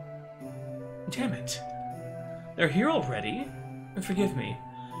 Damn it. They're here already? Forgive me.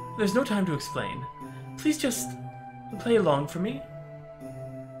 There's no time to explain. Please just play along for me.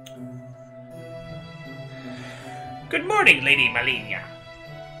 Good morning, Lady Malenia.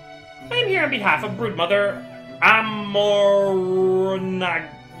 I am here on behalf of Broodmother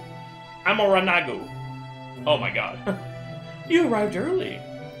Amoranagu. Oh my god. You arrived early.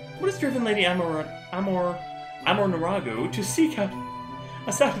 What has driven Lady Amoranagu to seek out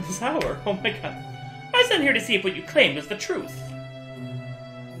us out at this hour? Oh my god. I was sent here to see if what you claimed was the truth.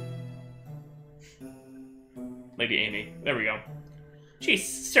 Lady Amy. There we go. She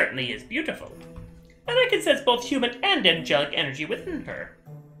certainly is beautiful. And I can sense both human and angelic energy within her.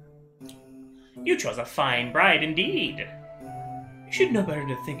 You chose a fine bride indeed. You should know better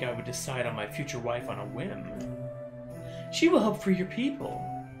to think I would decide on my future wife on a whim. She will help free your people.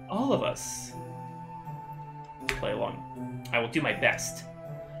 All of us. Play along. I will do my best.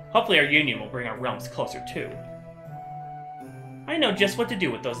 Hopefully our union will bring our realms closer too. I know just what to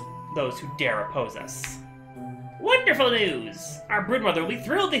do with those who dare oppose us. Wonderful news! Our broodmother will be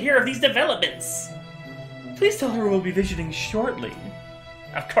thrilled to hear of these developments. Please tell her we'll be visiting shortly.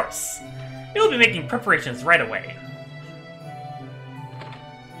 Of course. We will be making preparations right away.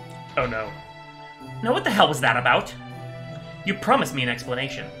 Oh no. Now what the hell was that about? You promised me an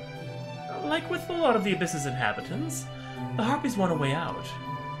explanation. Like with a lot of the Abyss's inhabitants, the Harpies want a way out.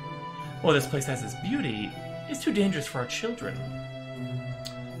 While this place has its beauty, it's too dangerous for our children.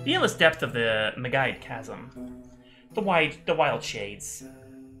 The endless depth of the Megide chasm. The wild shades.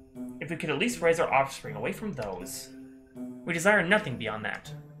 If we could at least raise our offspring away from those. We desire nothing beyond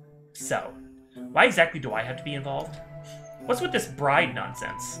that. So, why exactly do I have to be involved? What's with this bride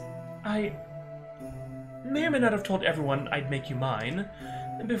nonsense? I may or may not have told everyone I'd make you mine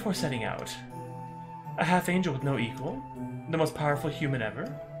before setting out. A half-angel with no equal, the most powerful human ever.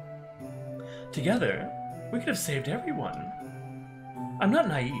 Together, we could have saved everyone. I'm not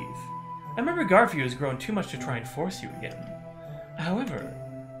naive, and my regard for you has grown too much to try and force you again. However,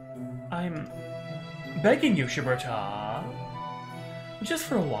 I'm begging you, Shiberta, just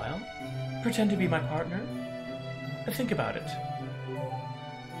for a while, pretend to be my partner. Think about it.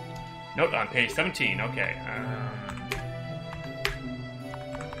 Note on page 17, okay.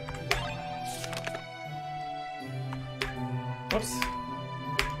 Whoops.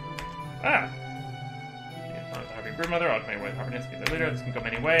 Ah! Happy Broodmother, I'll play with Harpiness, be the leader. This can go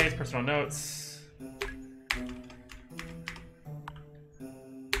many ways. Personal notes. I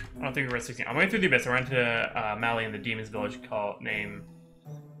don't think we were at 16. I'm going through the abyss. I ran to Mali in the demon's village named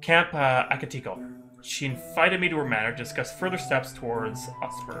Camp Akatiko. She invited me to her manor to discuss further steps towards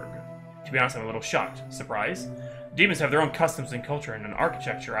Utsburg. To be honest, I'm a little shocked. Surprise? Demons have their own customs and culture and an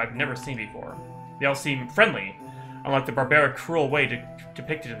architecture I've never seen before. They all seem friendly, unlike the barbaric, cruel way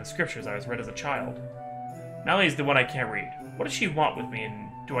depicted in the scriptures I was read as a child. Mali is the one I can't read. What does she want with me, and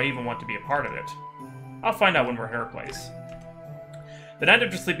do I even want to be a part of it? I'll find out when we're at her place. The night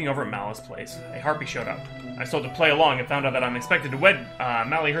after sleeping over at Mali's place, a harpy showed up. I was told to play along and found out that I'm expected to wed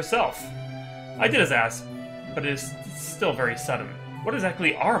Mali herself. I did as asked, but it is still very sudden. What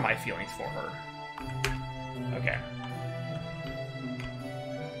exactly are my feelings for her? Okay.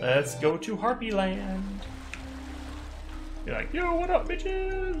 Let's go to Harpy Land. Be like, yo, what up,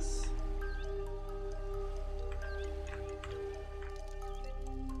 bitches?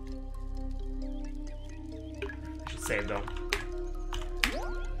 I should save, though.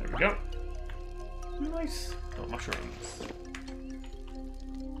 There we go. Nice. Oh, mushrooms.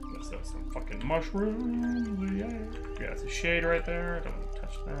 Let's have some fucking mushrooms. Yeah, that's a shade right there. Don't want to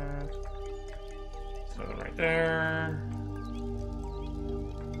touch that. There's another right there.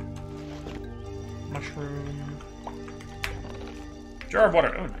 Mushroom. Jar of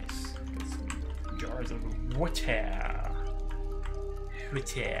water. Oh, nice. Get some jars of water. Water.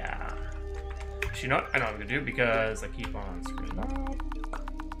 Actually, not. I know what I'm gonna do because I keep on screwing up.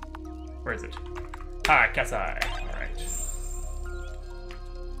 Where is it? Ah, cat's eye. Alright.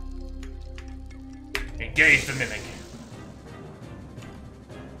 Engage the mimic.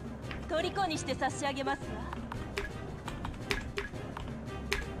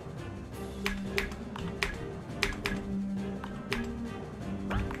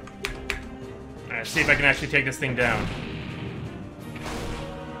 Alright, see if I can actually take this thing down.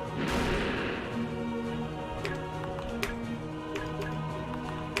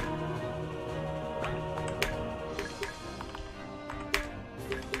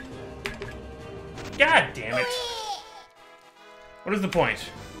 God damn it. What is the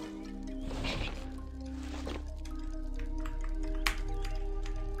point?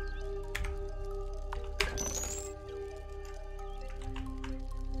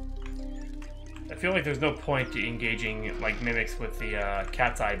 I feel like there's no point to engaging like mimics with the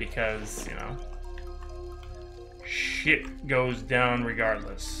cat's eye because, you know, shit goes down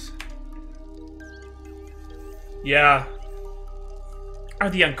regardless. Yeah. Are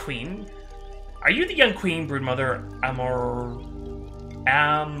the young queen? Are you the young queen broodmother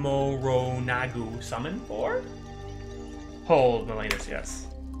Amoronagu summoned for? Hold, Melanus, yes.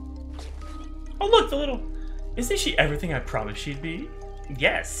 Oh look, the little... Isn't she everything I promised she'd be?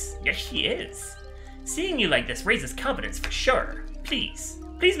 Yes, yes she is. Seeing you like this raises confidence for sure. Please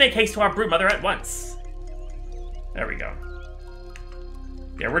make haste to our broodmother at once. There we go.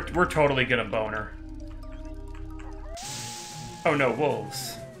 Yeah, we're totally gonna bone her. Oh no,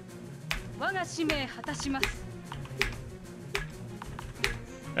 wolves.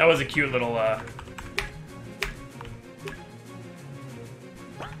 That was a cute little, oh,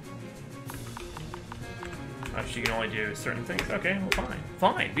 she can only do certain things. Okay, well, fine.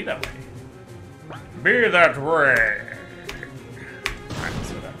 Fine, be that way. Be that way! Alright, let's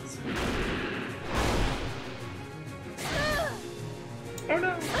see what happens. Oh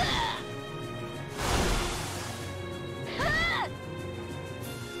no!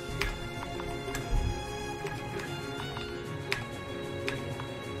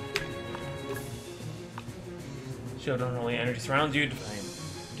 Show don't only energy surrounds you,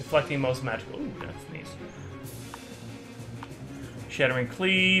 deflecting most magical. Ooh, that's nice. Shattering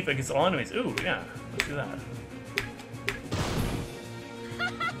cleave against all enemies. Ooh, yeah, let's do that.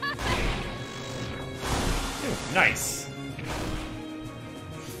 Ooh, nice.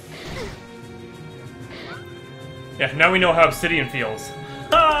 Yeah, now we know how obsidian feels.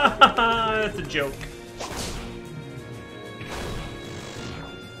 That's a joke.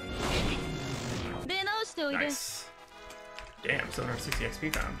 Nice. Damn, 760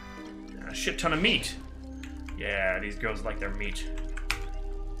 XP found. A shit ton of meat. Yeah, these girls like their meat.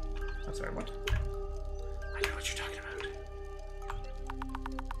 I'm sorry, what? I know what you're talking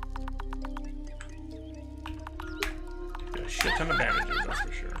about. A shit ton of bandages, that's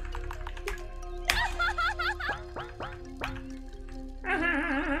for sure.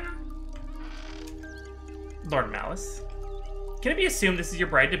 Lord Malice. Can it be assumed this is your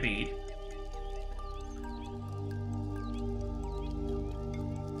bride-to-be?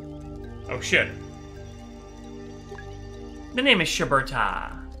 Oh shit. The name is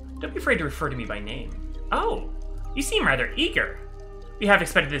Shiberta. Don't be afraid to refer to me by name. Oh, you seem rather eager. We have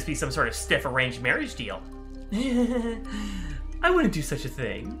expected this to be some sort of stiff arranged marriage deal. I wouldn't do such a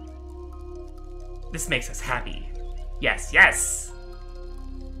thing. This makes us happy. Yes, yes.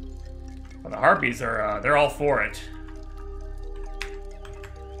 Well, the Harpies are, they're all for it.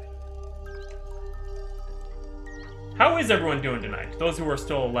 How is everyone doing tonight? Those who are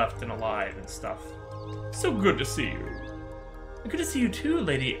still left and alive and stuff. So good to see you. Good to see you too,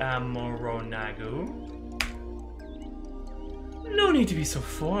 Lady Amoronagu. No need to be so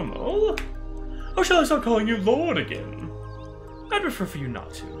formal. Or shall I start calling you Lord again? I'd prefer for you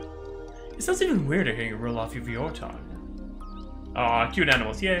not to. It sounds even weirder hearing you roll off of your tongue. Aw, cute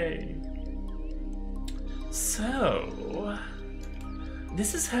animals, yay. So,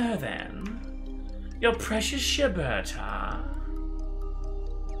 this is her then. Your precious Shiberta.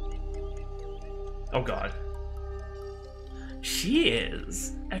 Oh god. She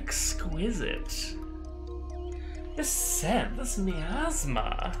is exquisite. The scent, this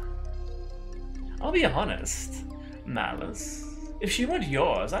miasma. I'll be honest, Malice. If she weren't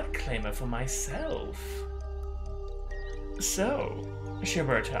yours, I'd claim her for myself. So,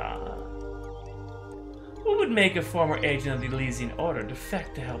 Shiberta, what would make a former agent of the Elysian Order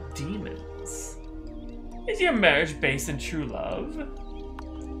defect to help demons? Is your marriage based in true love?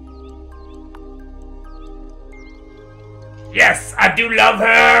 Yes, I do love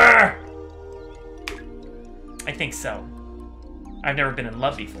her! I think so. I've never been in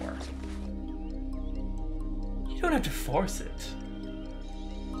love before. You don't have to force it.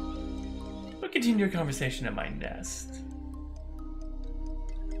 We'll continue your conversation at my nest.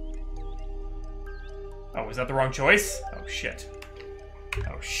 Oh, was that the wrong choice? Oh shit.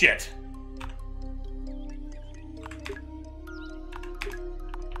 Oh shit.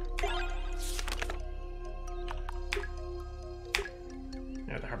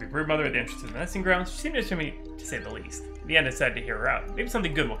 The Harpy Broodmother at the entrance to the nesting grounds. She seemed to me, to say the least. In the end, I decided to hear her out. Maybe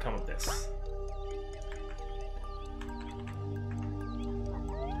something good will come of this.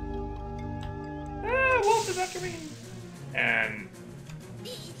 Ah, Wolf is after me! And...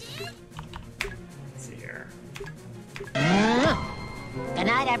 let's see here. Good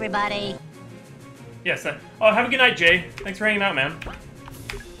night, everybody. Yes, oh, have a good night, Jay. Thanks for hanging out, man.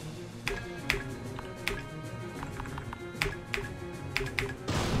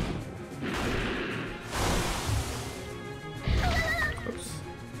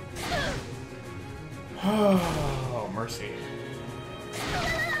 Oh, mercy.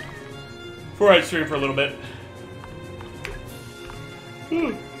 Before I stream for a little bit.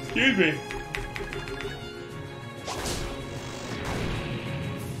 Ooh, excuse me.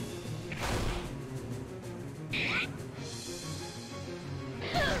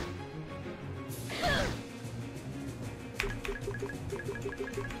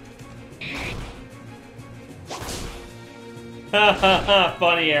 Ha ha ha,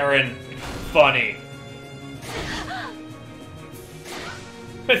 funny, Aaron. Funny.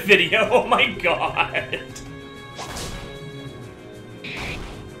 Video, oh my god.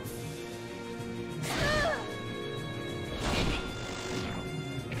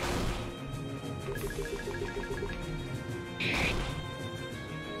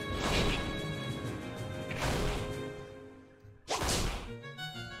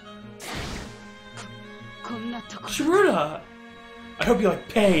 Shiruda! I hope you like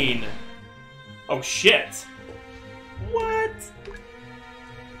pain. Oh shit. What?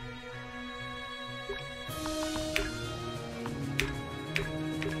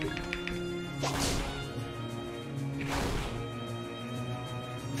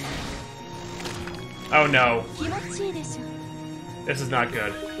 Oh no. This is not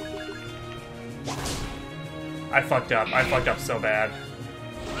good. I fucked up. I fucked up so bad.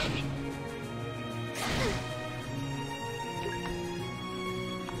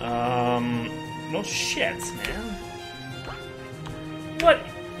 No shit, man. What?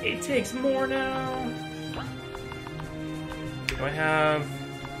 It takes more now. Do I have...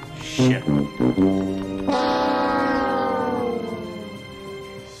 Shit.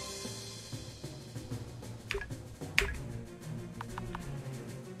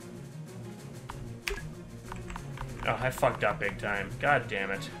 Oh, I fucked up big time. God damn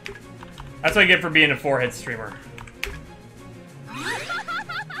it. That's what I get for being a forehead streamer.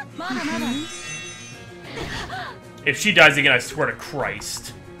 If she dies again, I swear to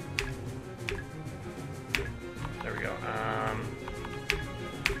Christ. There we go.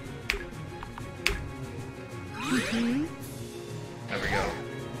 There we go.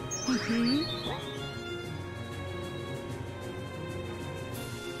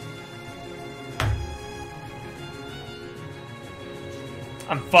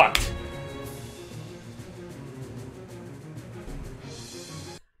 I'm fucked.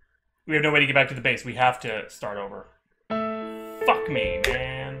 We have no way to get back to the base. We have to start over. Fuck me,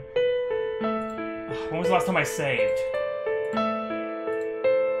 man. When was the last time I saved?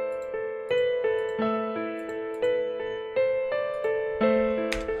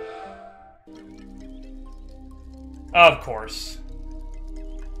 Of course.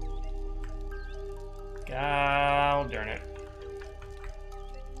 God darn it.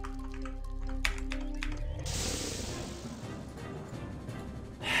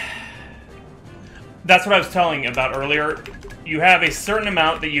 That's what I was telling about earlier. You have a certain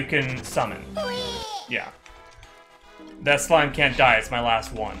amount that you can summon. Yeah. That slime can't die. It's my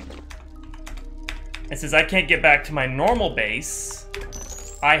last one. It says I can't get back to my normal base.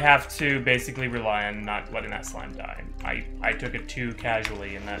 I have to basically rely on not letting that slime die. I took it too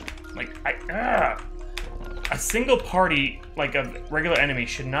casually, and that, like, a single party, like a regular enemy,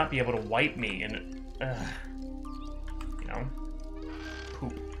 should not be able to wipe me, and you know,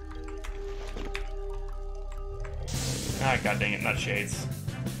 poop. Ah, god dang it, nutshades.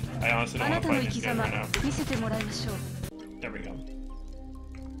 I honestly don't want to fight these guys right now. There we go.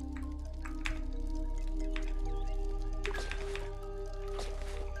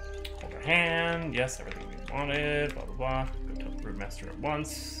 Hold our hand. Yes, everything we wanted. Blah, blah, blah. Go tell the Brewmaster at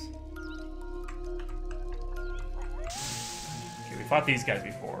once. Okay, we fought these guys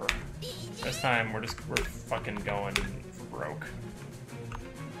before. This time, we're fucking going for broke.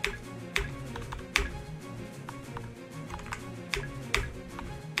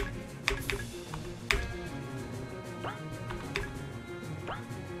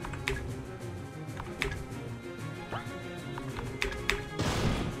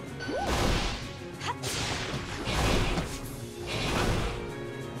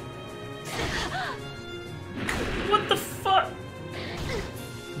 What the fuck?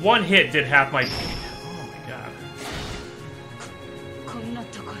 One hit did half my... Oh my god.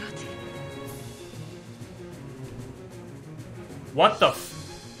 What the f...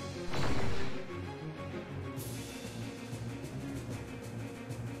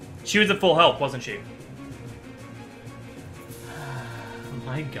 She was at full health, wasn't she? Oh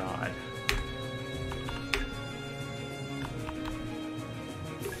my god.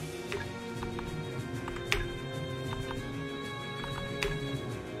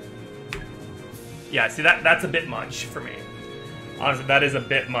 Yeah, see, that's a bit much for me. Honestly, that is a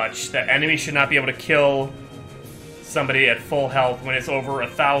bit much. The enemy should not be able to kill somebody at full health when it's over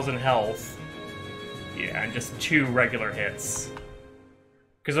 1,000 health. Yeah, and just 2 regular hits.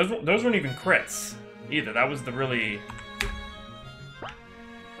 Because those weren't even crits, either. That was the really...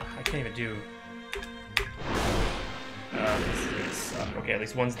 I can't even do... Okay, at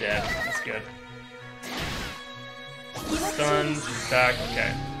least one's dead. That's good. Stunned, she's back,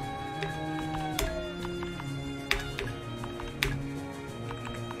 okay.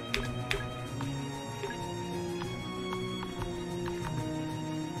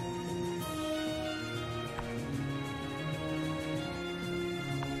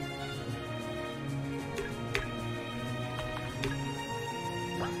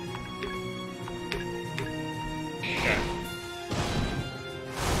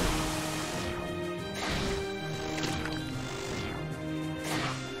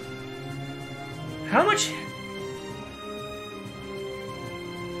 How much?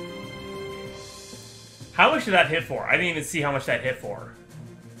 How much did that hit for? I didn't even see how much that hit for.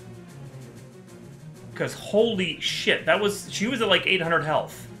 Because holy shit, that was... She was at like 800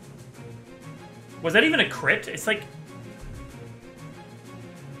 health. Was that even a crit? It's like...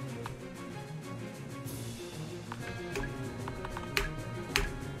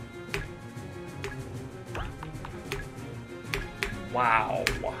 Wow.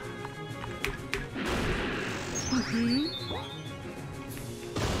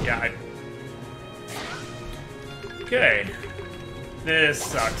 Yeah, Okay. This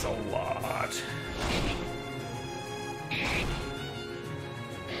sucks a lot.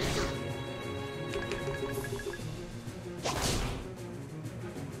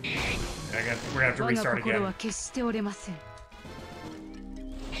 We're gonna have to restart again.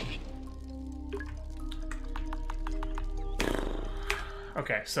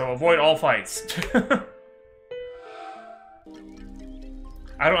 Okay, so avoid all fights.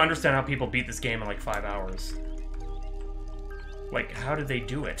 I don't understand how people beat this game in like 5 hours. Like, how did they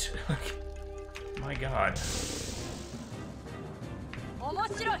do it? My god. Just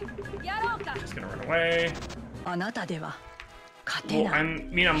gonna run away. Well,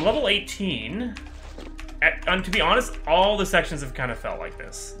 I'm level 18. And to be honest, all the sections have kind of felt like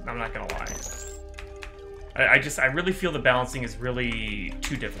this. I'm not gonna lie. I really feel the balancing is really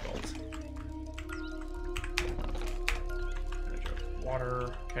too difficult.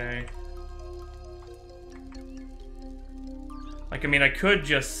 Water, okay. Like, I mean, I could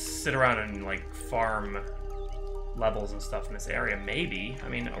just sit around and, like, farm levels and stuff in this area, maybe. I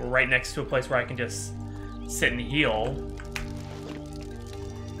mean, we're right next to a place where I can just sit and heal.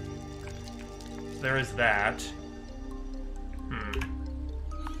 There is that.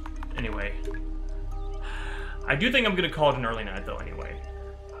 Anyway. I do think I'm gonna call it an early night, though, anyway.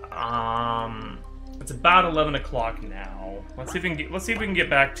 It's about 11 o'clock now. Let's see if we can get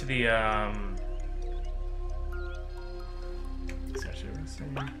back to the,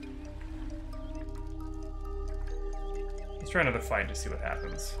 Let's try another fight to see what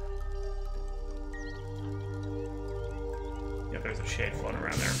happens. Yeah, there's a shade floating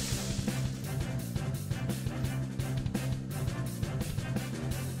around there.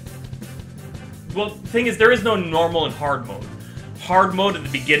 Well, the thing is, there is no normal and hard mode. Hard mode at the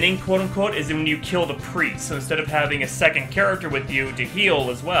beginning, quote-unquote, is when you kill the priest. So instead of having a second character with you to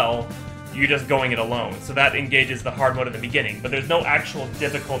heal as well, you're just going it alone. So that engages the hard mode at the beginning, but there's no actual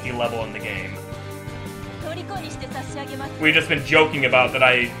difficulty level in the game. We've just been joking about that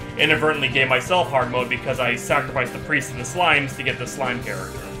I inadvertently gave myself hard mode because I sacrificed the priest and the slimes to get the slime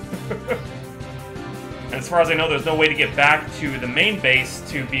character. And as far as I know, there's no way to get back to the main base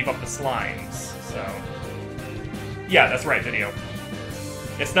to beef up the slimes, so... Yeah, that's right, video.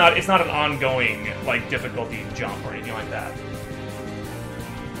 It's not an ongoing, like, difficulty jump or anything like that.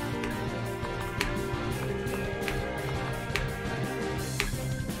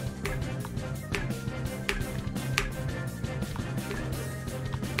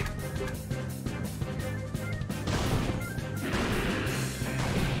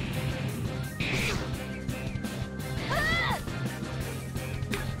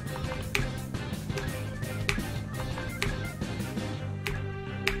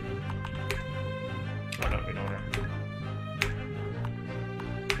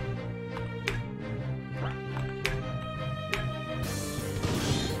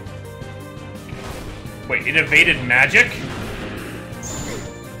 Wait, it evaded magic?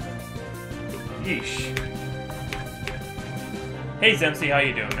 Yeesh. Hey Zemsy, how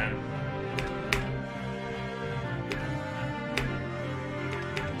you doing, man?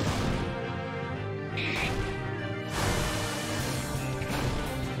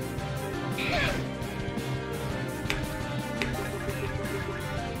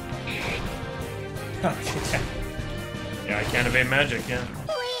 Yeah, I can't evade magic, yeah.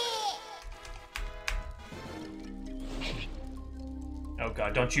 Oh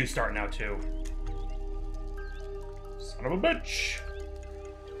god, don't you start now too. Son of a bitch!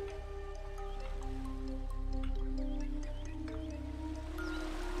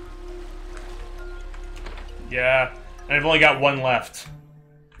 Yeah, and I've only got one left.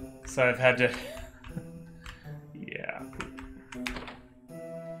 So I've had to... Yeah.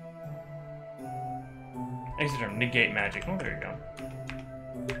 Exit term, negate magic. Oh, there you go.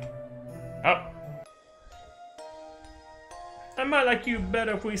 Oh. I might like you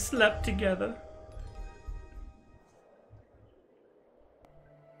better if we slept together.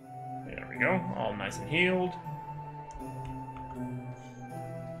 There we go, all nice and healed.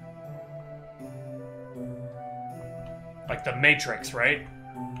 Like the Matrix, right?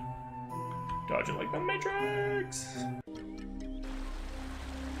 Dodge it like the Matrix!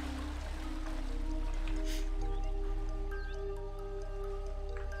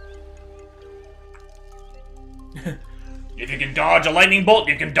 If you can dodge a lightning bolt,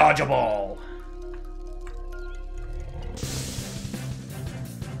 you can dodge a ball. Let's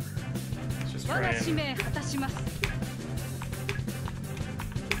just try and...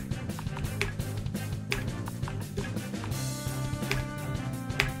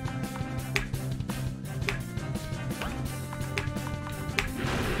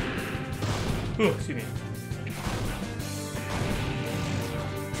 Ooh, excuse me.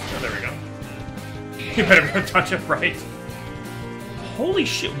 You better touch it right. Holy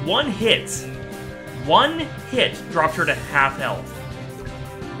shit, one hit. One hit dropped her to half health.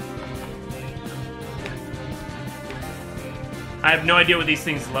 I have no idea what these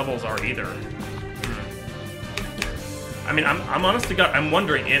things' levels are either. I mean, I'm honest to God, I'm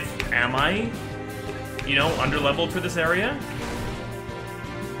wondering if, am I, you know, under-leveled for this area?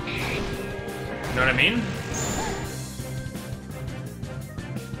 You know what I mean?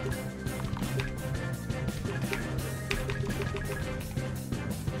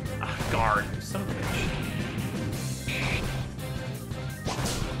 Ah, guard. Son of a bitch.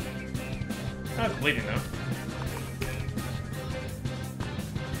 Oh, it's bleeding, though.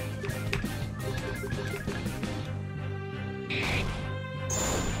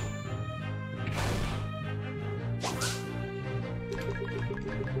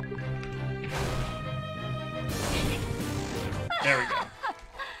 There we go.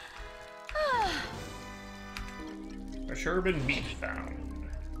 A Sherbin meat found.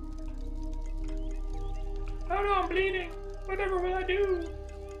 Oh no, I'm bleeding. Whatever will I do?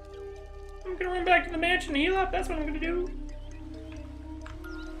 I'm gonna run back to the mansion and heal up. That's what I'm gonna do.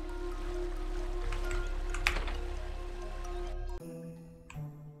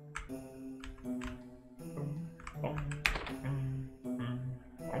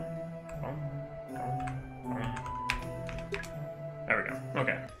 There we go.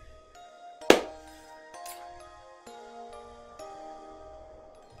 Okay.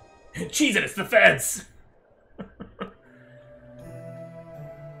 Cheese it, it's the feds! There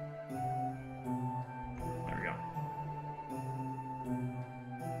we go.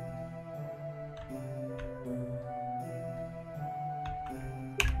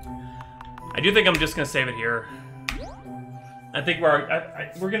 I do think I'm just gonna save it here. I think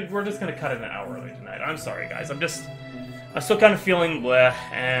we're just gonna cut it an hour early tonight. I'm sorry, guys. I'm still kind of feeling bleh,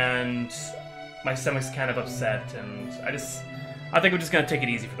 and my stomach's kind of upset, and I think we're just gonna take it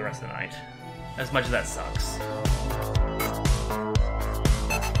easy for the rest of the night. As much as that sucks.